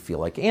government doesn't feel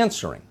like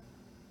answering.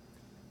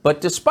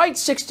 But despite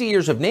 60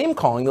 years of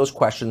name-calling, those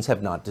questions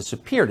have not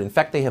disappeared. In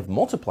fact, they have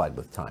multiplied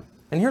with time.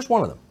 And here's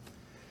one of them.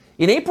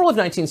 In April of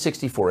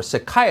 1964, a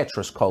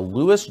psychiatrist called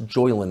Louis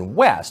Joylan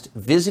West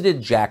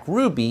visited Jack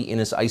Ruby in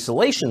his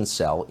isolation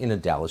cell in a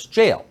Dallas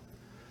jail.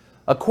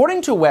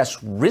 According to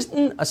West's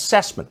written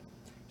assessment,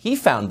 he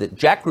found that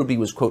Jack Ruby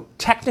was, quote,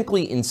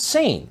 technically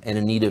insane and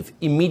in need of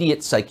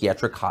immediate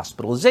psychiatric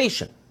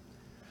hospitalization.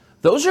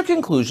 Those are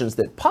conclusions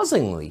that,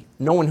 puzzlingly,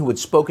 no one who had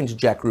spoken to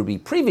Jack Ruby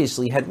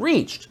previously had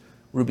reached.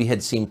 Ruby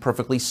had seemed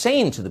perfectly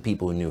sane to the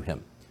people who knew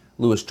him.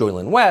 Louis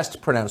Joylan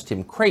West pronounced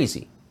him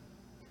crazy.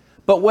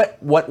 But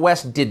what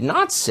West did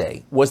not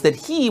say was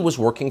that he was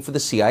working for the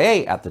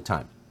CIA at the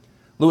time.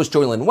 Louis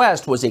Joylan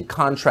West was a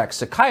contract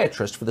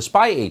psychiatrist for the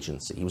spy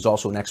agency. He was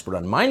also an expert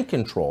on mind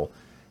control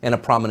and a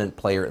prominent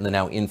player in the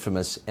now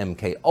infamous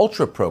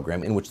MK-Ultra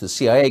program, in which the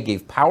CIA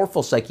gave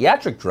powerful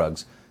psychiatric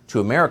drugs to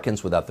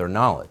Americans without their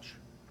knowledge.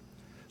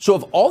 So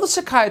of all the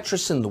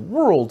psychiatrists in the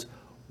world,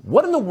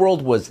 what in the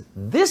world was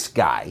this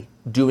guy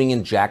doing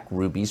in Jack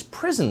Ruby's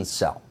prison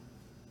cell?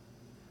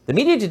 The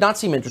media did not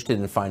seem interested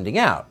in finding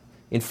out.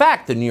 In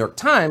fact, the New York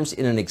Times,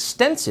 in an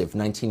extensive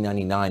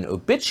 1999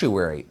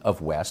 obituary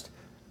of West,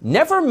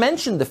 never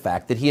mentioned the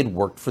fact that he had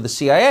worked for the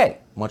CIA,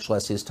 much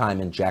less his time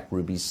in Jack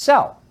Ruby's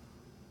cell,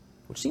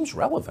 which seems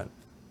relevant.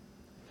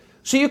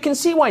 So you can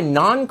see why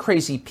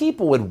non-crazy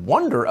people would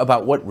wonder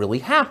about what really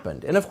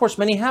happened. And of course,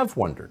 many have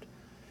wondered.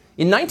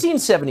 In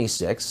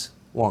 1976,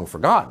 long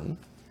forgotten,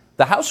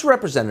 the House of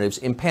Representatives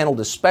impaneled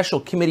a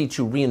special committee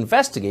to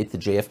reinvestigate the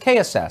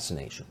JFK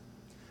assassination.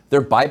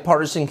 Their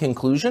bipartisan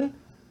conclusion?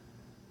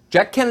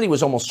 Jack Kennedy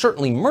was almost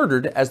certainly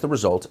murdered as the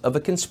result of a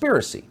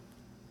conspiracy.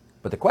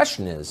 But the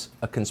question is,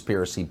 a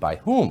conspiracy by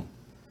whom?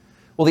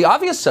 Well, the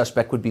obvious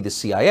suspect would be the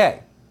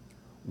CIA.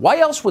 Why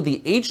else would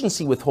the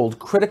agency withhold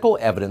critical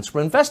evidence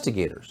from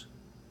investigators?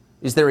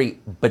 Is there a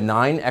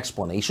benign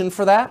explanation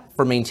for that,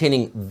 for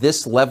maintaining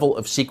this level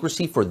of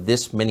secrecy for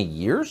this many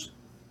years?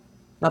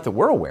 Not that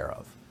we're aware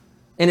of.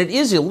 And it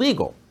is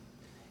illegal.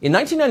 In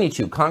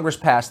 1992, Congress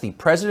passed the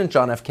President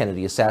John F.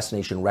 Kennedy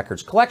Assassination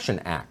Records Collection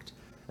Act.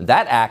 And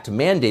that act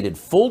mandated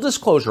full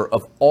disclosure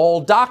of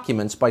all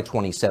documents by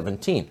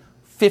 2017,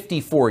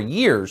 54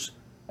 years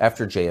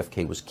after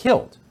JFK was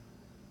killed.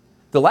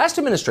 The last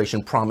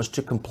administration promised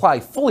to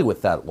comply fully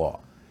with that law,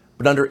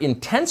 but under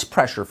intense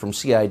pressure from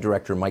CIA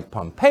Director Mike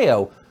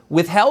Pompeo,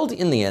 withheld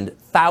in the end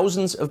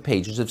thousands of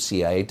pages of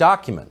CIA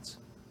documents.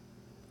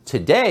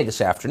 Today,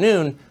 this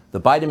afternoon, the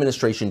Biden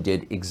administration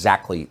did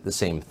exactly the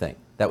same thing.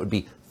 That would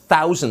be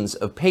thousands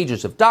of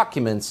pages of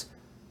documents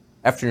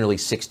after nearly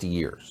 60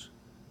 years,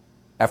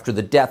 after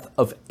the death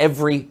of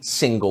every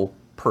single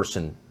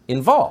person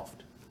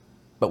involved.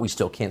 But we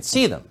still can't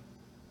see them.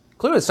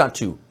 Clearly, it's not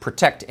to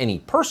protect any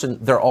person.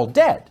 They're all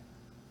dead.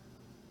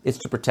 It's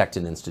to protect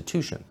an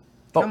institution.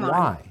 But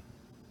why?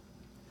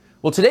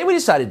 Well, today we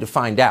decided to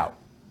find out.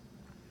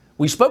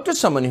 We spoke to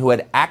someone who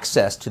had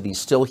access to these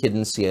still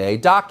hidden CIA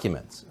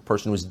documents, a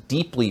person who was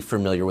deeply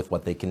familiar with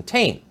what they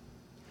contain.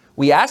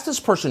 We asked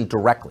this person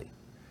directly,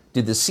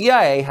 did the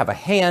CIA have a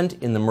hand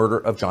in the murder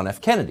of John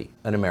F. Kennedy,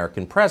 an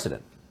American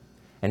president?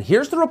 And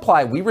here's the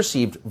reply we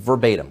received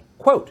verbatim.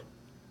 Quote,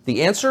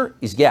 the answer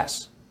is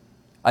yes.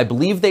 I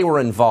believe they were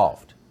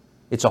involved.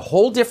 It's a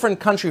whole different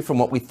country from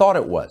what we thought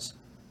it was.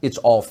 It's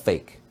all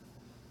fake.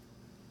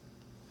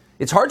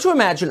 It's hard to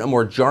imagine a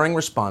more jarring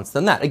response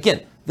than that.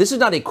 Again, this is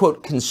not a,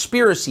 quote,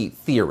 conspiracy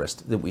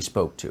theorist that we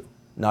spoke to.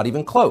 Not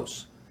even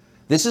close.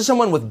 This is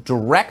someone with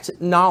direct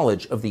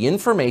knowledge of the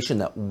information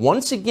that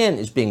once again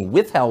is being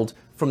withheld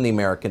from the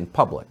American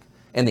public.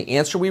 And the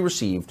answer we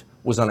received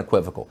was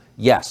unequivocal.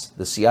 Yes,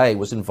 the CIA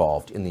was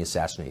involved in the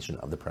assassination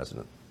of the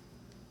president.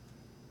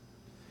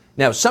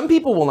 Now, some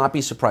people will not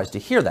be surprised to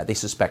hear that. They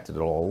suspected it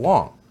all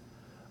along.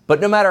 But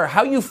no matter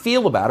how you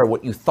feel about or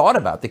what you thought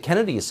about the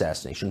Kennedy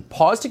assassination,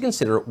 pause to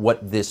consider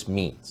what this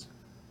means.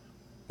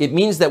 It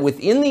means that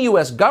within the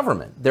U.S.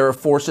 government, there are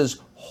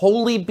forces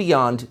wholly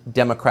beyond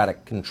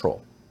democratic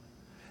control.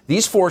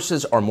 These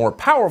forces are more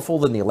powerful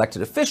than the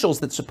elected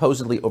officials that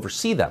supposedly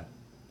oversee them.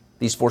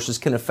 These forces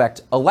can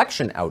affect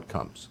election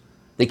outcomes.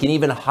 They can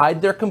even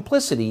hide their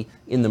complicity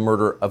in the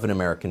murder of an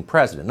American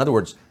president. In other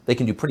words, they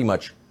can do pretty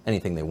much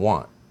anything they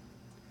want.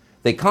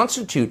 They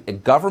constitute a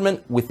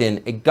government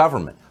within a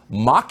government,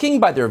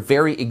 mocking by their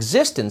very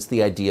existence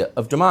the idea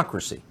of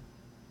democracy.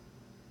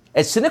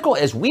 As cynical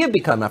as we have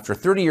become after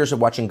 30 years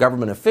of watching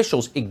government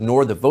officials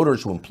ignore the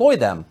voters who employ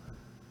them,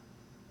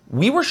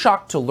 we were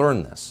shocked to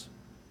learn this.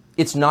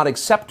 It's not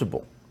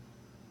acceptable.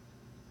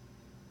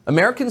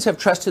 Americans have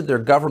trusted their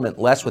government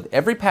less with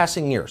every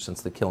passing year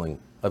since the killing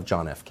of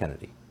John F.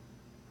 Kennedy.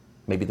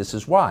 Maybe this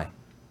is why.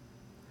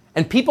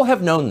 And people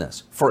have known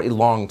this for a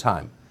long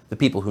time. The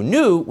people who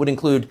knew would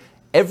include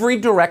every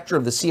director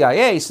of the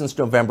CIA since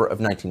November of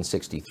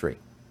 1963.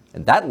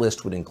 And that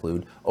list would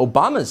include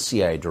Obama's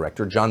CIA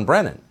director, John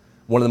Brennan,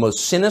 one of the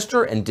most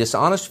sinister and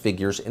dishonest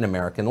figures in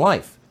American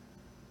life.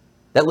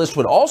 That list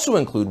would also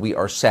include, we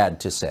are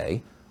sad to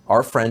say,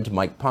 our friend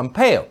Mike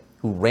Pompeo,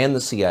 who ran the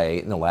CIA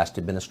in the last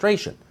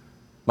administration.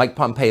 Mike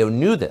Pompeo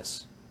knew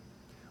this.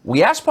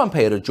 We asked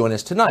Pompeo to join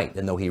us tonight,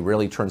 and though he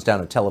rarely turns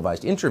down a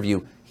televised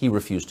interview, he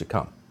refused to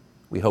come.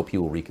 We hope he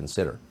will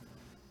reconsider.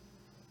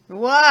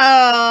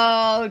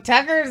 Whoa,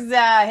 Tucker's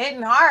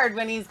hitting hard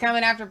when he's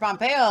coming after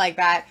Pompeo like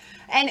that.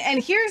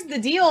 And here's the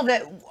deal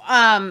that,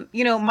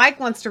 Mike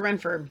wants to run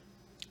for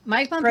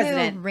Mike Pompeo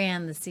president.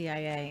 Ran the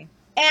CIA.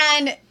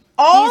 And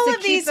all He's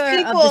of the these keeper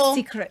people, of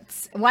the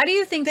secrets. Why do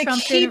you think the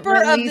Trump keeper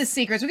didn't of release the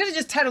secrets? We could have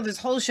just titled this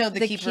whole show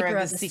 "The Keeper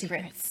of the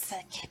Secrets."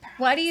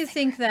 Why do you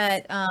think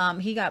that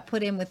he got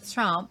put in with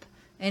Trump?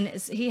 And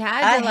he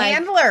had a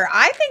handler.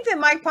 I think that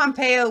Mike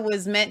Pompeo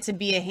was meant to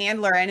be a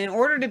handler, and in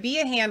order to be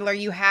a handler,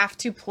 you have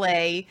to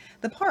play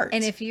the part.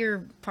 And if you're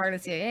part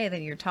of CIA,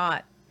 then you're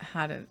taught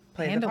how to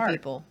handle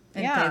people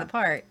and play the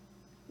part.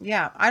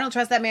 Yeah, I don't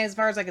trust that man as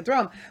far as I could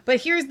throw him.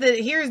 But here's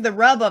the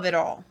rub of it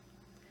all.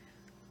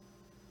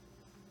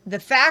 The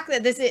fact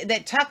that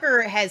that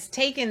Tucker has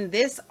taken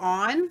this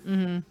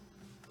on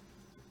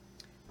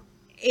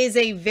is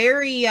a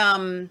very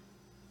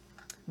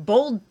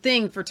bold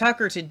thing for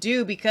Tucker to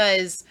do,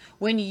 because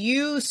when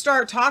you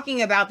start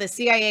talking about the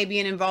CIA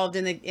being involved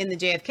in the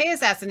JFK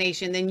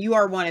assassination, then you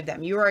are one of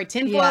them. You are a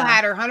tinfoil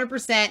hatter,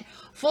 100%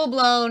 full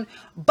blown.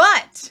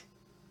 But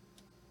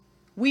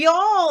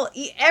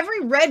every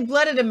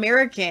red-blooded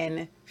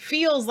American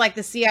feels like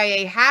the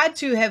CIA had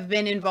to have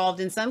been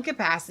involved in some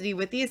capacity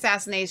with the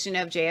assassination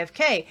of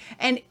JFK.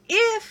 And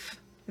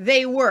if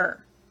they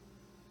were,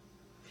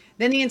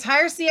 then the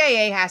entire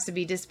CIA has to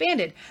be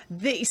disbanded.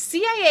 The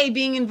CIA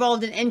being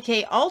involved in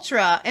MK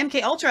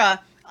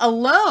Ultra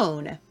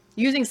alone,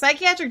 using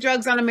psychiatric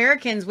drugs on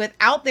Americans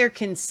without their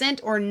consent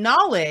or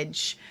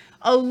knowledge,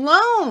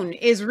 alone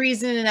is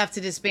reason enough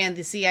to disband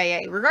the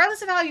CIA.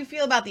 Regardless of how you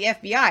feel about the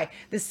FBI,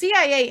 the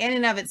CIA in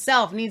and of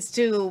itself needs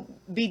to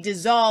be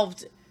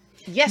dissolved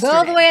yesterday.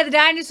 Go the way of the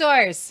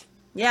dinosaurs.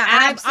 Yeah,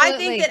 I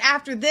think that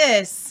after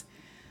this,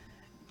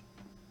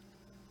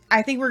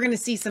 I think we're going to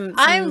see some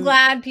I'm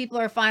glad people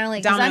are finally,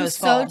 because I'm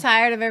so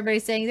tired of everybody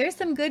saying there's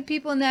some good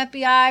people in the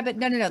FBI, but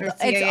no.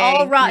 It's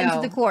all rotten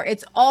to the core.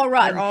 It's all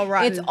rotten. They're all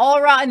rotten. It's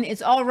all rotten.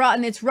 It's all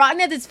rotten. It's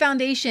rotten at its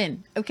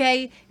foundation.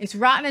 Okay? It's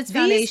rotten at its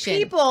foundation.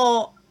 These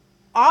people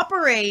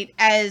operate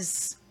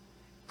as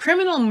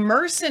criminal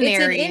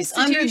mercenaries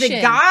under the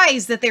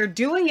guise that they're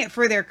doing it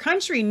for their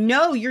country.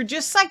 No, you're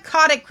just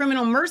psychotic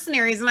criminal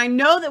mercenaries. And I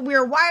know that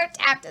we're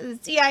wiretapped at the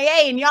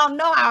CIA, and y'all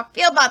know how I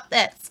feel about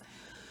this.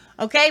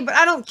 Okay, but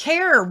I don't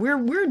care.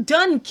 We're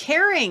done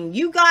caring.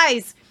 You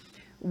guys,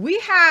 we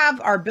have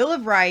our Bill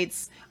of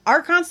Rights,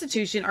 our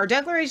Constitution, our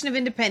Declaration of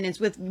Independence,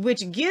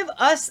 which give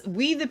us,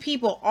 we the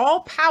people,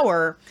 all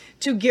power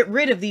to get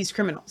rid of these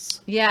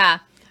criminals. Yeah.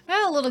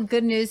 Well, a little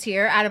good news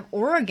here out of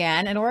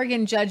Oregon. An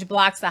Oregon judge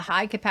blocks the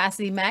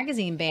high-capacity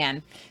magazine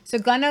ban. So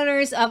Gun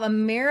Owners of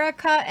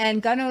America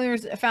and Gun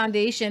Owners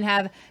Foundation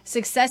have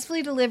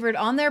successfully delivered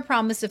on their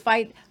promise to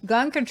fight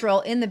gun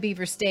control in the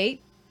Beaver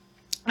State.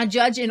 A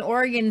judge in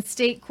Oregon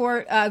State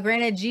Court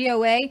granted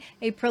GOA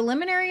a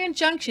preliminary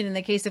injunction in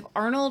the case of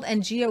Arnold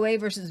and GOA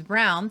versus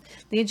Brown.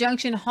 The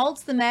injunction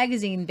halts the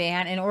magazine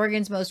ban in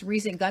Oregon's most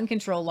recent gun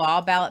control law,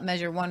 Ballot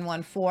Measure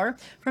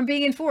 114, from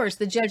being enforced.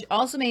 The judge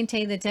also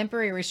maintained the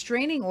temporary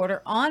restraining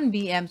order on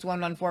BM's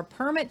 114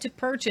 permit to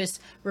purchase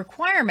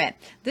requirement.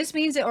 This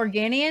means that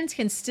Oregonians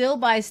can still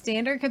buy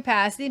standard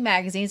capacity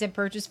magazines and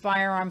purchase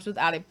firearms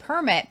without a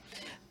permit.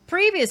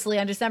 Previously,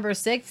 on December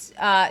 6th,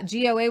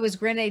 GOA was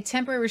granted a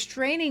temporary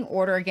restraining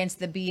order against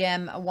the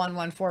BM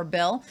 114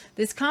 bill.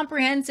 This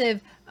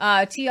comprehensive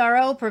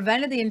TRO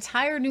prevented the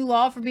entire new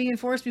law from being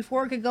enforced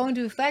before it could go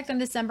into effect on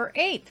December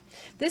 8th.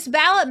 This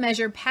ballot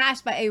measure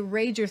passed by a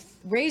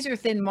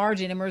razor-thin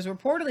margin and was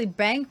reportedly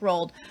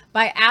bankrolled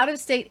by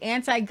out-of-state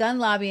anti-gun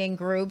lobbying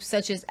groups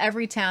such as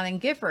Everytown and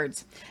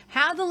Giffords.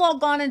 Had the law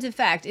gone into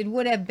effect, it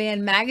would have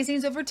banned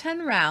magazines over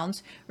 10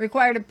 rounds,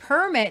 required a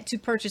permit to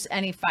purchase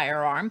any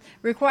firearm,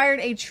 required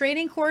a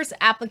training course,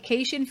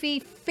 application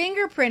fee,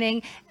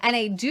 fingerprinting, and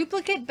a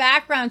duplicate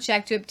background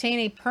check to obtain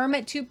a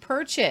permit to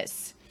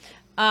purchase.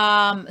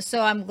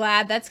 So I'm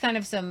glad that's kind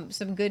of some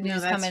good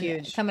news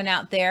coming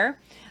out there.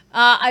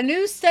 A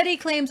new study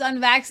claims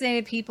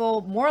unvaccinated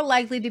people more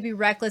likely to be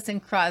reckless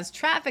and cause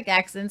traffic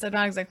accidents. I'm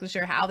not exactly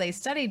sure how they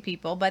studied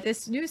people, but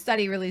this new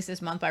study released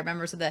this month by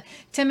members of the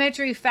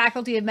Timotry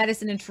Faculty of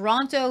Medicine in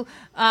Toronto,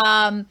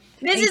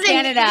 this is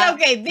Canada.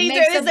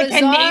 This is a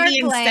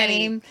Canadian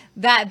study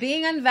that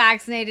being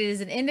unvaccinated is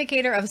an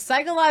indicator of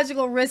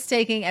psychological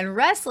risk-taking and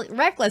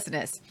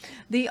recklessness.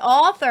 The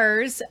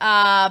authors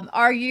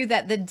argue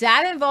that the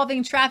data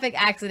involving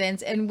traffic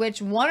accidents in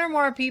which one or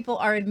more people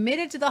are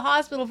admitted to the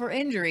hospital for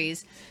injuries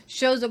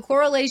shows a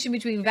correlation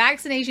between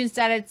vaccination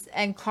status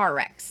and car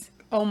wrecks.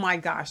 Oh my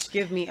gosh,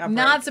 give me a break.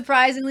 Not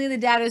surprisingly, the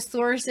data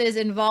sources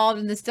involved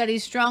in the study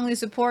strongly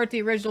support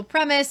the original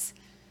premise.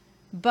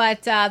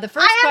 But the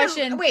first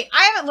question... Wait,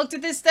 I haven't looked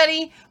at this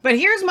study, but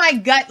here's my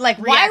gut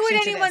reaction. Why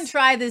would anyone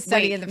try this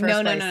study in the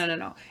first place?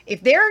 No.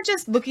 If they're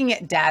just looking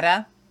at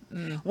data,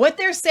 what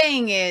they're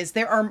saying is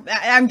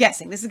I'm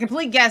guessing, this is a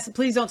complete guess.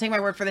 Please don't take my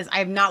word for this. I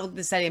have not looked at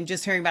the study. I'm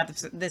just hearing about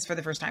this for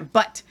the first time.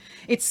 But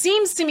it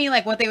seems to me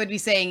like what they would be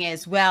saying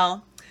is,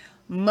 well,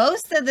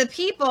 most of the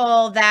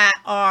people that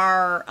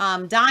are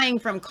dying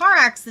from car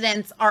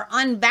accidents are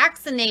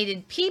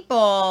unvaccinated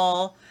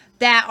people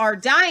that are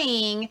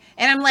dying.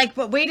 And I'm like,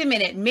 but wait a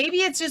minute,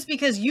 maybe it's just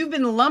because you've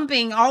been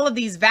lumping all of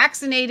these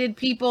vaccinated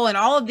people and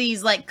all of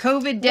these like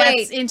COVID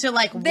deaths into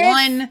like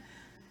one...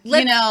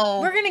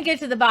 we're going to get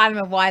to the bottom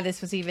of why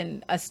this was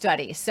even a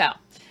study. So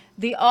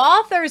the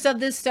authors of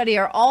this study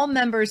are all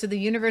members of the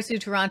University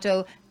of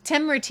Toronto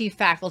Timotry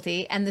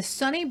faculty and the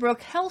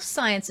Sunnybrook Health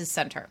Sciences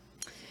Center.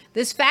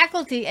 This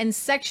faculty and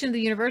section of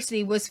the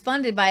university was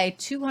funded by a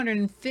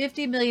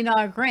 $250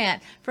 million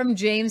grant from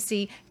James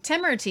C.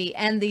 Timotry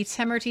and the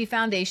Timotry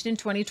Foundation in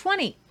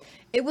 2020.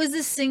 It was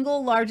the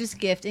single largest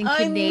gift in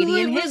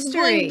Canadian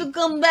history. Going to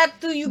come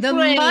back to Ukraine.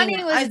 The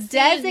money was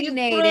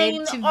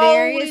designated to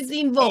various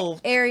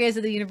areas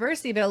of the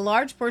university, but a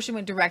large portion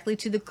went directly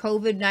to the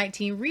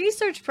COVID-19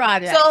 research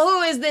project. So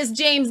who is this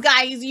James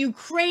guy? He's a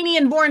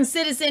Ukrainian-born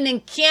citizen in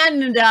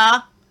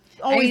Canada.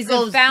 He's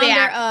the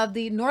founder of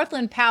the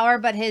Northland Power,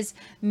 but his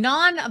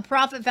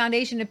non-profit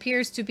foundation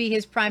appears to be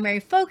his primary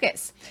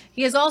focus.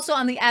 He is also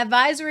on the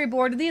advisory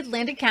board of the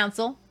Atlantic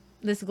Council,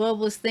 this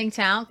globalist think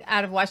tank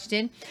out of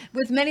Washington,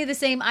 with many of the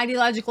same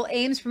ideological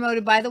aims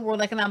promoted by the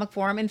World Economic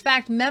Forum. In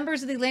fact,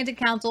 members of the Atlantic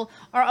Council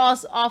are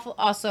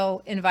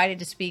also invited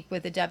to speak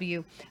with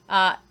the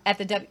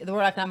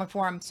World Economic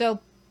Forum. So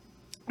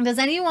does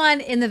anyone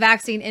in the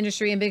vaccine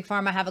industry and Big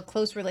Pharma have a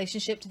close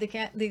relationship to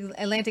the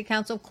Atlantic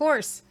Council? Of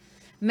course,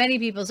 many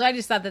people. So I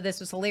just thought that this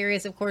was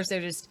hilarious. Of course,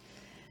 they're just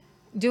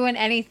doing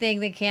anything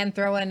they can,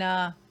 throw in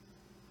all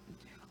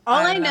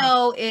I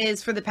know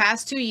is for the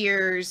past 2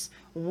 years,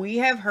 we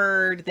have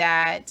heard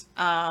that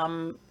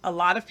a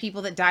lot of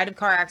people that died of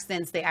car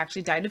accidents, they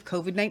actually died of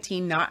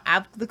COVID-19, not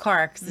of the car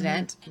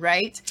accident,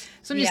 right?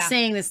 So I'm just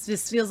saying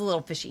this feels a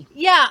little fishy.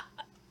 Yeah.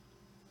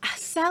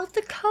 South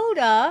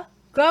Dakota,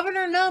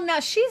 Governor Noem, now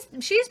she's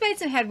made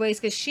some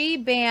headways because she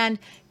banned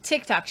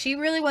TikTok. She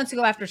really wants to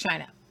go after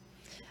China.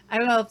 I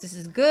don't know if this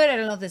is good. I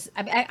don't know if this,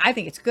 I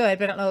think it's good,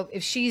 but I don't know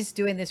if she's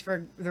doing this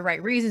for the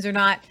right reasons or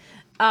not.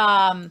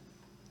 I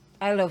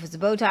don't know if it's the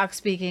Botox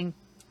speaking.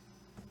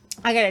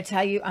 I got to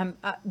tell you,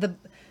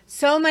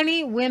 so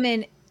many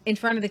women in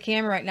front of the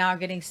camera right now are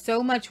getting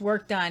so much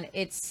work done.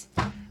 It's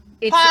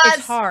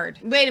hard.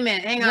 Wait a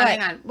minute. Hang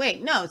on.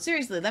 Wait, no,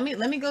 seriously. Let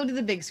me go to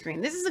the big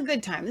screen. This is a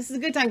good time.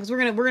 Because we're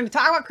gonna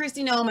talk about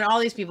Kristi Noem and all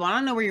these people. I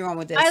don't know where you're going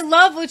with this. I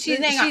love what she's.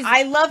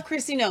 I love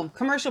Kristi Noem.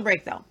 Commercial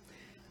break though.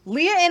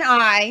 Leah and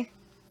I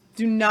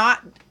do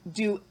not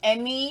do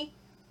any.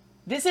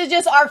 This is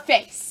just our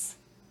face,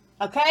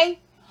 okay?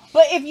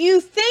 But if you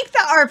think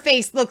that our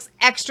face looks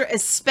extra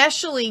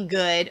especially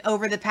good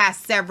over the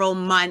past several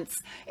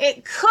months,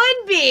 it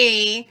could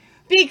be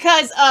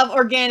because of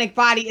Organic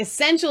Body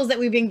Essentials that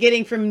we've been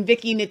getting from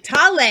Vicky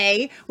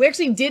Natale. We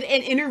actually did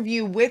an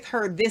interview with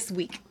her this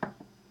week.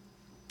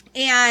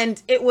 And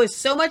it was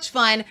so much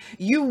fun.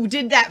 You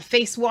did that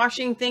face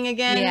washing thing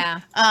again.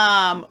 Yeah.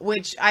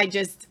 Which I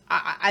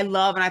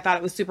love, and I thought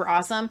it was super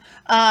awesome.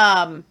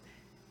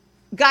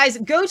 Guys,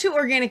 go to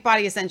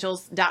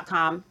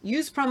organicbodyessentials.com.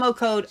 Use promo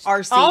code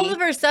RC. All of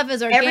her stuff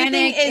is organic.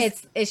 Everything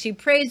is she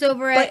prays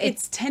over it. But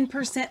it's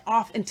 10%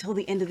 off until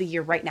the end of the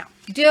year right now.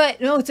 Do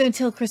it. No, it's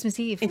until Christmas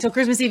Eve. Until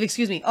Christmas Eve,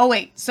 excuse me. Oh,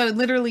 wait. So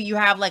literally you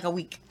have like a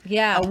week.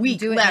 Yeah. A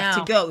week left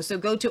to go. So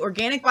go to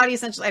Organic Body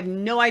Essentials. I have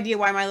no idea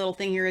why my little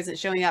thing here isn't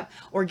showing up.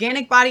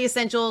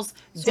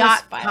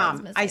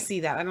 Organicbodyessentials.com. I see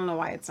that. I don't know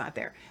why it's not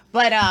there.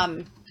 But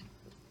I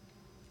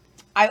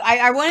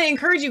want to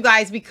encourage you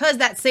guys because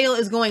that sale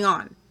is going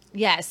on.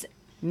 Yes.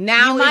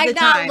 Now you might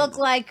not look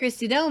like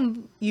Kristi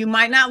Noem. You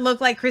might not look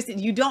like Kristi.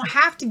 You don't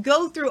have to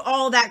go through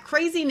all that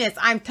craziness.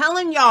 I'm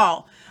telling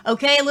y'all.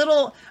 Okay, a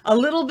little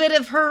bit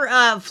of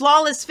her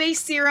flawless face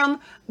serum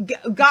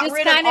got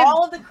rid of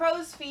all of the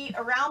crow's feet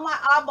around my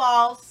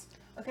eyeballs.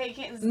 Okay, you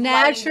can't.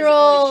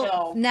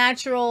 Natural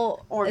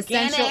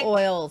organic essential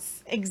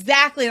oils.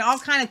 Exactly, and all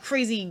kind of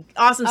crazy,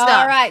 awesome stuff.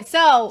 All right,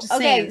 so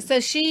so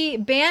she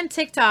banned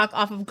TikTok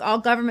off of all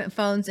government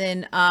phones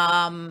in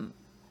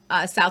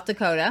South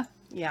Dakota.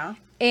 Yeah.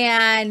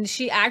 And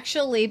she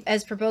actually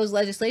has proposed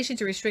legislation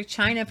to restrict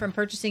China from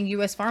purchasing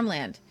U.S.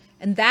 farmland.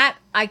 And that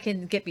I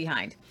can get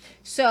behind.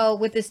 So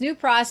with this new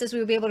process, we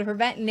will be able to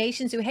prevent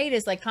nations who hate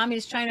us, like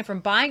Communist China, from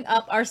buying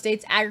up our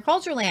state's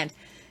agricultural land.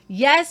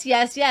 Yes,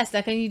 yes, yes.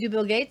 That can you do,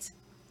 Bill Gates?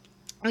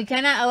 We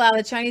cannot allow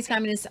the Chinese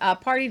Communist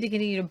Party to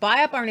continue to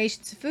buy up our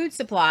nation's food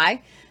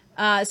supply.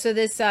 So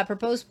this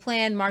proposed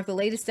plan marked the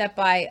latest step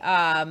by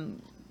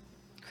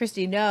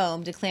Kristi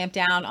Noem to clamp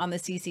down on the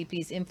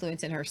CCP's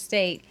influence in her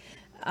state.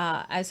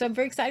 So I'm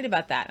very excited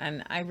about that,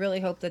 and I really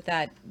hope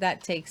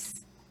that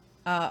takes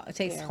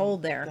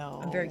hold there.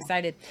 No. I'm very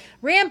excited.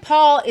 Rand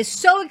Paul is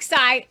so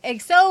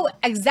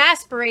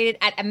exasperated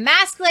at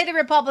emasculated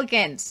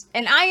Republicans,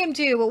 and I am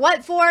too. But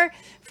what for?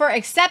 For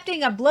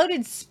accepting a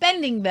bloated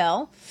spending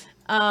bill.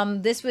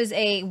 This was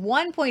a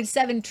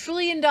 $1.7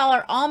 trillion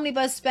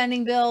omnibus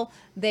spending bill.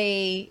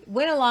 They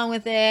went along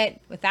with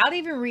it without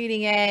even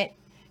reading it.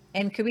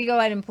 And could we go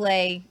ahead and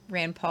play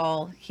Rand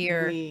Paul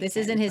here? This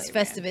isn't his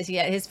Festivus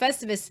yet. His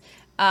Festivus,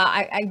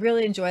 I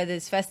really enjoy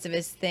this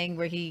Festivus thing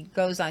where he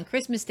goes on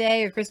Christmas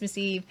Day or Christmas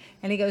Eve,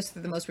 and he goes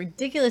through the most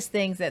ridiculous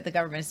things that the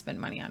government has spent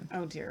money on.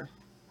 Oh, dear.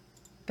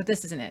 But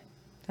this isn't it.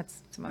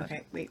 That's some other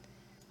thing. Wait.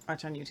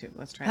 Watch on YouTube.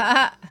 Let's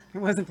try it. It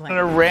wasn't playing.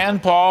 Senator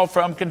Rand Paul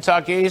from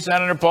Kentucky.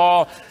 Senator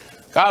Paul,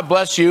 God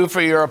bless you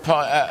for your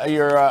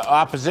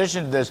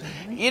opposition to this.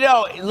 You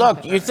know,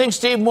 look, you think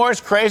Steve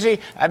Moore's crazy?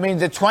 I mean,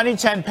 the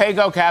 2010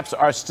 pay-go caps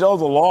are still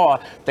the law.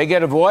 They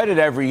get avoided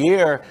every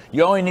year.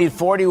 You only need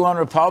 41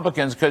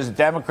 Republicans because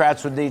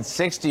Democrats would need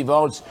 60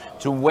 votes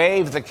to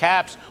waive the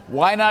caps.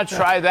 Why not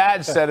try that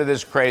instead of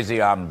this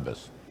crazy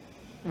omnibus?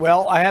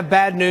 Well, I have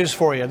bad news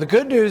for you. The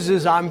good news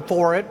is I'm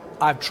for it.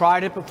 I've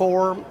tried it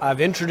before.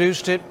 I've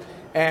introduced it,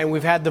 and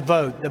we've had the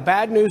vote. The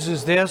bad news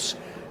is this.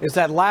 Is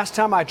that last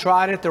time I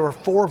tried it, there were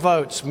 4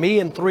 votes, me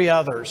and 3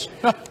 others.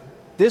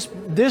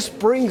 This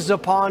brings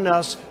upon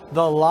us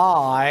the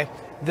lie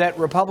that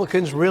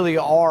Republicans really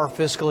are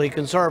fiscally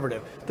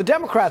conservative. The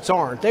Democrats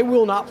aren't. They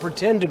will not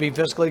pretend to be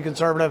fiscally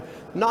conservative.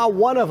 Not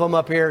one of them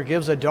up here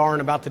gives a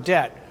darn about the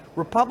debt.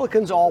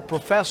 Republicans all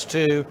profess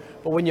to,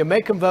 but when you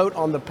make them vote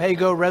on the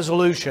pay-go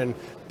resolution,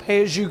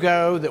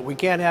 pay-as-you-go, that we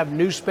can't have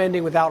new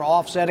spending without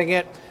offsetting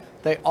it,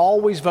 they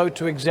always vote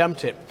to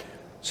exempt it.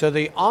 So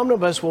the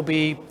omnibus will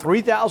be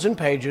 3,000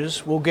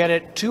 pages. We'll get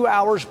it 2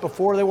 hours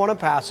before they want to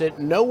pass it.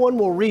 No one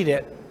will read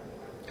it.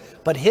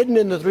 But hidden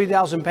in the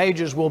 3,000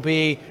 pages will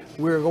be,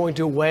 we're going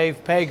to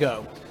waive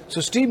pay-go. So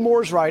Steve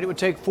Moore's right. It would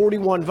take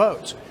 41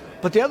 votes.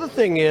 But the other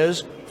thing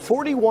is,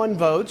 41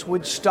 votes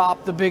would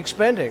stop the big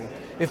spending.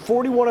 If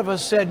 41 of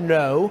us said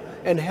no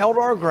and held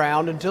our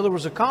ground until there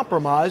was a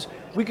compromise,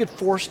 we could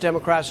force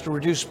Democrats to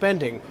reduce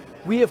spending.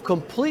 We have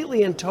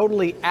completely and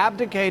totally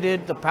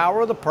abdicated the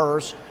power of the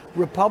purse.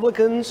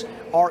 Republicans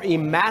are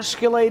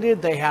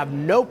emasculated, they have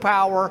no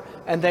power,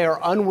 and they are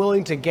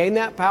unwilling to gain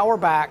that power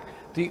back.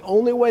 The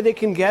only way they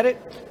can get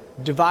it,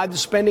 divide the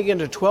spending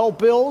into 12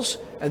 bills,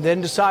 and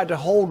then decide to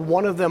hold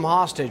one of them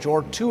hostage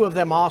or 2 of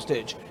them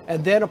hostage,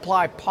 and then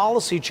apply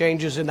policy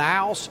changes in the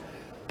House.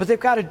 But they've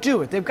got to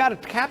do it. They've got to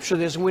capture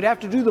this, and we'd have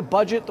to do the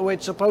budget the way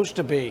it's supposed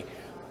to be.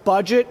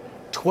 Budget,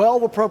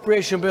 12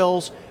 appropriation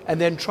bills,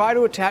 and then try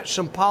to attach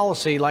some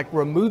policy like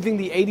removing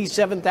the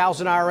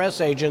 87,000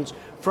 IRS agents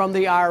from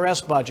the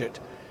IRS budget.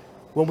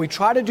 When we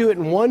try to do it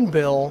in one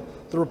bill,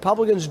 the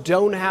Republicans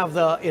don't have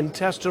the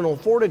intestinal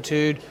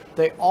fortitude.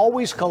 They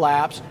always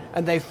collapse,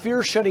 and they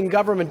fear shutting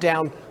government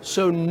down,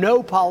 so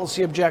no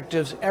policy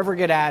objectives ever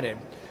get added.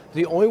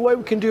 The only way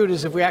we can do it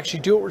is if we actually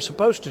do what we're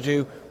supposed to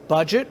do,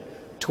 budget,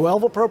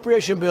 12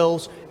 appropriation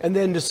bills, and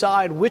then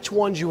decide which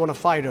ones you want to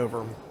fight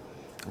over.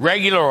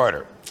 Regular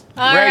order.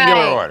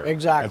 Regular order.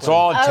 Exactly. That's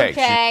all it takes.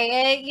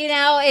 Okay.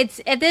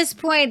 It's at this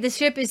point, the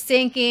ship is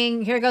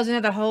sinking. Here goes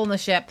another hole in the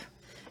ship.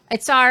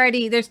 It's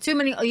already, there's too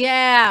many. Oh,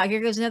 yeah, here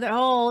goes another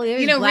hole.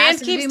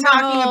 Rand keeps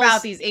talking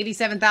about these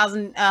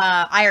 87,000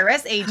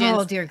 IRS agents.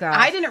 Oh, dear God.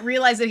 I didn't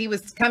realize that he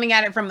was coming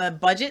at it from a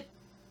budget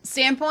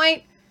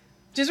standpoint.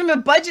 Just from a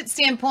budget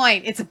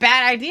standpoint, it's a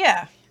bad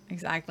idea.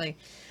 Exactly.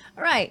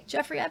 All right,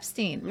 Jeffrey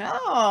Epstein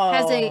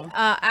has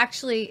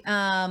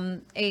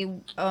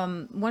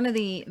one of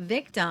the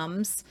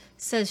victims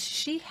says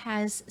she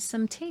has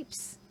some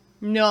tapes.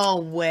 No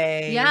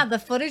way. Yeah, the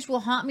footage will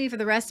haunt me for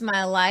the rest of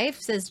my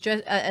life, says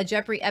a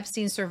Jeffrey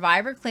Epstein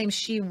survivor, claims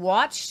she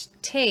watched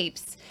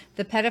tapes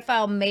the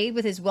pedophile made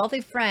with his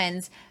wealthy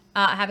friends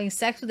having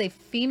sex with a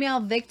female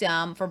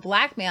victim for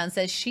blackmail, and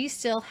says she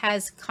still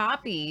has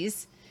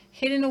copies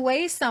hidden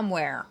away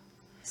somewhere.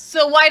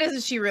 So why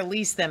doesn't she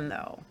release them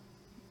though?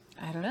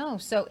 I don't know.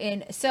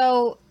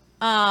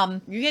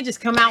 You can't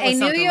just come out with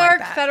something like that. A New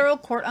York federal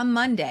court on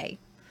Monday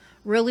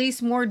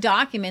released more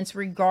documents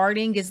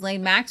regarding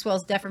Ghislaine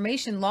Maxwell's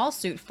defamation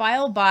lawsuit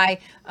filed by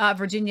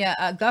Virginia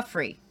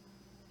Giuffre.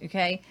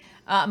 Okay.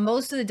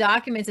 Most of the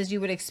documents, as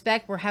you would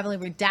expect, were heavily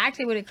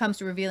redacted when it comes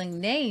to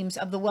revealing names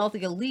of the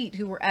wealthy elite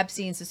who were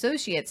Epstein's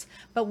associates.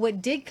 But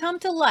what did come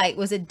to light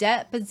was a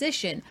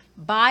deposition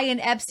by an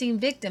Epstein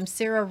victim,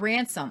 Sarah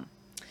Ransom.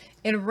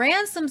 In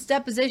Ransom's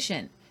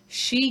deposition,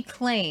 she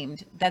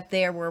claimed that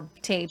there were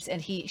tapes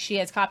and she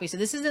has copies. So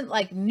this isn't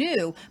like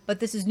new,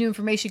 but this is new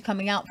information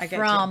coming out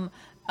from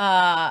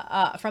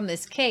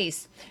this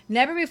case.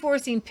 Never before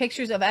seen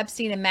pictures of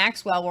Epstein and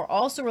Maxwell were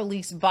also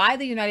released by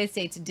the United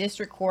States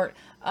District Court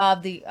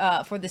of the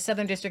for the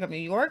Southern District of New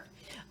York.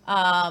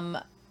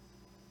 Here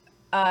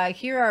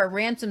are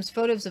Ransom's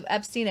photos of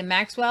Epstein and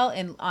Maxwell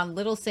on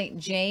Little St.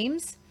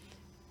 James,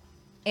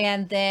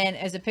 and then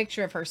as a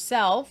picture of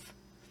herself.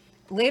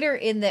 Later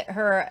in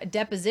her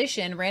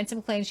deposition,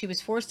 Ransom claimed she was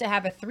forced to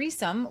have a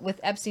threesome with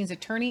Epstein's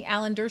attorney,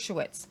 Alan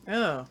Dershowitz.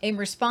 Oh. In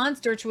response,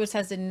 Dershowitz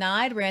has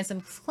denied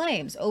Ransom's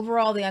claims.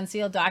 Overall, the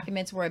unsealed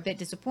documents were a bit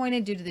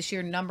disappointed due to the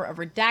sheer number of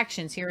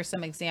redactions. Here are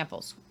some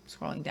examples.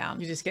 Scrolling down.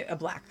 You just get a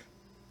black.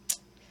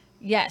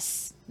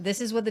 Yes.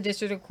 This is what the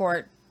district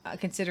court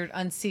considered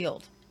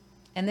unsealed.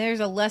 And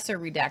there's a lesser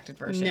redacted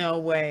version. No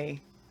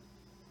way.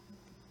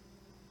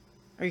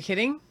 Are you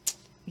kidding?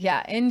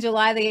 Yeah. In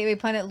July, the Gateway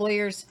Planet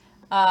lawyers...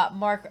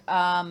 Mark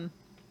and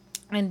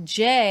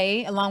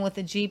Jay, along with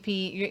the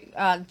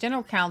GP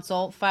General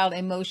Counsel, filed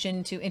a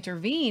motion to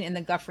intervene in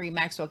the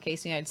Guthrie-Maxwell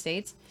case in the United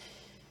States.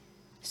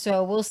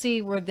 So we'll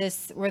see where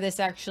this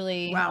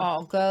actually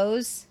all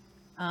goes.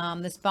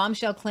 This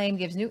bombshell claim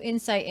gives new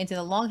insight into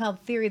the long-held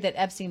theory that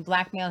Epstein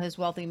blackmailed his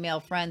wealthy male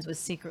friends with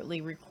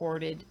secretly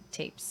recorded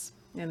tapes.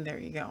 And there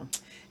you go.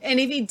 And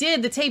if he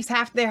did, the tapes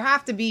there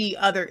have to be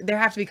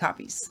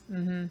copies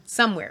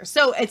somewhere.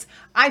 So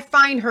I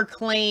find her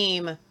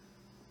claim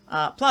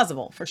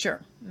plausible for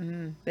sure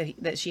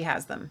that she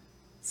has them.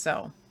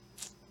 So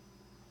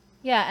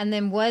yeah, and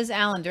then was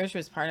Alan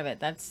Dershowitz part of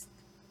it? I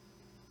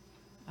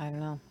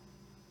don't know.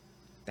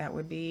 That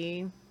would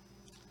be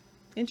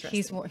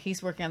interesting.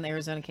 He's working on the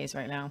Arizona case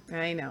right now.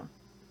 I know.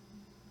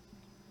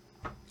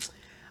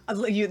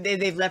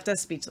 They've left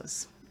us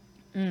speechless.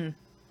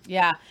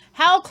 Yeah.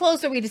 How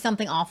close are we to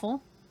something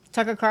awful?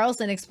 Tucker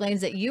Carlson explains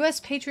that U.S.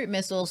 Patriot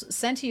missiles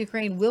sent to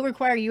Ukraine will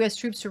require U.S.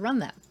 troops to run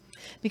them,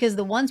 because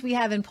the ones we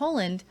have in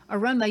Poland are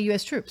run by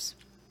U.S. troops,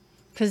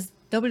 because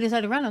nobody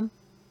decided to run them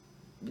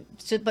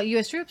but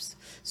U.S. troops.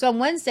 So on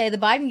Wednesday, the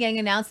Biden gang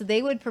announced that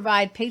they would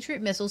provide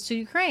Patriot missiles to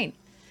Ukraine.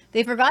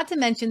 They forgot to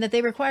mention that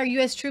they require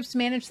U.S. troops to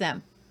manage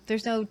them.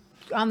 There's no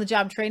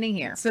on-the-job training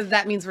here. So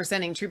that means we're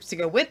sending troops to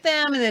go with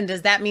them, and then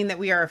does that mean that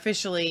we are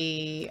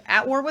officially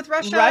at war with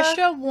Russia?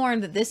 Russia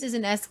warned that this is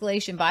an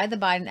escalation by the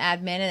Biden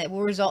admin and it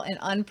will result in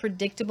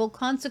unpredictable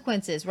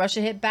consequences.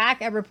 Russia hit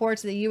back at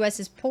reports that the U.S.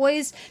 is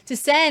poised to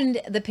send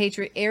the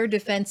Patriot air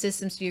defense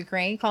systems to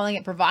Ukraine, calling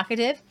it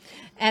provocative,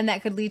 and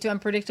that could lead to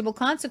unpredictable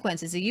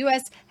consequences. The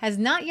U.S. has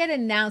not yet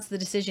announced the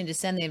decision to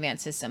send the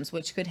advanced systems,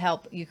 which could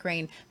help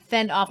Ukraine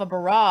fend off a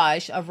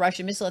barrage of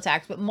Russian missile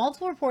attacks, but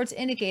multiple reports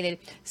indicated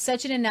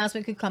such an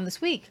announcement could come this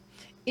week.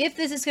 If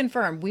this is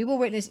confirmed, we will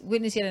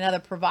witness yet another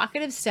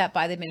provocative step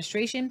by the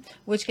administration,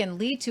 which can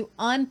lead to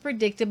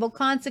unpredictable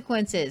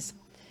consequences.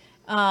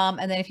 And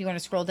then if you want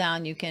to scroll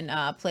down, you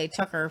can play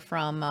Tucker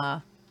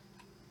from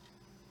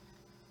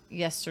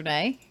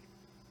yesterday.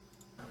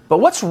 But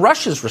what's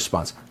Russia's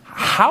response?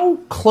 How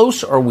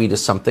close are we to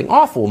something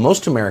awful?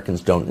 Most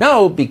Americans don't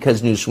know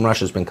because news from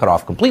Russia has been cut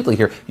off completely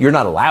here. You're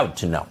not allowed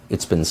to know.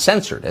 It's been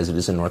censored, as it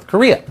is in North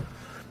Korea.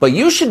 But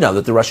you should know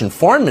that the Russian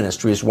Foreign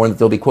Ministry has warned that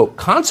there'll be, quote,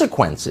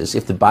 consequences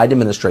if the Biden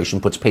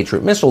administration puts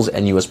Patriot missiles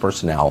and U.S.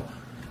 personnel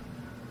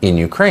in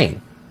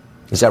Ukraine.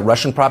 Is that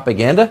Russian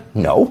propaganda?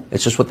 No,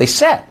 it's just what they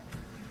said.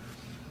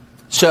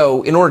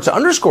 So in order to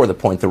underscore the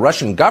point, the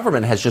Russian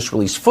government has just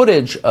released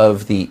footage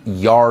of the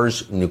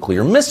Yars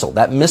nuclear missile.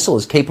 That missile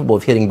is capable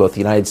of hitting both the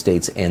United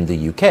States and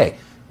the UK.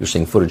 You're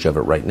seeing footage of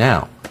it right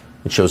now.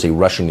 It shows a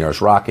Russian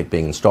Yars rocket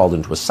being installed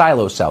into a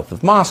silo south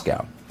of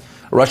Moscow.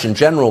 A Russian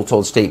general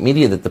told state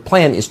media that the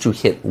plan is to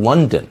hit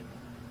London.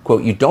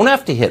 Quote, you don't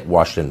have to hit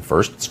Washington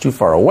first. It's too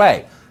far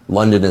away.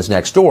 London is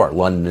next door.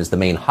 London is the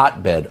main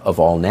hotbed of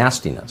all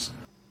nastiness.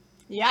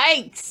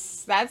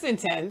 Yikes. That's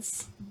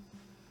intense.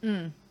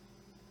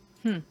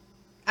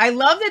 I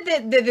love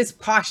that this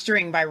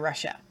posturing by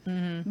Russia.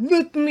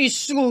 Let me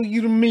show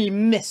you my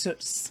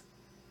missiles.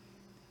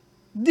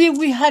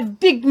 We have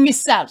big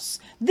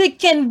missiles. They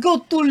can go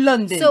to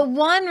London. So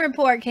one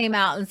report came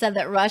out and said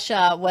that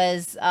Russia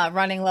was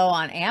running low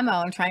on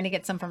ammo and trying to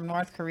get some from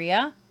North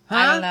Korea.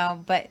 I don't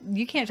know, but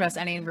you can't trust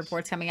any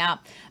reports coming out.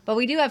 But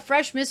we do have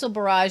fresh missile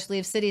barrage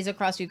leave cities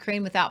across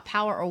Ukraine without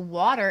power or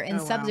water in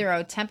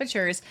sub-zero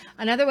temperatures.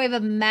 Another wave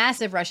of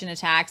massive Russian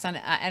attacks on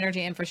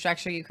energy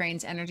infrastructure.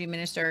 Ukraine's energy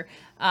minister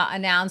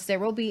announced there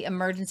will be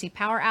emergency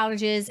power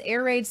outages.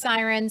 Air raid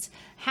sirens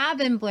have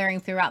been blaring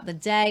throughout the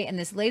day. And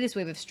this latest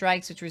wave of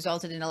strikes, which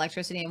resulted in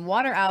electricity and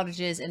water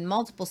outages in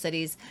multiple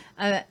cities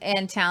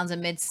and towns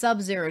amid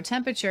sub-zero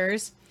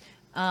temperatures.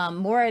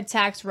 More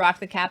attacks rocked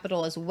the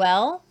capital as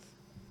well.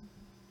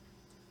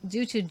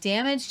 Due to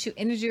damage to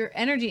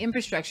energy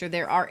infrastructure,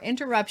 there are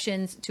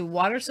interruptions to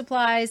water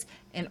supplies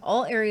in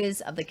all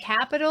areas of the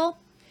capital.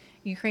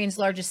 Ukraine's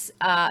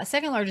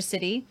second largest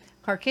city,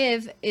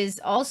 Kharkiv,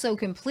 is also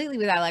completely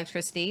without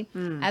electricity,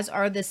 as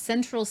are the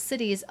central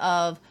cities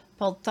of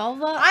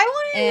Poltava. I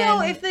want to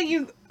know and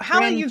how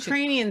the Grand-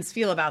 Ukrainians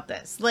feel about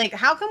this. Like,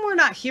 how come we're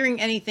not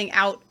hearing anything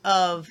out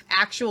of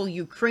actual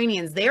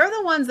Ukrainians? They are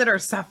the ones that are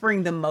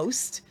suffering the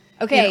most.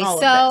 Okay, in all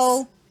of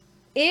so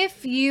this.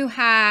 if you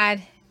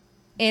had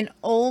an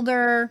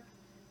older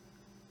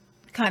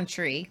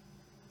country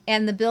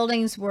and the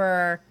buildings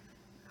were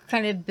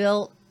kind of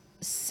built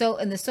so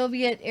in the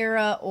Soviet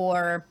era,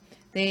 or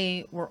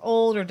they were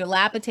old or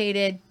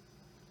dilapidated,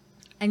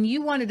 and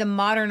you wanted to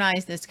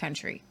modernize this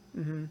country,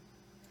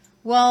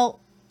 well,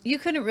 you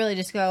couldn't really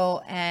just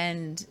go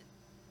and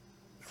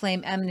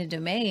claim eminent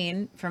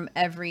domain from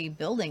every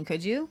building,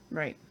 could you?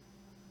 Right.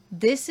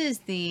 This is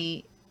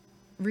the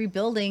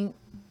rebuilding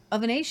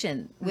of a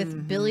nation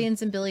with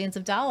billions and billions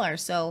of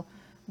dollars. So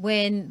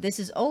when this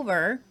is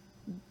over,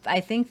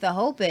 I think the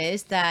hope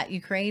is that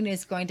Ukraine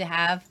is going to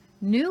have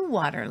new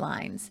water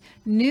lines,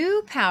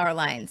 new power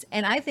lines.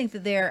 And I think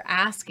that they're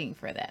asking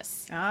for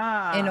this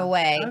in a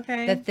way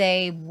that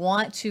they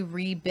want to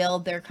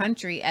rebuild their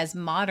country as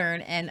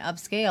modern and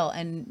upscale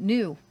and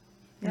new.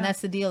 Yeah. And that's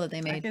the deal that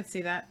they made. I can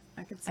see that.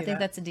 I think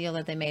that's the deal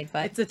that they made.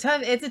 But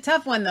it's a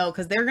tough one though,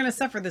 because they're going to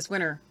suffer this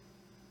winter.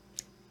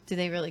 Do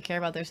they really care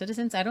about their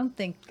citizens? I don't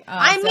think.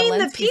 I mean,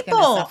 the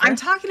people. I'm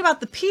talking about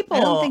the people.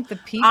 I don't think the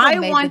people. I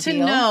made want the to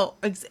deal. know.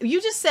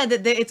 You just said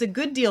that it's a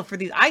good deal for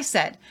these. I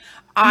said,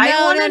 I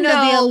want to the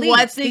know elites,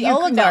 what's the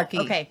oligarchy.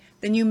 No, okay,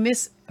 then you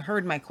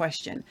misheard my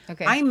question.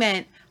 Okay. I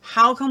meant,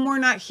 how come we're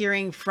not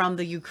hearing from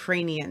the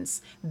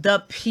Ukrainians,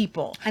 the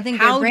people? I think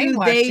how they're do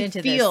brainwashed they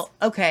into feel?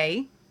 this.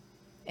 Okay.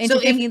 Into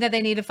thinking that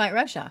they need to fight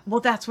Russia. Well,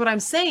 that's what I'm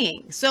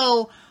saying.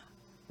 So,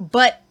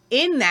 but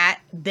in that,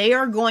 they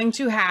are going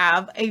to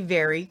have a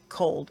very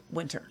cold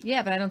winter.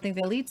 Yeah, but I don't think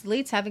the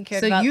elites haven't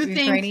cared So about you think-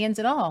 Ukrainians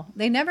at all.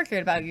 They never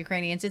cared about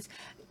Ukrainians. It's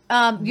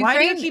Why do you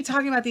Ukraine. keep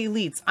talking about the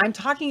elites? I'm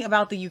talking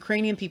about the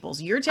Ukrainian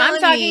peoples. You're telling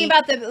me I'm talking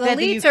about the that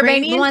elites are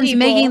the ones people-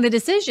 making the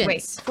decisions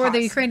Wait, for the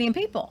pause. Ukrainian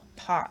people.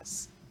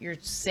 Pause. You're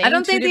saying I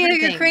don't two think the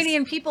different things.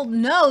 Ukrainian people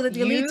know that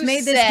the elites You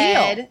made this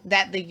said deal.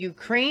 that the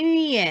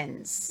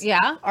Ukrainians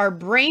Yeah. are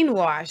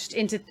brainwashed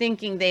into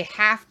thinking they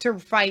have to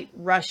fight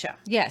Russia.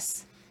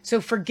 Yes.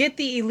 So forget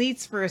the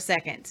elites for a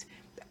second.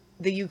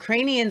 The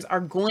Ukrainians are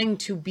going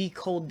to be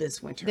cold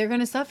this winter. They're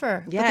going to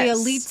suffer. Yes. But the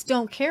elites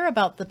don't care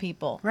about the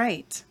people.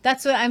 Right.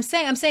 That's what I'm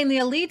saying. I'm saying the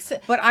elites.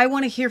 But I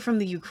want to hear from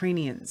the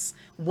Ukrainians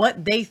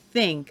what they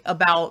think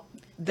about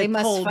the They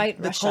must cold, fight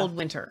the Russia. cold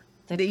winter.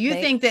 They- Do you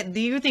they- think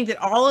that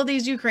all of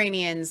these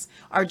Ukrainians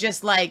are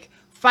just like,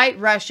 fight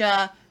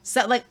Russia?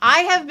 So, like, I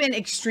have been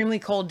extremely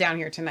cold down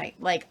here tonight.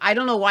 Like, I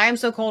don't know why I'm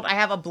so cold. I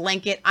have a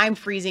blanket. I'm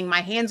freezing. My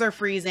hands are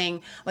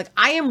freezing. Like,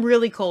 I am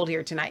really cold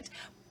here tonight.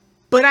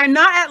 But I'm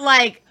not at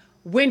like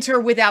winter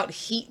without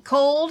heat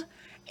cold.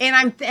 And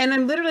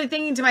I'm literally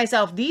thinking to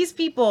myself, these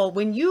people,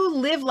 when you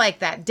live like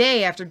that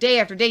day after day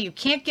after day, you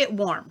can't get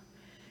warm.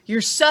 You're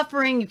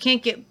suffering. You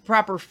can't get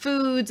proper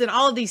foods and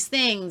all of these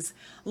things.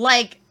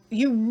 Like,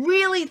 you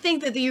really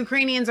think that the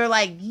Ukrainians are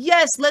like,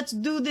 yes, let's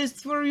do this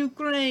for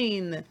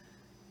Ukraine?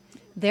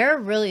 They're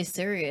really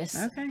serious.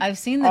 Okay. I've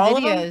seen the All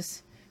of them?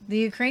 videos. The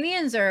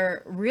Ukrainians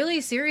are really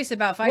serious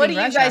about fighting What do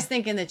Russia. you guys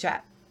think in the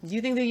chat? Do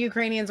you think the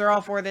Ukrainians are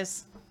all for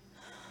this?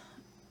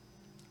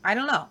 I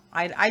don't know.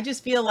 I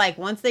just feel like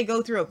once they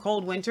go through a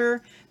cold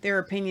winter, their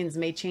opinions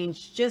may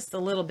change just a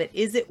little bit.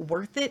 Is it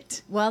worth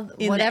it? Well, in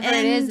the whatever it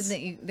end? is,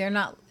 that they're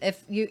not.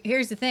 If you,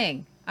 here's the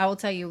thing. I will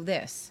tell you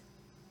this.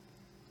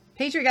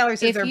 Patriot Gallery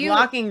says If they're you-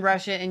 blocking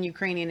Russia and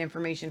Ukrainian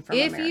information from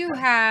If America. you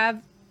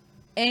have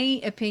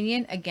any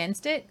opinion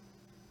against it,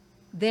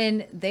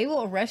 then they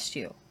will arrest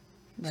you.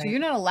 So Right. you're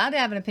not allowed to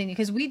have an opinion,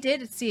 because we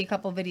did see a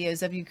couple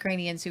videos of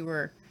Ukrainians who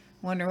were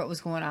wondering what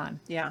was going on.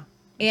 Yeah.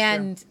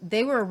 And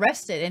they were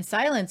arrested and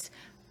silenced.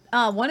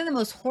 One of the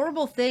most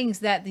horrible things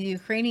that the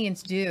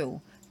Ukrainians do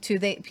to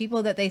the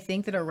people that they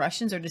think that are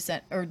Russians or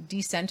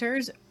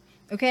dissenters,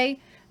 okay,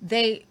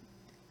 they,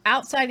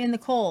 outside in the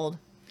cold,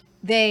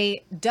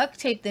 they duct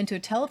taped them to a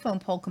telephone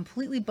pole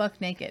completely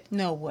buck naked.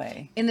 No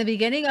way. In the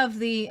beginning of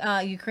the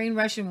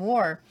Ukraine-Russian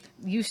war,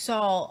 you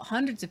saw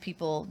hundreds of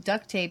people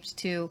duct taped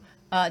to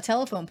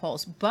telephone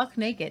poles, buck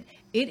naked.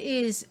 It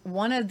is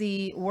one of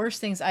the worst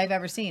things I've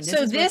ever seen.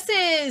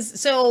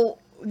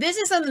 This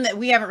is something that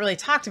we haven't really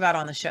talked about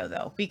on the show,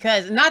 though,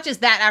 because not just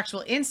that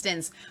actual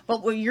instance,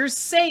 but what you're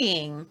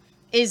saying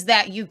is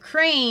that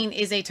Ukraine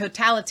is a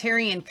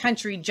totalitarian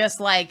country, just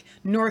like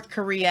North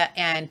Korea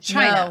and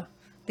China. No,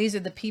 these are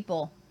the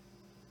people.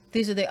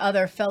 These are the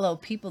other fellow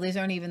people. These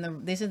aren't even the.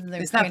 This isn't the.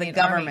 It's not the Ukrainian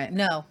army. government.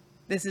 No,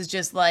 This is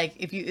just like,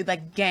 if you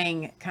like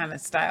gang kind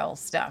of style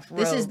stuff.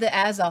 this is Rogue. the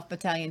Azov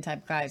battalion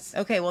type guys.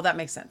 Okay, well, that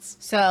makes sense.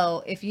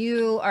 So if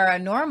you are a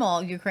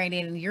normal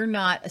Ukrainian and you're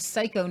not a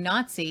psycho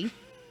Nazi,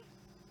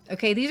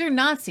 okay, these are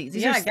Nazis.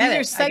 These Yeah, are, I get these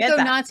it. are I get psycho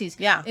that. Nazis.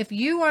 Yeah. If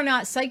you are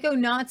not psycho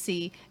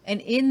Nazi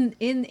and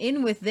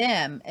in with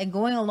them and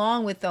going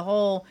along with the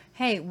whole,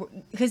 hey,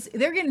 because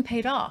they're getting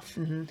paid off.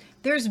 Mm-hmm.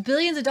 There's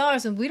billions of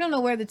dollars and we don't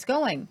know where that's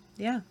going.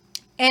 Yeah.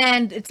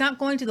 And it's not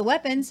going to the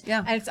weapons.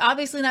 Yeah. And it's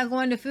obviously not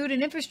going to food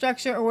and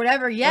infrastructure or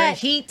whatever yet. Or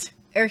heat.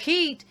 Or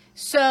heat.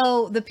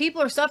 So the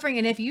people are suffering.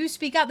 And if you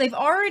speak out, they've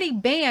already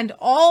banned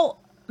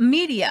all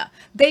media.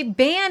 They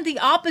banned the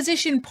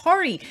opposition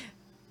party.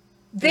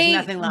 There's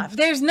nothing left.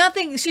 There's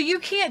nothing. So you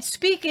can't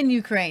speak in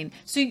Ukraine.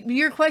 So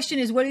your question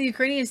is, what do the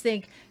Ukrainians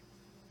think?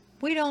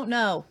 We don't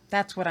know.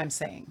 That's what I'm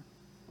saying.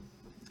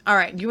 All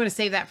right. You want to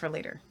save that for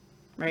later,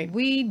 right?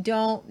 We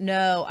don't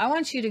know. I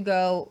want you to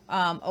go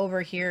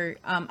over here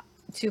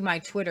to my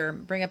Twitter,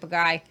 bring up a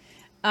guy.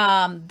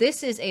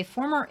 This is a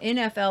former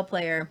NFL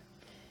player.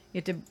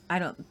 You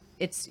have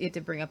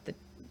to bring up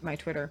my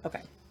Twitter.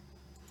 Okay.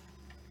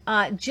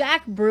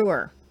 Jack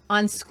Brewer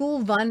on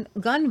school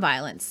gun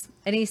violence.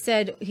 And he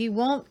said it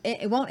won't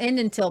end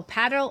until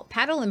paddle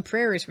and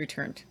prayer is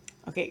returned.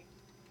 Okay.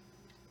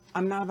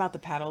 I'm not about the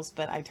paddles,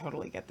 but I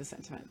totally get the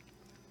sentiment.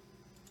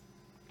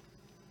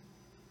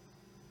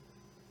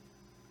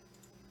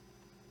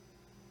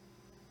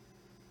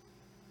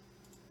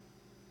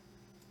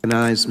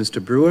 Recognize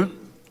Mr. Brewer.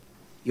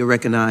 You're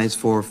recognized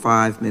for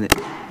 5 minutes.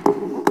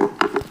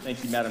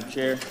 Thank you, Madam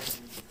Chair.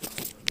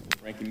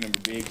 Ranking Member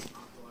Biggs,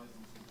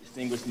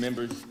 distinguished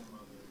members.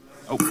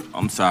 Oh,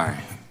 I'm sorry.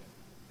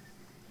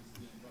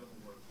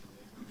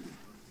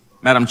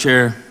 Madam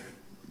Chair,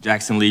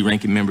 Jackson Lee,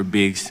 Ranking Member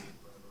Biggs,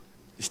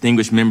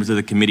 distinguished members of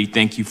the committee,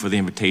 thank you for the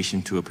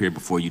invitation to appear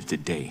before you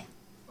today.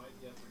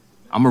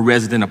 I'm a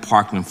resident of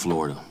Parkland,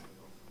 Florida,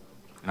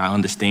 and I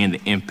understand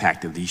the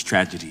impact of these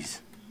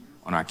tragedies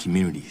on our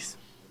communities.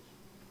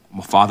 I'm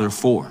a father of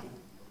 4.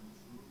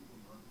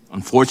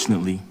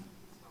 Unfortunately,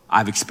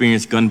 I've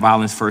experienced gun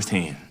violence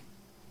firsthand.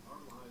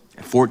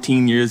 At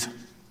 14 years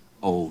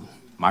old,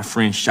 my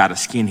friend shot a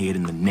skinhead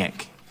in the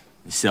neck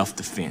in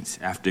self-defense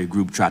after a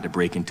group tried to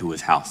break into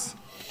his house.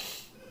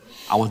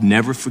 I will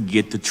never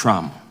forget the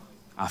trauma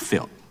I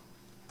felt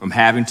from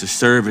having to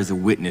serve as a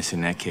witness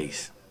in that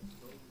case.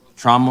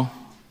 Trauma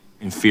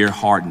and fear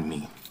hardened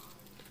me.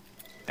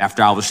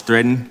 After I was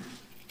threatened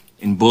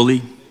and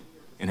bullied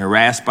and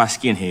harassed by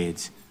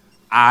skinheads,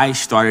 I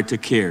started to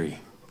carry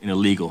an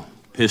illegal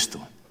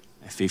pistol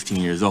at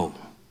 15 years old,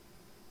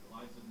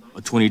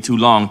 or 22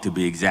 long to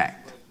be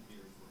exact.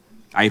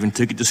 I even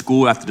took it to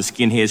school after the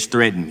skinheads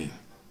threatened me.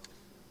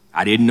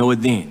 I didn't know it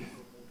then,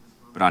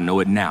 but I know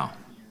it now.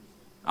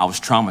 I was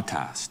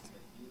traumatized.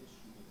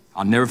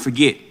 I'll never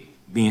forget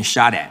being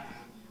shot at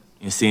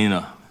and seeing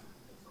a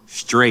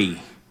stray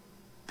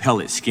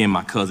pellet skin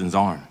my cousin's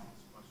arm.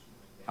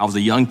 I was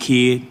a young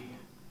kid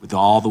with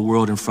all the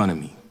world in front of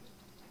me.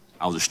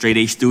 I was a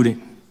straight-A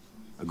student,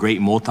 a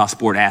great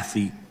multi-sport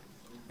athlete,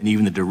 and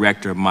even the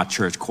director of my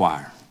church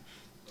choir.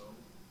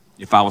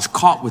 If I was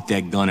caught with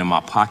that gun in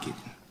my pocket,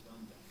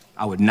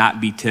 I would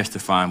not be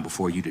testifying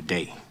before you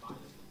today.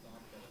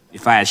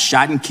 If I had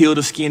shot and killed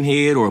a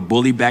skinhead or a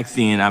bully back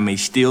then, I may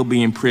still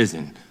be in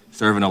prison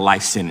serving a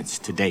life sentence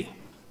today.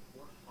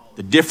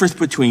 The difference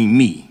between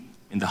me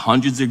and the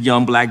hundreds of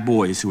young black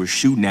boys who are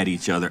shooting at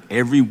each other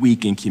every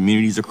week in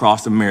communities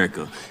across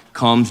America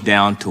comes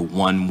down to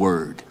one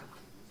word: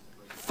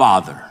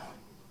 father.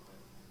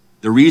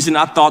 The reason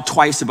I thought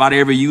twice about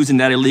ever using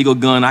that illegal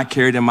gun I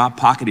carried in my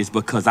pocket is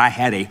because I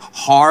had a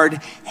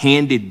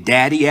hard-handed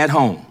daddy at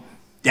home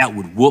that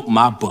would whoop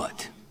my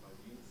butt.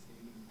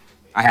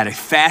 I had a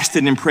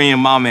fasting and praying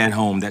mama at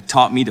home that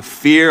taught me the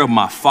fear of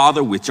my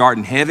Father which art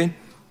in heaven,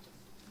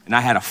 and I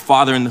had a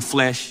father in the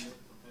flesh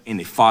and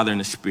a father in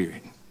the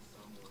spirit.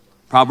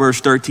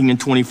 Proverbs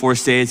 13:24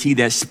 says, "He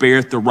that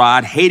spareth the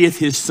rod hateth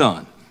his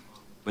son,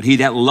 but he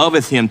that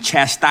loveth him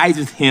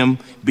chastiseth him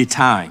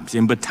betimes."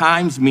 And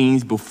betimes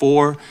means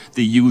before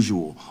the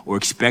usual or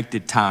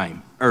expected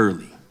time,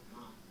 early.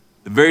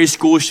 The very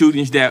school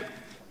shootings that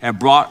have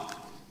brought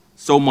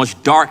so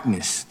much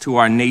darkness to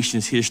our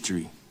nation's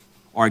history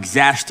are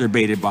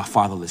exacerbated by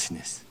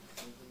fatherlessness.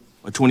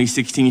 A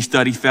 2016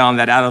 study found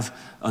that out of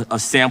a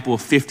sample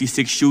of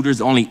 56 shooters,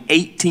 only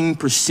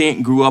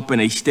 18% grew up in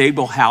a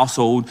stable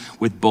household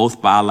with both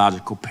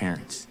biological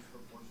parents.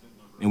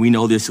 And we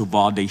know this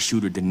Uvalde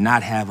shooter did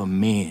not have a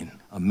man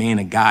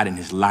of God in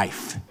his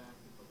life.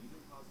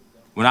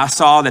 When I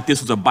saw that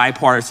this was a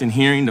bipartisan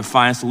hearing to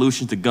find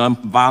solutions to gun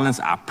violence,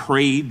 I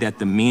prayed that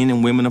the men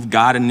and women of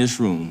God in this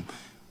room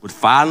would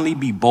finally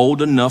be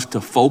bold enough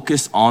to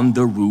focus on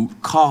the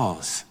root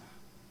cause.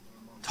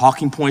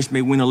 Talking points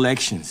may win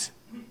elections,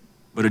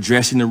 but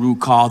addressing the root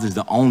cause is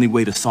the only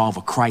way to solve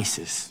a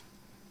crisis.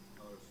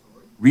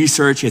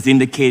 Research has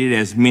indicated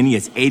as many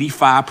as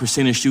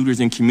 85% of shooters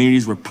in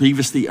communities were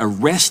previously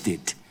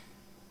arrested,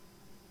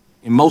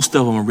 and most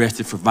of them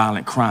arrested for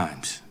violent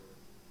crimes.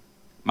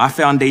 My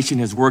foundation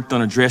has worked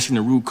on addressing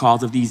the root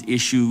cause of these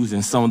issues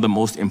in some of the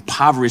most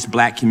impoverished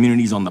black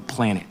communities on the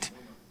planet.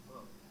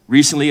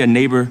 Recently, a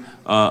neighbor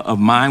of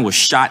mine was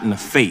shot in the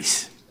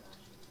face,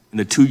 and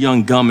the 2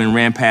 young gunmen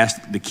ran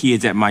past the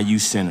kids at my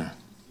youth center.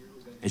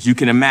 As you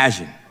can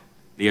imagine,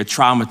 they are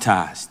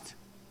traumatized,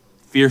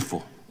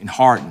 fearful, and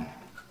hardened.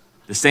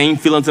 The same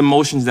feelings and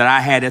emotions that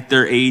I had at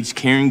their age,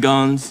 carrying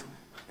guns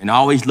and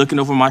always looking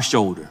over my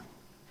shoulder.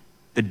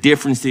 The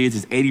difference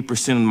is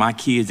 80% of my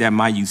kids at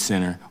my youth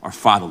center are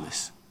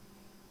fatherless.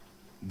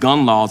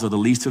 Gun laws are the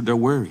least of their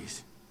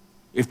worries.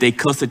 If they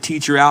cuss a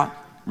teacher out,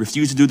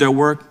 refuse to do their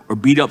work, or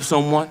beat up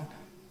someone,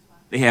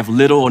 they have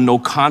little or no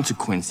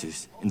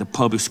consequences in the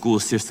public school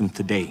system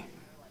today.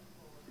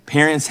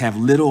 Parents have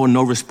little or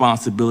no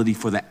responsibility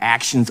for the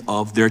actions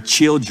of their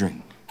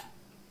children.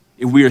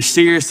 If we are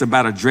serious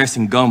about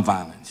addressing gun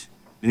violence,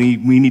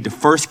 then we need to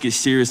first get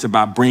serious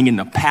about bringing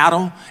the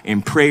paddle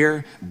and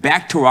prayer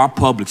back to our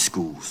public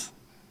schools.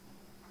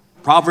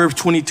 Proverbs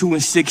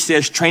 22:6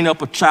 says, train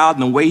up a child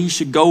in the way he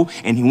should go,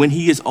 and when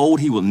he is old,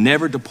 he will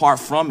never depart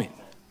from it.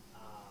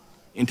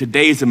 In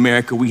today's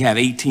America, we have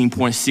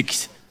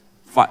 18.6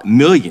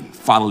 million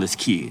fatherless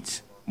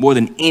kids, more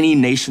than any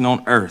nation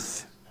on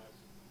earth.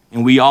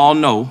 And we all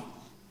know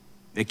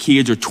that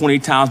kids are 20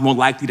 times more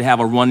likely to have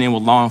a run-in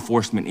with law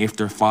enforcement if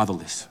they're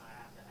fatherless.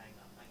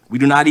 We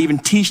do not even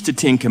teach the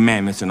 10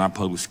 Commandments in our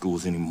public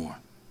schools anymore,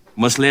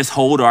 much less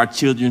hold our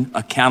children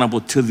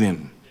accountable to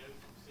them.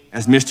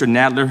 As Mr.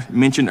 Nadler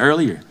mentioned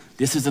earlier,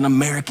 this is an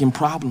American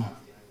problem.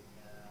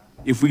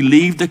 If we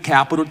leave the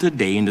Capitol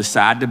today and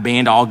decide to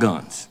ban all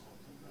guns,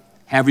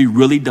 have we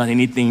really done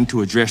anything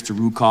to address the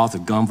root cause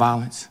of gun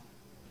violence?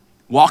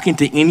 Walk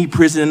into any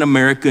prison in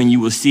America and you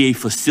will see a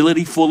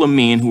facility full of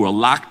men who are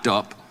locked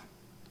up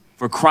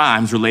for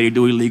crimes related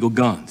to illegal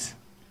guns.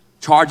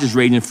 Charges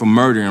ranging from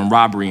murder and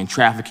robbery and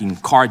trafficking,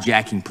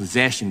 carjacking,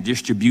 possession,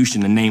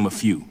 distribution, to name a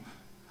few.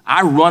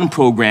 I run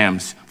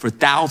programs for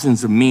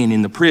thousands of men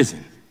in the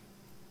prison,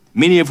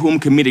 many of whom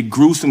committed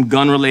gruesome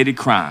gun-related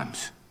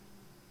crimes.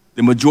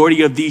 The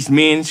majority of these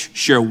men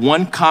share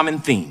one common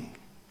theme.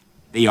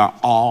 They are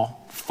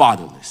all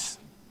fatherless.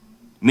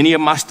 Many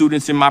of my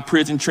students in my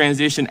prison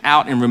transition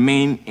out and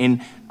remain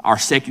in our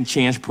second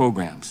chance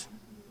programs.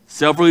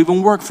 Several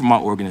even work for my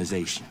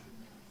organization.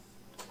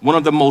 One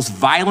of the most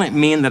violent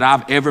men that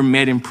I've ever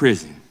met in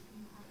prison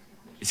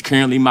is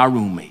currently my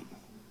roommate.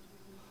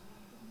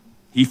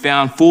 He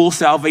found full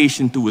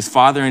salvation through his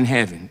Father in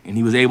heaven, and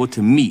he was able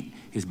to meet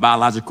his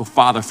biological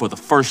father for the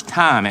first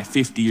time at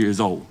 50 years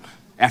old,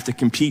 after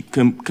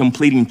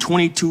completing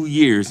 22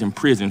 years in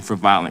prison for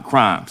violent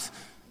crimes.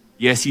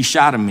 Yes, he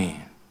shot a man.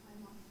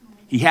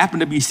 He happened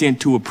to be sent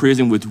to a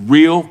prison with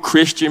real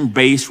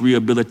Christian-based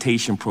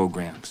rehabilitation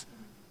programs.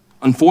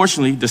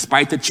 Unfortunately,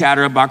 despite the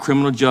chatter about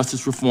criminal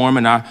justice reform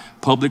in our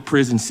public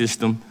prison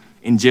system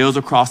in jails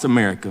across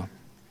America,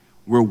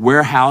 we're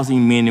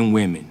warehousing men and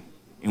women,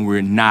 and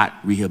we're not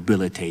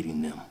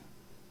rehabilitating them.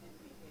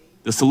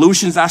 The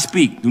solutions I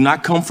speak do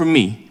not come from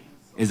me,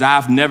 as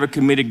I've never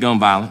committed gun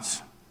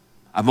violence.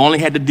 I've only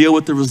had to deal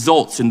with the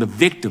results and the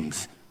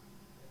victims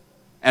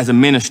as a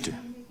minister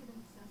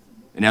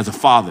and as a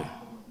father.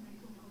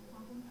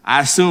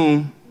 I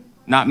assume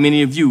not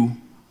many of you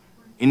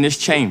in this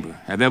chamber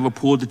have ever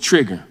pulled the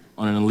trigger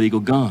on an illegal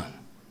gun.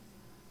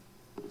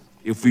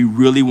 If we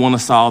really want to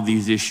solve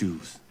these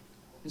issues,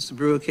 Mr.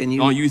 Brewer, can you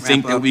don't you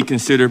think that we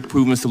consider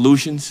proven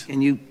solutions?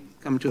 Can you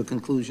come to a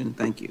conclusion?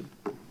 Thank you.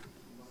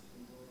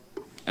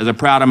 As a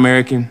proud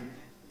American,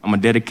 I'm a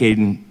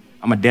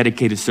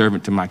dedicated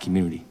servant to my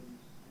community.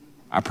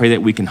 I pray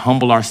that we can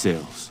humble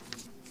ourselves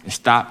and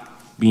stop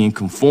being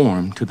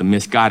conformed to the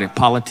misguided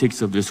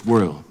politics of this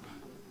world,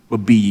 but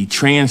be ye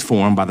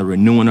transformed by the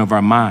renewing of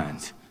our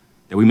minds,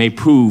 that we may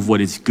prove what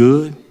is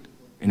good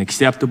and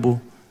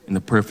acceptable in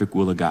the perfect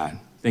will of God.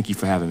 Thank you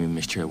for having me,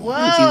 Ms. Chairwoman.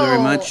 Thank you very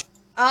much.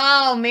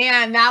 Oh,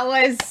 man, that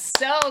was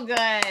so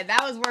good. That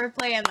was worth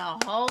playing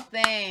the whole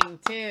thing,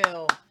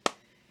 too.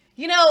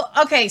 You know,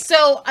 okay,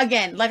 so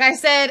again, like I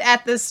said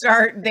at the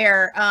start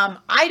there,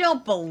 I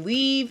don't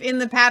believe in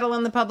the paddle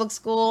in the public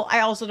school.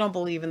 I also don't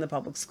believe in the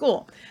public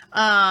school.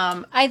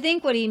 I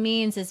think what he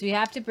means is we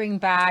have to bring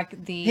back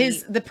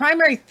the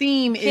primary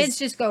theme is kids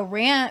just go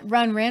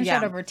run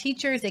ramshot over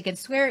teachers. They can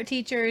swear at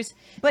teachers,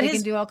 but they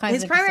can do all kinds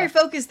of his primary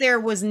focus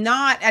there was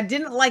not, I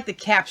didn't like the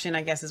caption,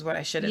 I guess is what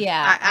I should have.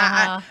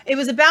 Yeah. It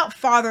was about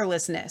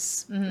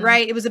fatherlessness,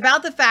 right? It was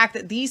about the fact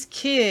that these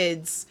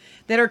kids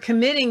that are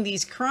committing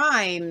these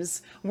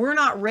crimes were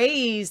not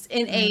raised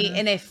in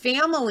a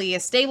family, a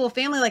stable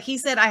family. Like he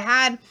said, I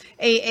had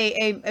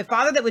a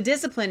father that would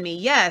discipline me,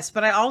 yes,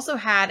 but I also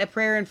had a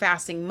prayer and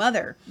fasting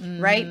mother,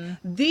 right?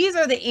 These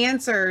are the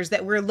answers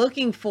that we're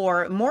looking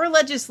for. More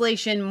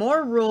legislation,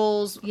 more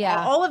rules,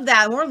 all of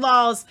that, more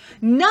laws.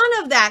 None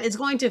of that is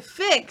going to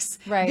fix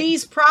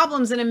these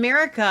problems in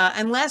America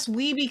unless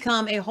we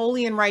become a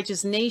holy and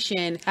righteous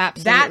nation.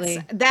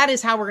 Absolutely. That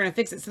is how we're going to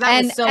fix it. So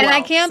that was so and well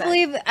I can't said.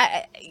 believe,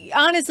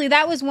 honestly,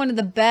 that was one of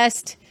the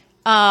best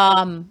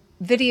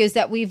videos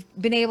that we've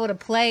been able to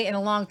play in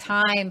a long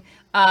time.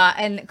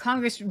 And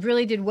Congress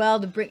really did well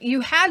to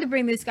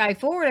bring this guy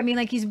forward. I mean,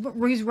 like he's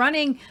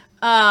running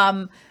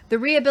the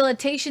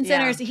rehabilitation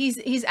centers.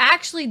 He's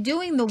actually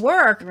doing the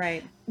work.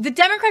 Right. The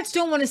Democrats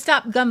don't want to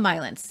stop gun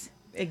violence.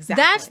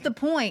 Exactly. That's the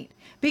point.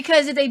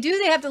 Because if they do,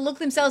 they have to look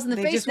themselves in the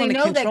face. They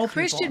know that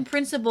Christian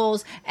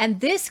principles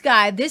and this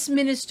guy, this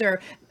minister,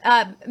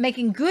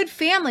 making good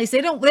families,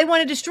 they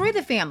want to destroy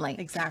the family.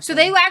 Exactly. So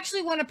they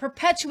actually want to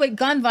perpetuate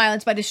gun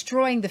violence by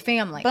destroying the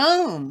family.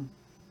 Boom.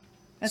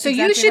 So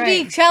you should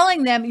be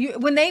telling them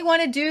when they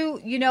want to do,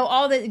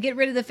 all the get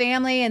rid of the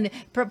family and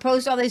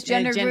propose all this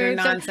gender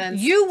groups,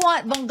 nonsense. You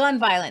want gun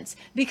violence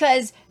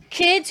because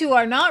kids who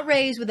are not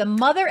raised with a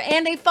mother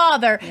and a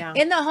father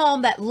in the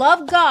home that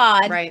love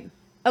God, right?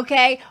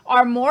 Okay,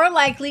 are more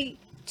likely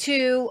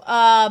to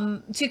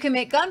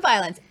commit gun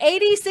violence.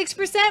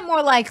 86%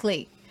 more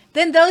likely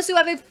than those who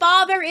have a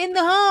father in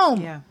the home.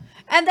 Yeah,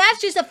 and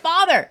that's just a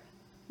father,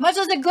 much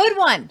less a good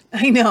one.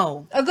 I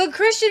know, a good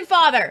Christian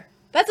father.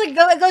 That's like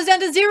it goes down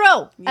to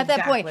zero at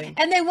that point,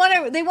 and they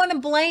want to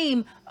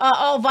blame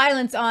all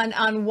violence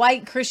on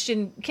white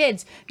Christian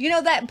kids.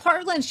 That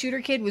Parkland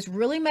shooter kid was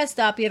really messed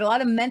up. He had a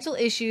lot of mental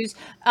issues,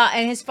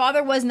 and his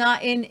father was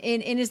not in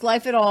his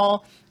life at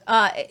all.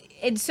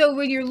 And so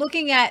when you're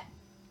looking at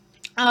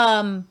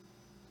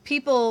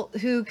people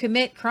who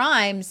commit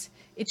crimes,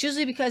 it's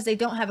usually because they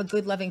don't have a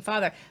good, loving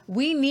father.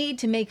 We need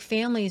to make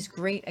families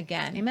great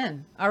again.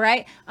 Amen. All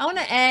right. I want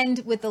to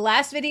end with the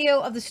last video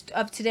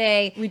of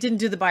today. We didn't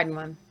do the Biden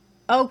one.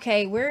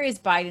 Okay, where is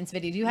Biden's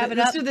video? Do you have it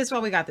up? Let's do this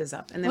while we got this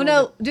up. And then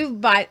do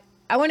Biden.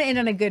 I want to end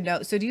on a good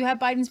note. So do you have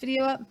Biden's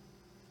video up?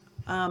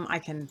 I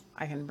can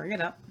bring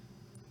it up.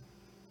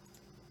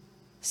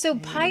 So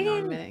Hang on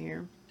a Biden, minute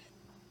here.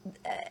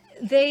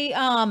 They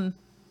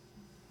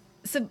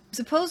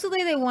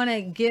supposedly they want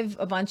to give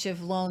a bunch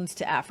of loans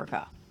to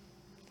Africa.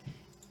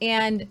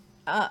 And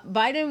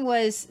Biden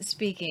was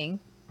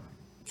speaking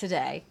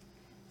today,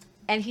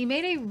 and he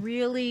made a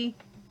really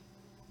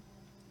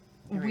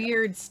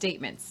weird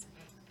statements.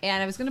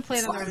 And I was going to play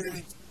it on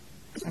the...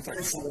 Can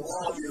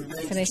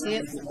I see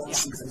it? I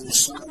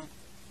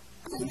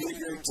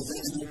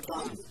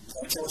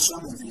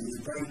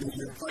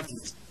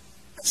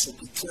said,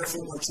 be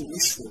careful what you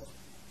wish for.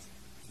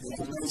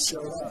 They may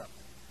show up.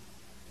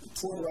 The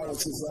poor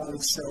relatives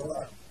always show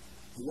up.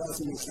 The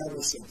wealthy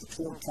mechanics at the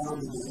poor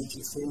pound of the age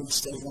of food,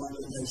 stay on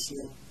the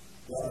nation.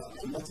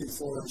 I'm looking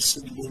forward to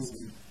seeing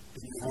you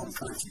in your home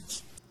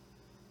countries.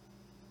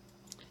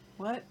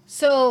 What?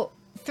 So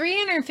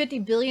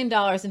 $350 billion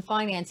in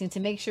financing to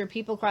make sure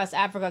people across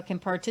Africa can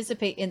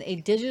participate in a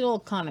digital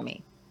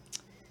economy.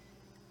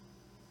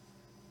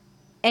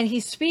 And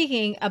he's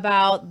speaking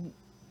about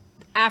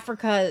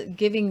Africa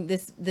giving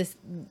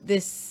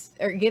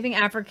giving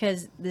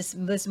Africa's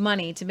this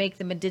money to make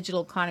them a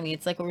digital economy.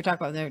 It's like what we're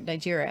talking about in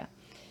Nigeria.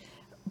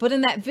 But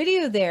in that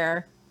video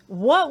there,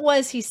 what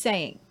was he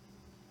saying?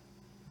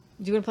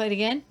 Do you want to play it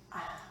again?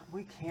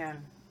 We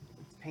can.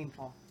 It's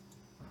painful.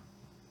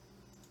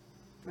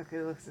 Look, he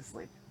looks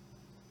asleep.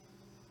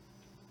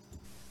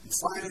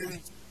 Finally,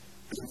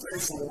 I'm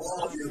grateful to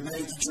all of you who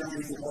made the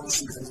journey to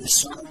Washington this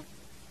summer.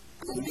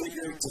 I'm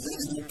eager to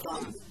visit your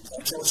economy.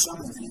 I told some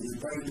of you, you're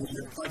better than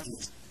your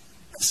countries.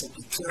 I said,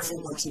 be careful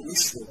what you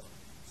wish for.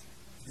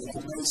 They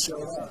may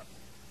show up.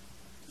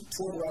 The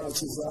poor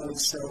relatives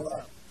always show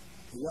up.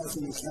 The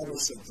wealthy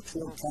mechanics at the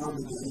poor pound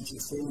of the age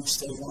of food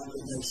stay on the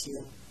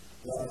nation.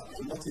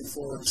 I'm looking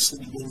forward to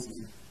seeing you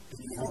in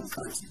your home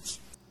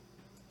countries.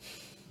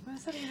 What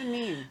does that even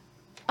mean?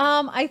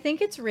 I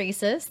think it's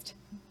racist.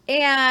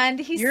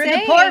 And You're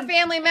saying the poor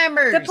family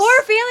members. The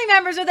poor family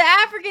members are the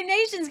African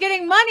nations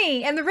getting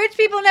money, and the rich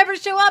people never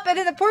show up, and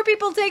then the poor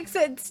people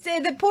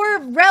the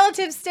poor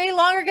relatives stay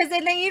longer because they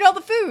eat all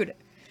the food.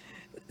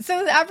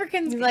 So the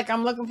Africans, he's like,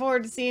 I'm looking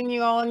forward to seeing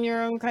you all in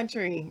your own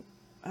country.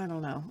 I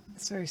don't know.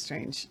 It's very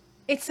strange.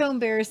 It's so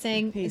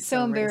embarrassing. It's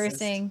so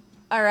embarrassing. Racist.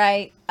 All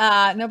right.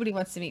 Nobody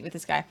wants to meet with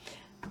this guy.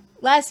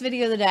 Last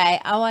video of the day,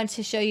 I want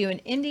to show you an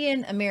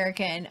Indian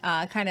American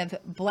kind of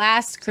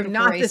blast critical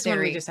not race this theory.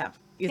 one we just have.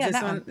 Is Yeah, this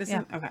that one? one. This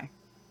Yeah. one? Okay.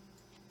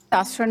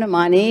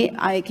 Astronomani.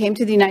 I came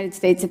to the United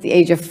States at the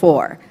age of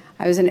 4.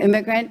 I was an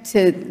immigrant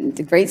to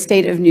the great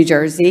state of New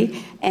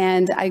Jersey,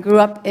 and I grew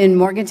up in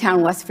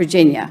Morgantown, West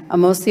Virginia, a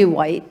mostly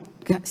white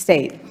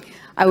state.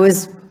 I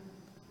was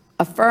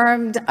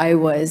affirmed, I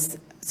was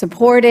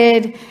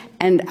supported,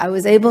 and I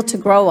was able to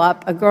grow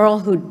up a girl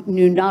who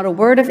knew not a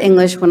word of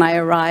English when I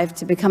arrived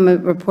to become a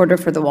reporter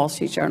for the Wall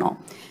Street Journal.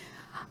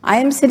 I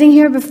am sitting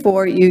here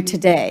before you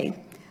today,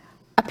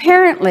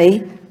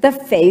 apparently the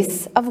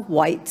face of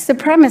white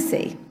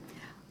supremacy.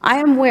 I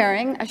am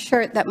wearing a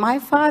shirt that my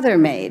father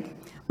made.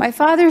 My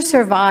father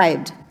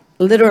survived,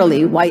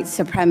 literally, white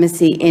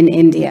supremacy in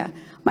India.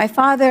 My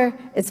father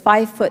is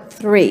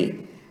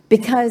 5'3",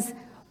 because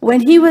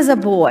when he was a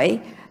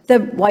boy, the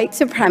white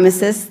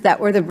supremacists that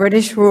were the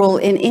British rule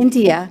in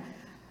India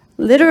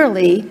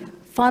literally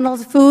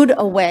funneled food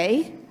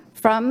away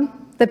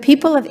from the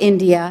people of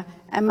India,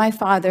 and my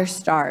father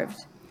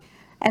starved.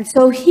 And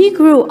so he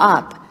grew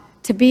up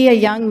to be a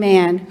young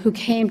man who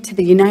came to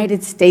the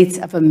United States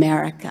of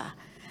America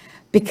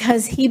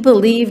because he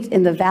believed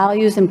in the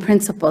values and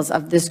principles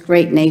of this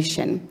great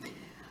nation.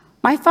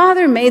 My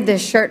father made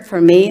this shirt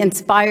for me,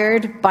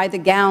 inspired by the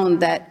gown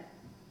that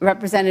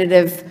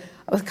Representative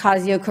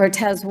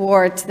Ocasio-Cortez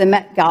wore to the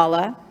Met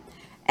Gala.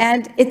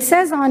 And it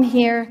says on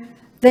here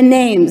the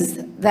names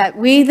that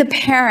we, the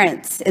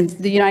parents in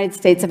the United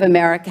States of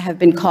America, have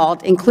been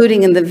called,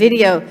 including in the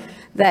video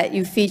that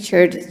you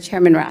featured,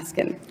 Chairman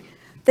Raskin.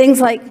 Things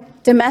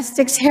like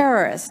domestic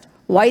terrorist,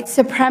 white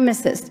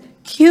supremacists,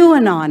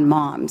 QAnon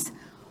moms.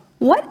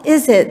 What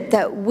is it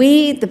that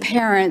we, the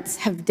parents,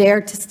 have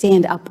dared to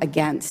stand up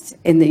against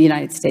in the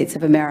United States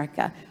of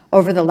America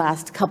over the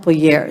last couple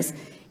years?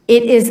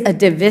 It is a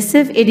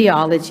divisive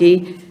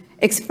ideology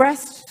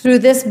expressed through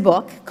this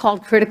book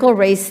called Critical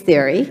Race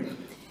Theory.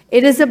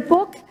 It is a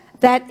book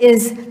that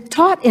is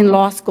taught in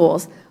law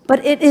schools,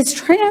 but it is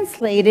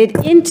translated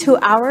into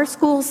our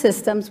school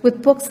systems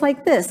with books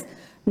like this,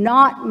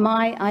 Not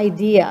My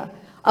Idea,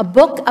 a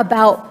book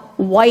about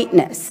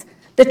whiteness.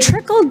 The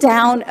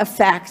trickle-down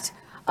effect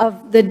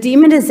of the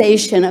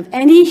demonization of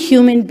any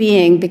human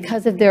being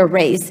because of their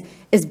race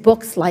is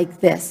books like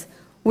this.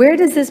 Where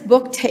does this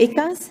book take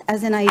us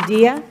as an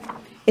idea?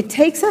 It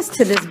takes us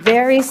to this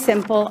very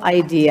simple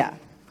idea,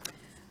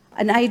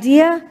 an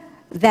idea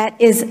that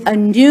is a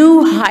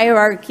new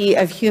hierarchy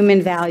of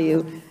human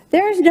value.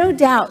 There is no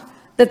doubt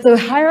that the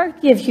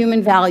hierarchy of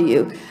human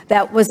value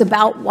that was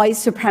about white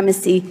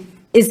supremacy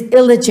is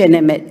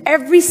illegitimate.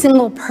 Every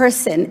single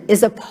person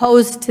is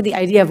opposed to the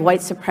idea of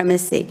white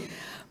supremacy.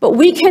 But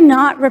we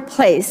cannot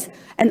replace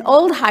an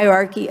old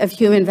hierarchy of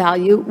human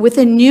value with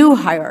a new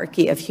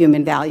hierarchy of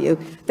human value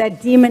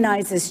that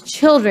demonizes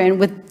children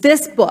with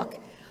this book.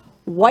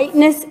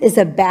 Whiteness is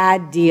a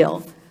bad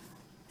deal.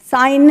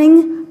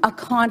 Signing a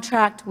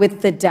contract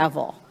with the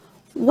devil.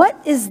 What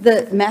is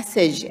the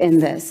message in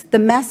this? The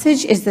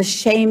message is the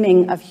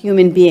shaming of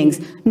human beings.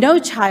 No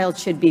child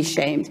should be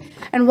shamed.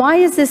 And why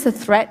is this a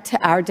threat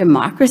to our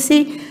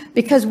democracy?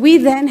 Because we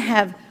then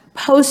have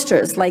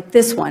posters like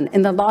this one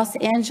in the Los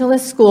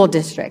Angeles School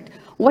District.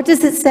 What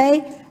does it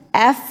say?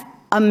 F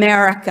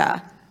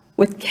America,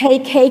 with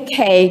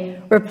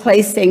KKK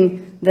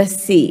replacing the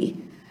C.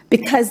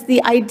 Because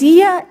the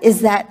idea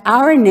is that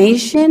our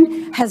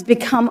nation has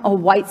become a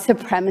white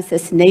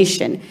supremacist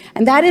nation.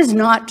 And that is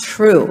not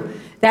true.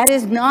 That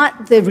is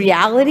not the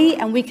reality.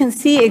 And we can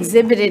see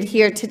exhibited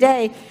here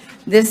today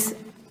this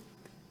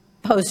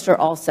poster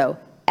also,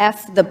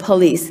 F the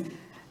police.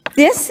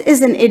 This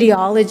is an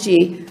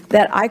ideology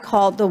that I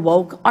call the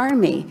woke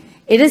army.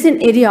 It is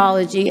an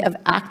ideology of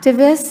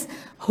activists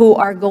who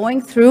are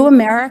going through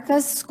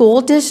America's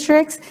school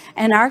districts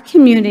and our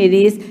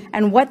communities,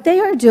 and what they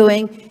are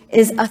doing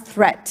is a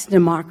threat to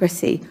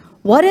democracy.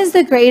 What is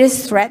the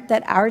greatest threat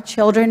that our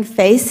children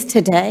face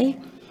today?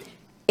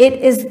 It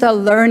is the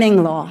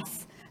learning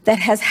loss that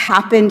has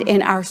happened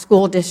in our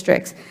school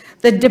districts.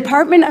 The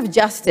Department of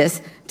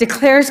Justice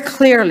declares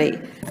clearly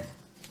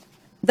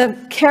the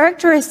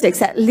characteristics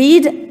that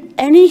lead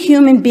any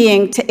human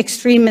being to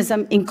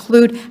extremism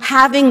include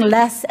having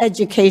less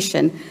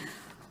education.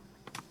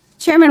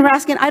 Chairman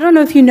Raskin, I don't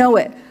know if you know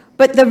it,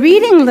 but the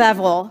reading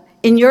level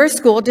in your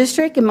school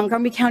district, in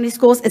Montgomery County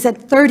Schools, is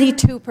at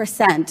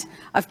 32%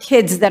 of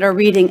kids that are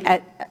reading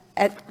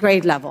at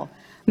grade level.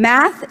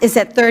 Math is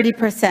at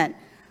 30%.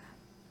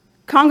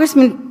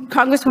 Congresswoman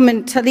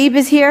Tlaib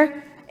is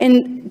here.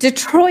 In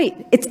Detroit,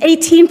 it's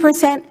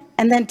 18%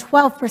 and then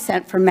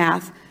 12% for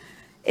math.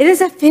 It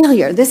is a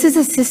failure. This is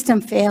a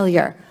system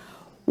failure.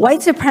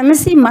 White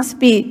supremacy must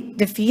be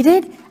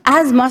defeated,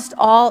 as must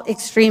all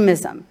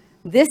extremism.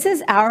 This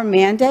is our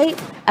mandate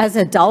as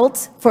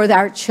adults for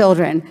our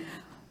children.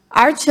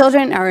 Our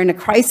children are in a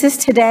crisis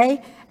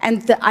today,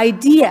 and the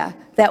idea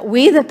that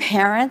we, the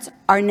parents,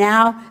 are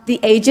now the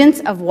agents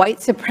of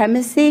white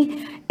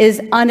supremacy is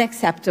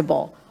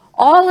unacceptable.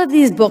 All of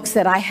these books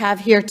that I have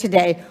here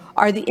today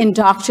are the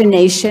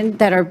indoctrination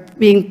that are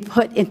being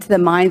put into the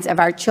minds of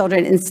our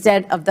children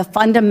instead of the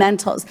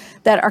fundamentals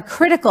that are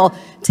critical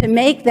to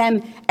make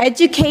them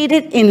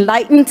educated,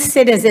 enlightened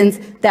citizens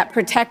that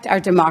protect our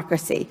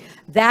democracy.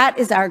 That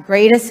is our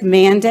greatest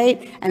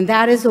mandate, and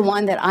that is the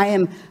one that I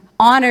am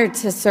honored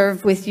to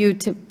serve with you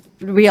to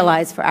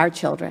realize for our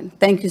children.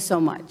 Thank you so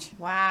much.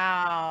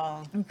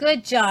 Wow.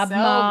 Good job, So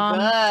Mom.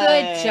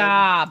 Good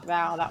job.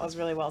 Wow, that was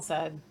really well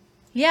said.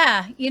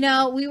 Yeah, you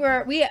know,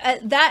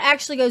 that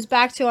actually goes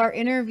back to our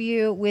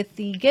interview with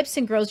the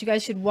Gibson girls. You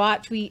guys should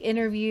watch. We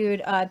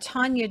interviewed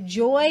Tanya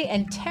Joy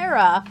and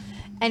Tara.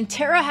 And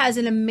Tara has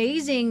an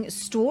amazing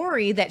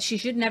story that she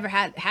should never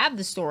have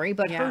the story,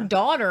 but her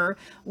daughter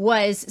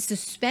was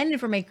suspended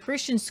from a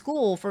Christian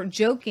school for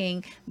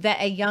joking that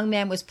a young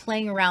man was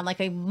playing around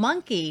like a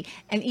monkey.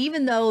 And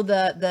even though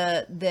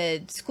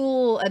the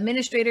school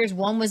administrators,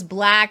 one was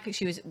black,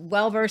 she was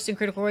well versed in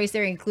critical race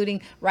theory,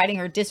 including writing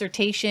her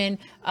dissertation,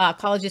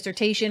 college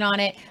dissertation on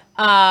it.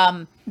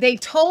 They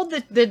told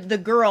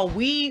the girl,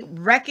 we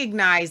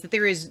recognize that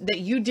that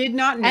you did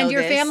not know and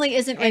your this, family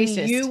isn't racist,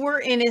 and you were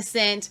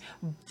innocent,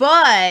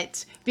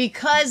 but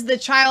because the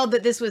child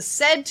that this was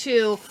said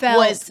to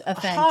was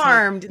offended,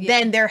 harmed,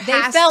 then there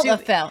has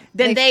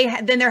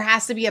there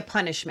has to be a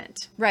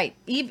punishment. Right.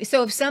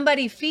 So if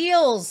somebody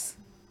feels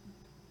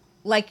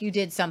like you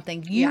did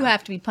something, you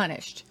have to be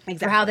punished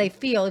for how they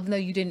feel, even though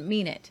you didn't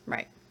mean it.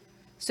 Right.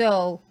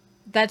 So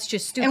that's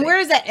just stupid. And where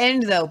does that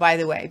end, though, by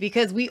the way?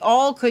 Because we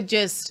all could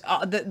just,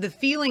 the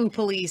feeling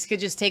police could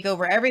just take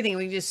over everything.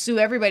 We could just sue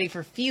everybody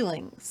for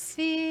feelings.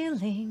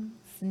 Feelings.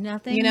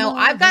 Nothing. You know,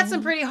 I've got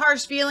some pretty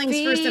harsh feelings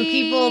for some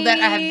people that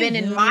have been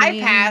in my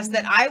past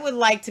that I would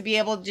like to be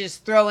able to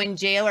just throw in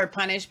jail or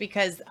punish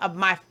because of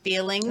my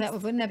feelings.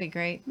 Wouldn't that be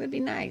great? Would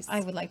be nice. I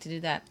would like to do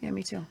that. Yeah,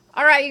 me too.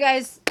 All right, you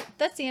guys.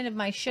 That's the end of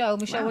my show.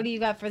 Michelle, what do you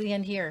got for the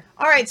end here?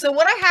 All right. So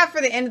what I have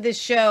for the end of this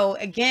show,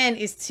 again,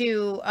 is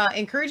to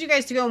encourage you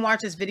guys to go and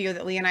watch this video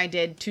that Lee and I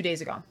did 2 days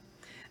ago.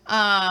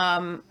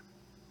 About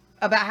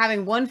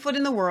having one foot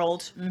in the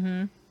world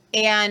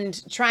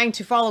and trying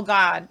to follow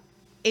God.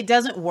 It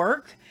doesn't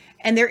work.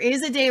 And there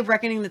is a day of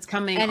reckoning that's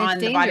coming on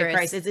the body of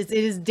Christ. It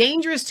is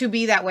dangerous to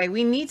be that way.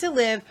 We need to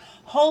live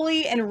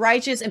holy and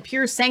righteous and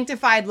pure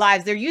sanctified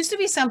lives. There used to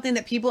be something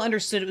that people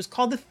understood. It was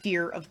called the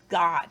fear of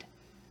God,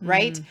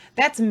 right?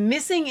 That's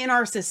missing in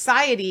our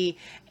society.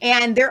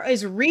 And there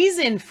is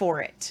reason for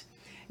it.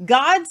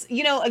 God's,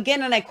 you know,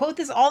 again, and I quote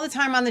this all the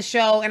time on the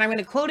show, and I'm going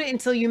to quote it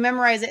until you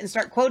memorize it and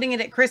start quoting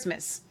it at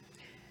Christmas.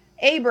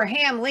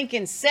 Abraham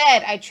Lincoln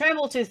said, I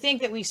tremble to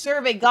think that we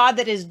serve a God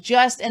that is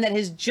just and that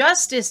his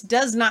justice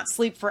does not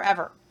sleep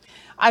forever.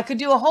 I could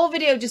do a whole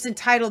video just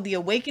entitled The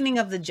Awakening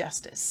of the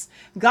Justice.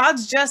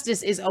 God's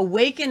justice is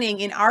awakening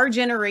in our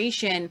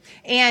generation.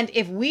 And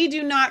if we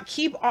do not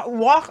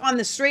walk on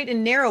the straight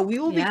and narrow, we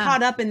will be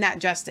caught up in that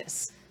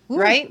justice,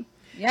 right?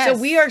 Yes. So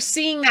we are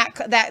seeing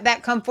that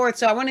come forth.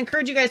 So I want to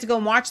encourage you guys to go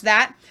and watch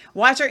that.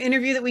 Watch our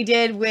interview that we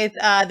did with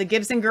the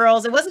Gibson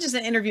girls. It wasn't just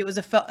an interview. It was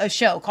a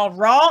show called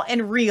Raw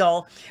and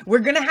Real. We're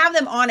going to have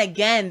them on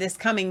again this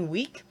coming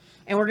week.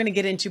 And we're going to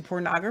get into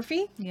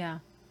pornography. Yeah.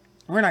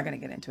 We're not going to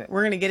get into it.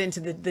 We're going to get into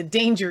the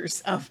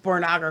dangers of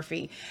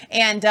pornography.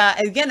 And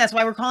again, that's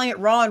why we're calling it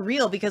Raw and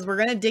Real, because we're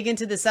going to dig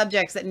into the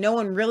subjects that no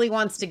one really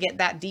wants to get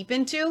that deep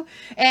into.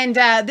 And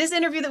this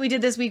interview that we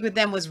did this week with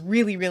them was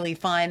really, really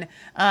fun.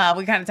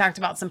 We kind of talked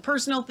about some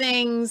personal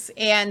things.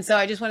 And so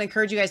I just want to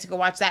encourage you guys to go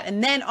watch that.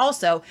 And then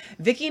also,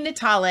 Vicky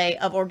Natale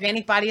of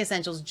Organic Body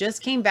Essentials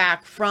just came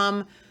back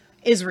from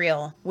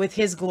Israel with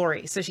his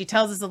glory. So she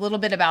tells us a little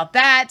bit about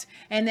that.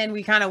 And then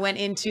we kind of went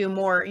into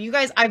more. You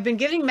guys, I've been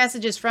getting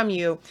messages from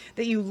you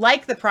that you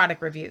like the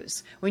product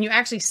reviews. When you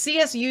actually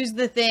see us use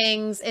the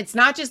things, it's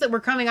not just that we're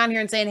coming on here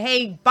and saying,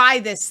 hey, buy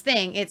this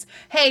thing. It's,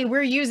 hey,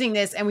 we're using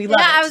this and we love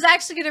it. Yeah, I was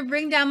actually going to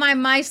bring down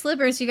my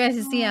slippers so you guys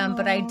to see them,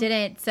 but I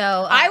didn't.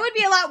 So I would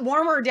be a lot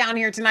warmer down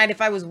here tonight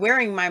if I was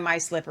wearing my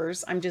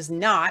slippers. I'm just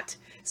not.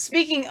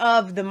 Speaking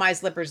of the my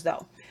slippers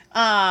though,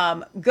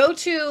 go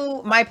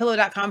to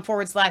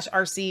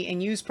mypillow.com/RC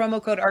and use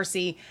promo code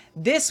RC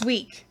this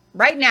week.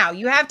 Right now,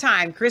 you have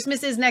time.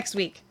 Christmas is next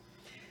week.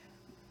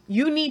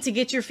 You need to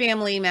get your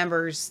family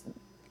members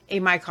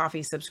a My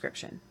Coffee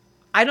subscription.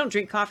 I don't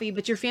drink coffee,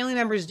 but your family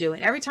members do.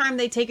 And every time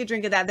they take a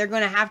drink of that, they're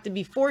going to have to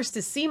be forced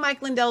to see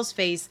Mike Lindell's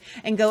face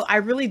and go, I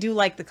really do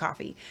like the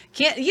coffee.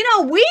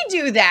 We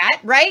do that,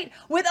 right?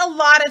 With a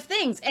lot of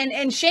things.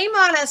 And shame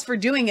on us for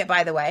doing it,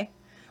 by the way,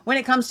 when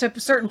it comes to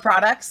certain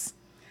products.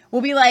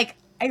 We'll be like,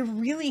 I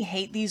really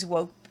hate these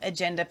woke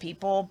agenda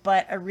people,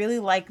 but I really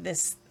like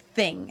this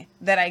thing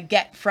that I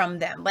get from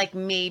them. Like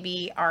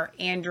maybe our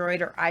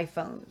Android or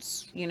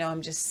iPhones,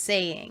 I'm just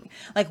saying.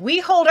 Like we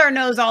hold our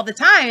nose all the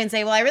time and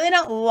say, well, I really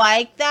don't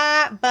like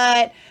that,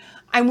 but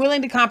I'm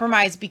willing to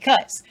compromise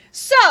because.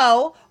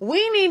 So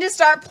we need to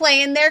start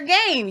playing their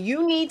game.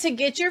 You need to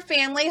get your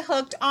family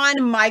hooked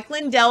on Mike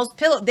Lindell's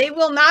pillow. They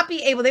will not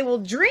be able, they will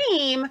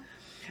dream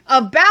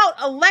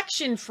about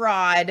election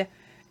fraud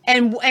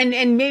and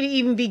maybe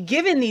even be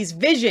given these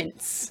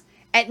visions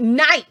at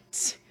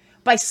night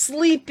by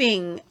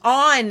sleeping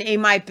on a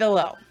My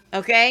Pillow.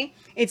 Okay?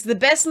 It's the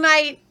best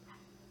night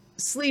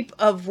sleep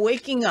of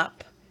waking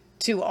up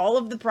to all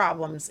of the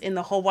problems in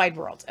the whole wide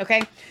world.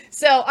 Okay?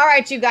 So, all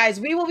right, you guys,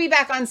 we will be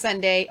back on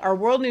Sunday, our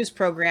World News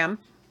program.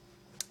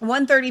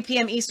 1:30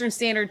 p.m. Eastern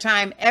Standard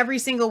Time every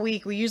single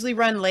week. We usually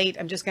run late.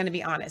 I'm just going to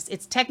be honest.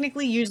 It's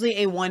technically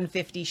usually a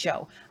 1:50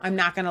 show. I'm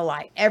not going to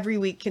lie. Every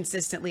week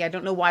consistently. I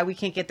don't know why we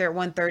can't get there at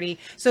 1:30.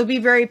 So be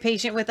very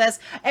patient with us.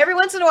 Every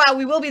once in a while,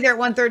 we will be there at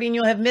 1:30 and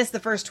you'll have missed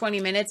the first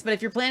 20 minutes. But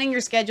if you're planning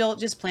your schedule,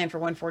 just plan for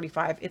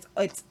 1:45.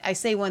 It's I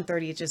say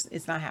 1:30.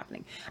 It's not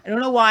happening. I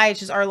don't know why. It's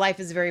just our life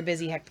is a very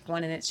busy, hectic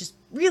one. And it's just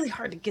really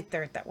hard to get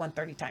there at that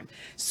 1:30 time.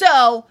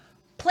 So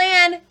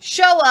plan,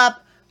 show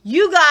up.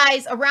 You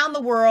guys around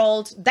the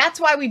world, that's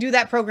why we do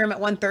that program at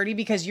 1:30,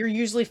 because you're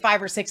usually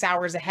 5 or 6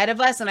 hours ahead of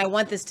us. And I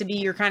want this to be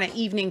your kind of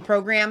evening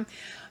program.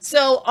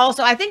 So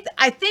also, I think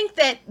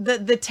that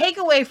the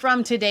takeaway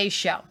from today's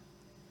show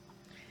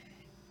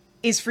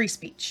is free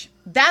speech.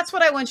 That's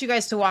what I want you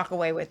guys to walk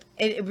away with.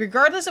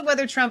 Regardless of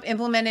whether Trump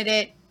implemented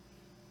it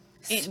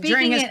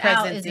during his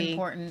presidency, is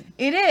important.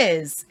 It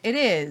is. It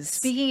is.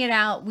 Speaking it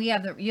out. You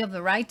have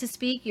the right to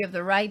speak. You have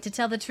the right to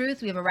tell the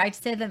truth. We have a right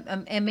to say that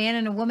a man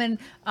and a woman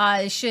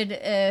should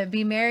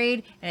be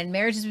marriage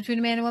is between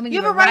a man and a woman.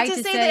 You have a right to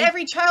say that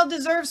every child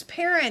deserves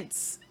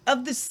parents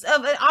of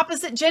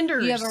opposite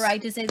genders. You have a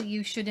right to say that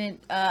you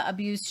shouldn't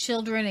abuse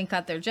children and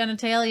cut their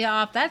genitalia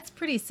off. That's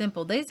pretty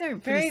simple. These are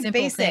pretty Very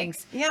simple basic.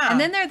 things. Yeah. And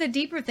then there are the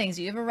deeper things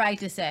you have a right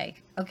to say.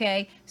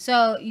 Okay.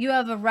 So you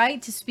have a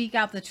right to speak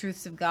out the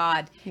truths of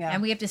God. Yeah.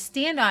 And we have to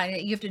stand on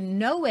it. You have to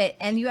know it.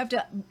 And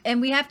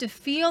we have to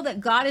feel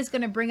that God is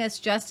going to bring us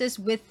justice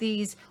with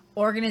these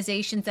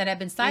organizations that have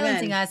been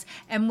silencing us.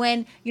 And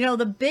when,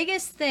 the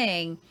biggest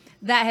thing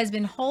that has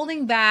been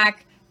holding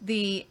back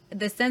the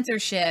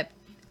censorship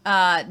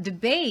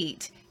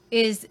debate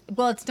is,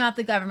 well, it's not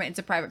the government, it's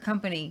a private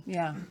company.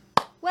 Yeah.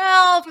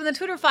 Well, from the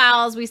Twitter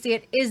files, we see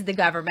it is the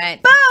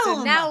government. Boom!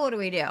 So now what do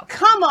we do?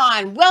 Come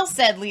on. Well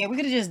said, Leah. We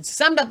could have just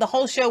summed up the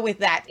whole show with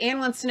that. Ann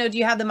wants to know, do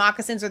you have the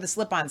moccasins or the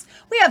slip-ons?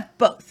 We have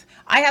both.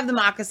 I have the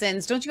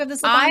moccasins. Don't you have the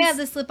slip-ons? I have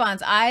the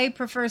slip-ons. I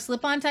prefer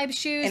slip-on type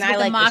shoes. And but I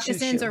like the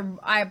moccasins the shoe.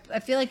 I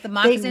feel like the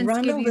moccasins They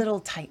run give a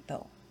little tight,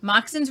 though.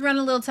 Moccasins run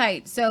a little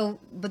tight, so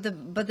but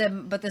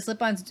the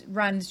slip-ons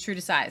run true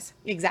to size.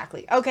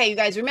 Exactly. Okay, you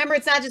guys, remember,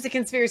 it's not just a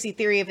conspiracy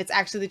theory if it's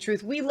actually the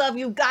truth. We love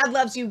you. God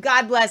loves you.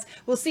 God bless.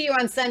 We'll see you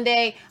on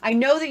Sunday. I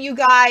know that you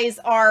guys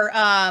are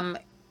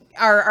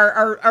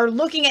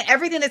looking at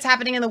everything that's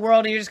happening in the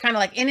world, and you're just kind of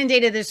like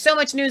inundated. There's so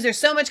much news. There's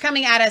so much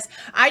coming at us.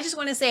 I just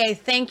want to say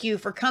thank you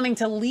for coming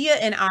to Leah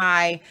and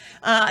I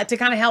to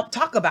kind of help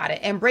talk about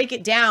it and break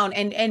it down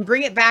and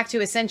bring it back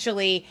to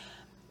essentially,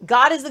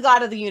 God is the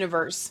God of the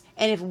universe.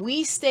 And if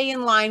we stay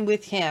in line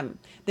with him,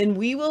 then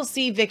we will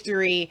see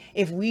victory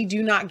if we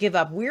do not give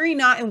up. Weary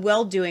not in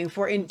well-doing,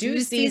 for in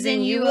due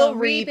season you will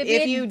reap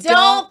if you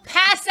don't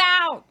pass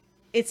out.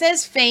 It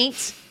says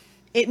faint.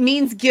 It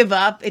means give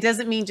up. It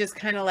doesn't mean just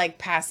kind of like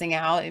passing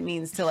out. It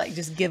means to like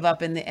just give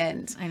up in the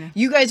end. I know.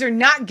 You guys are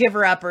not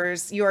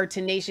giver-uppers. You are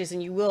tenacious,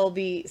 and you will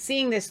be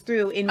seeing this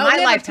through in my we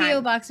have lifetime. a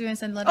P.O. box. We're going to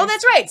send letters. Oh,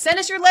 that's right. Send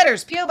us your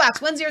letters. P.O. Box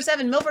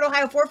 107, Milford,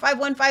 Ohio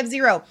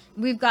 45150.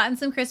 We've gotten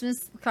some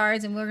Christmas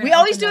cards, and we're going to We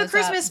always do a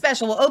Christmas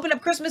special. We'll open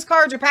up Christmas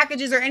cards or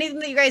packages or anything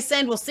that you guys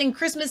send. We'll sing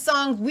Christmas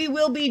songs. We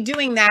will be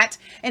doing that.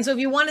 And so if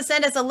you want to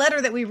send us a letter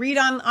that we read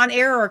on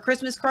air or a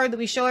Christmas card that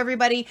we show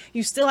everybody,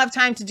 you still have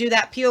time to do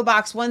that. P.O.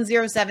 Box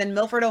 107,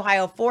 Milford,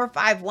 Ohio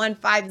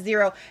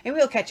 45150. And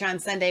we'll catch you on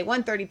Sunday,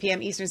 1:30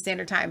 p.m. Eastern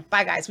Standard Time.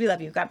 Bye, guys. We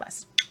love you. God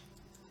bless.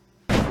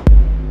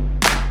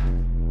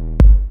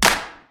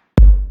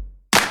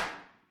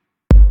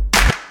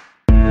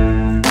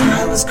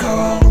 I was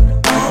cold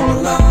all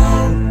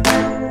alone,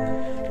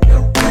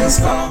 no place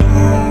for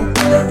home.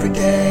 Every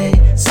day,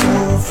 so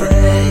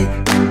afraid.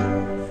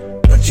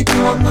 But you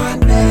called my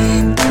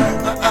name,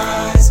 turned my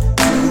eyes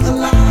to the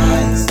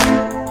lies.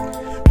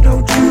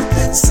 No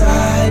truth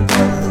inside,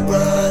 on the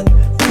run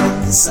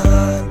from the sun.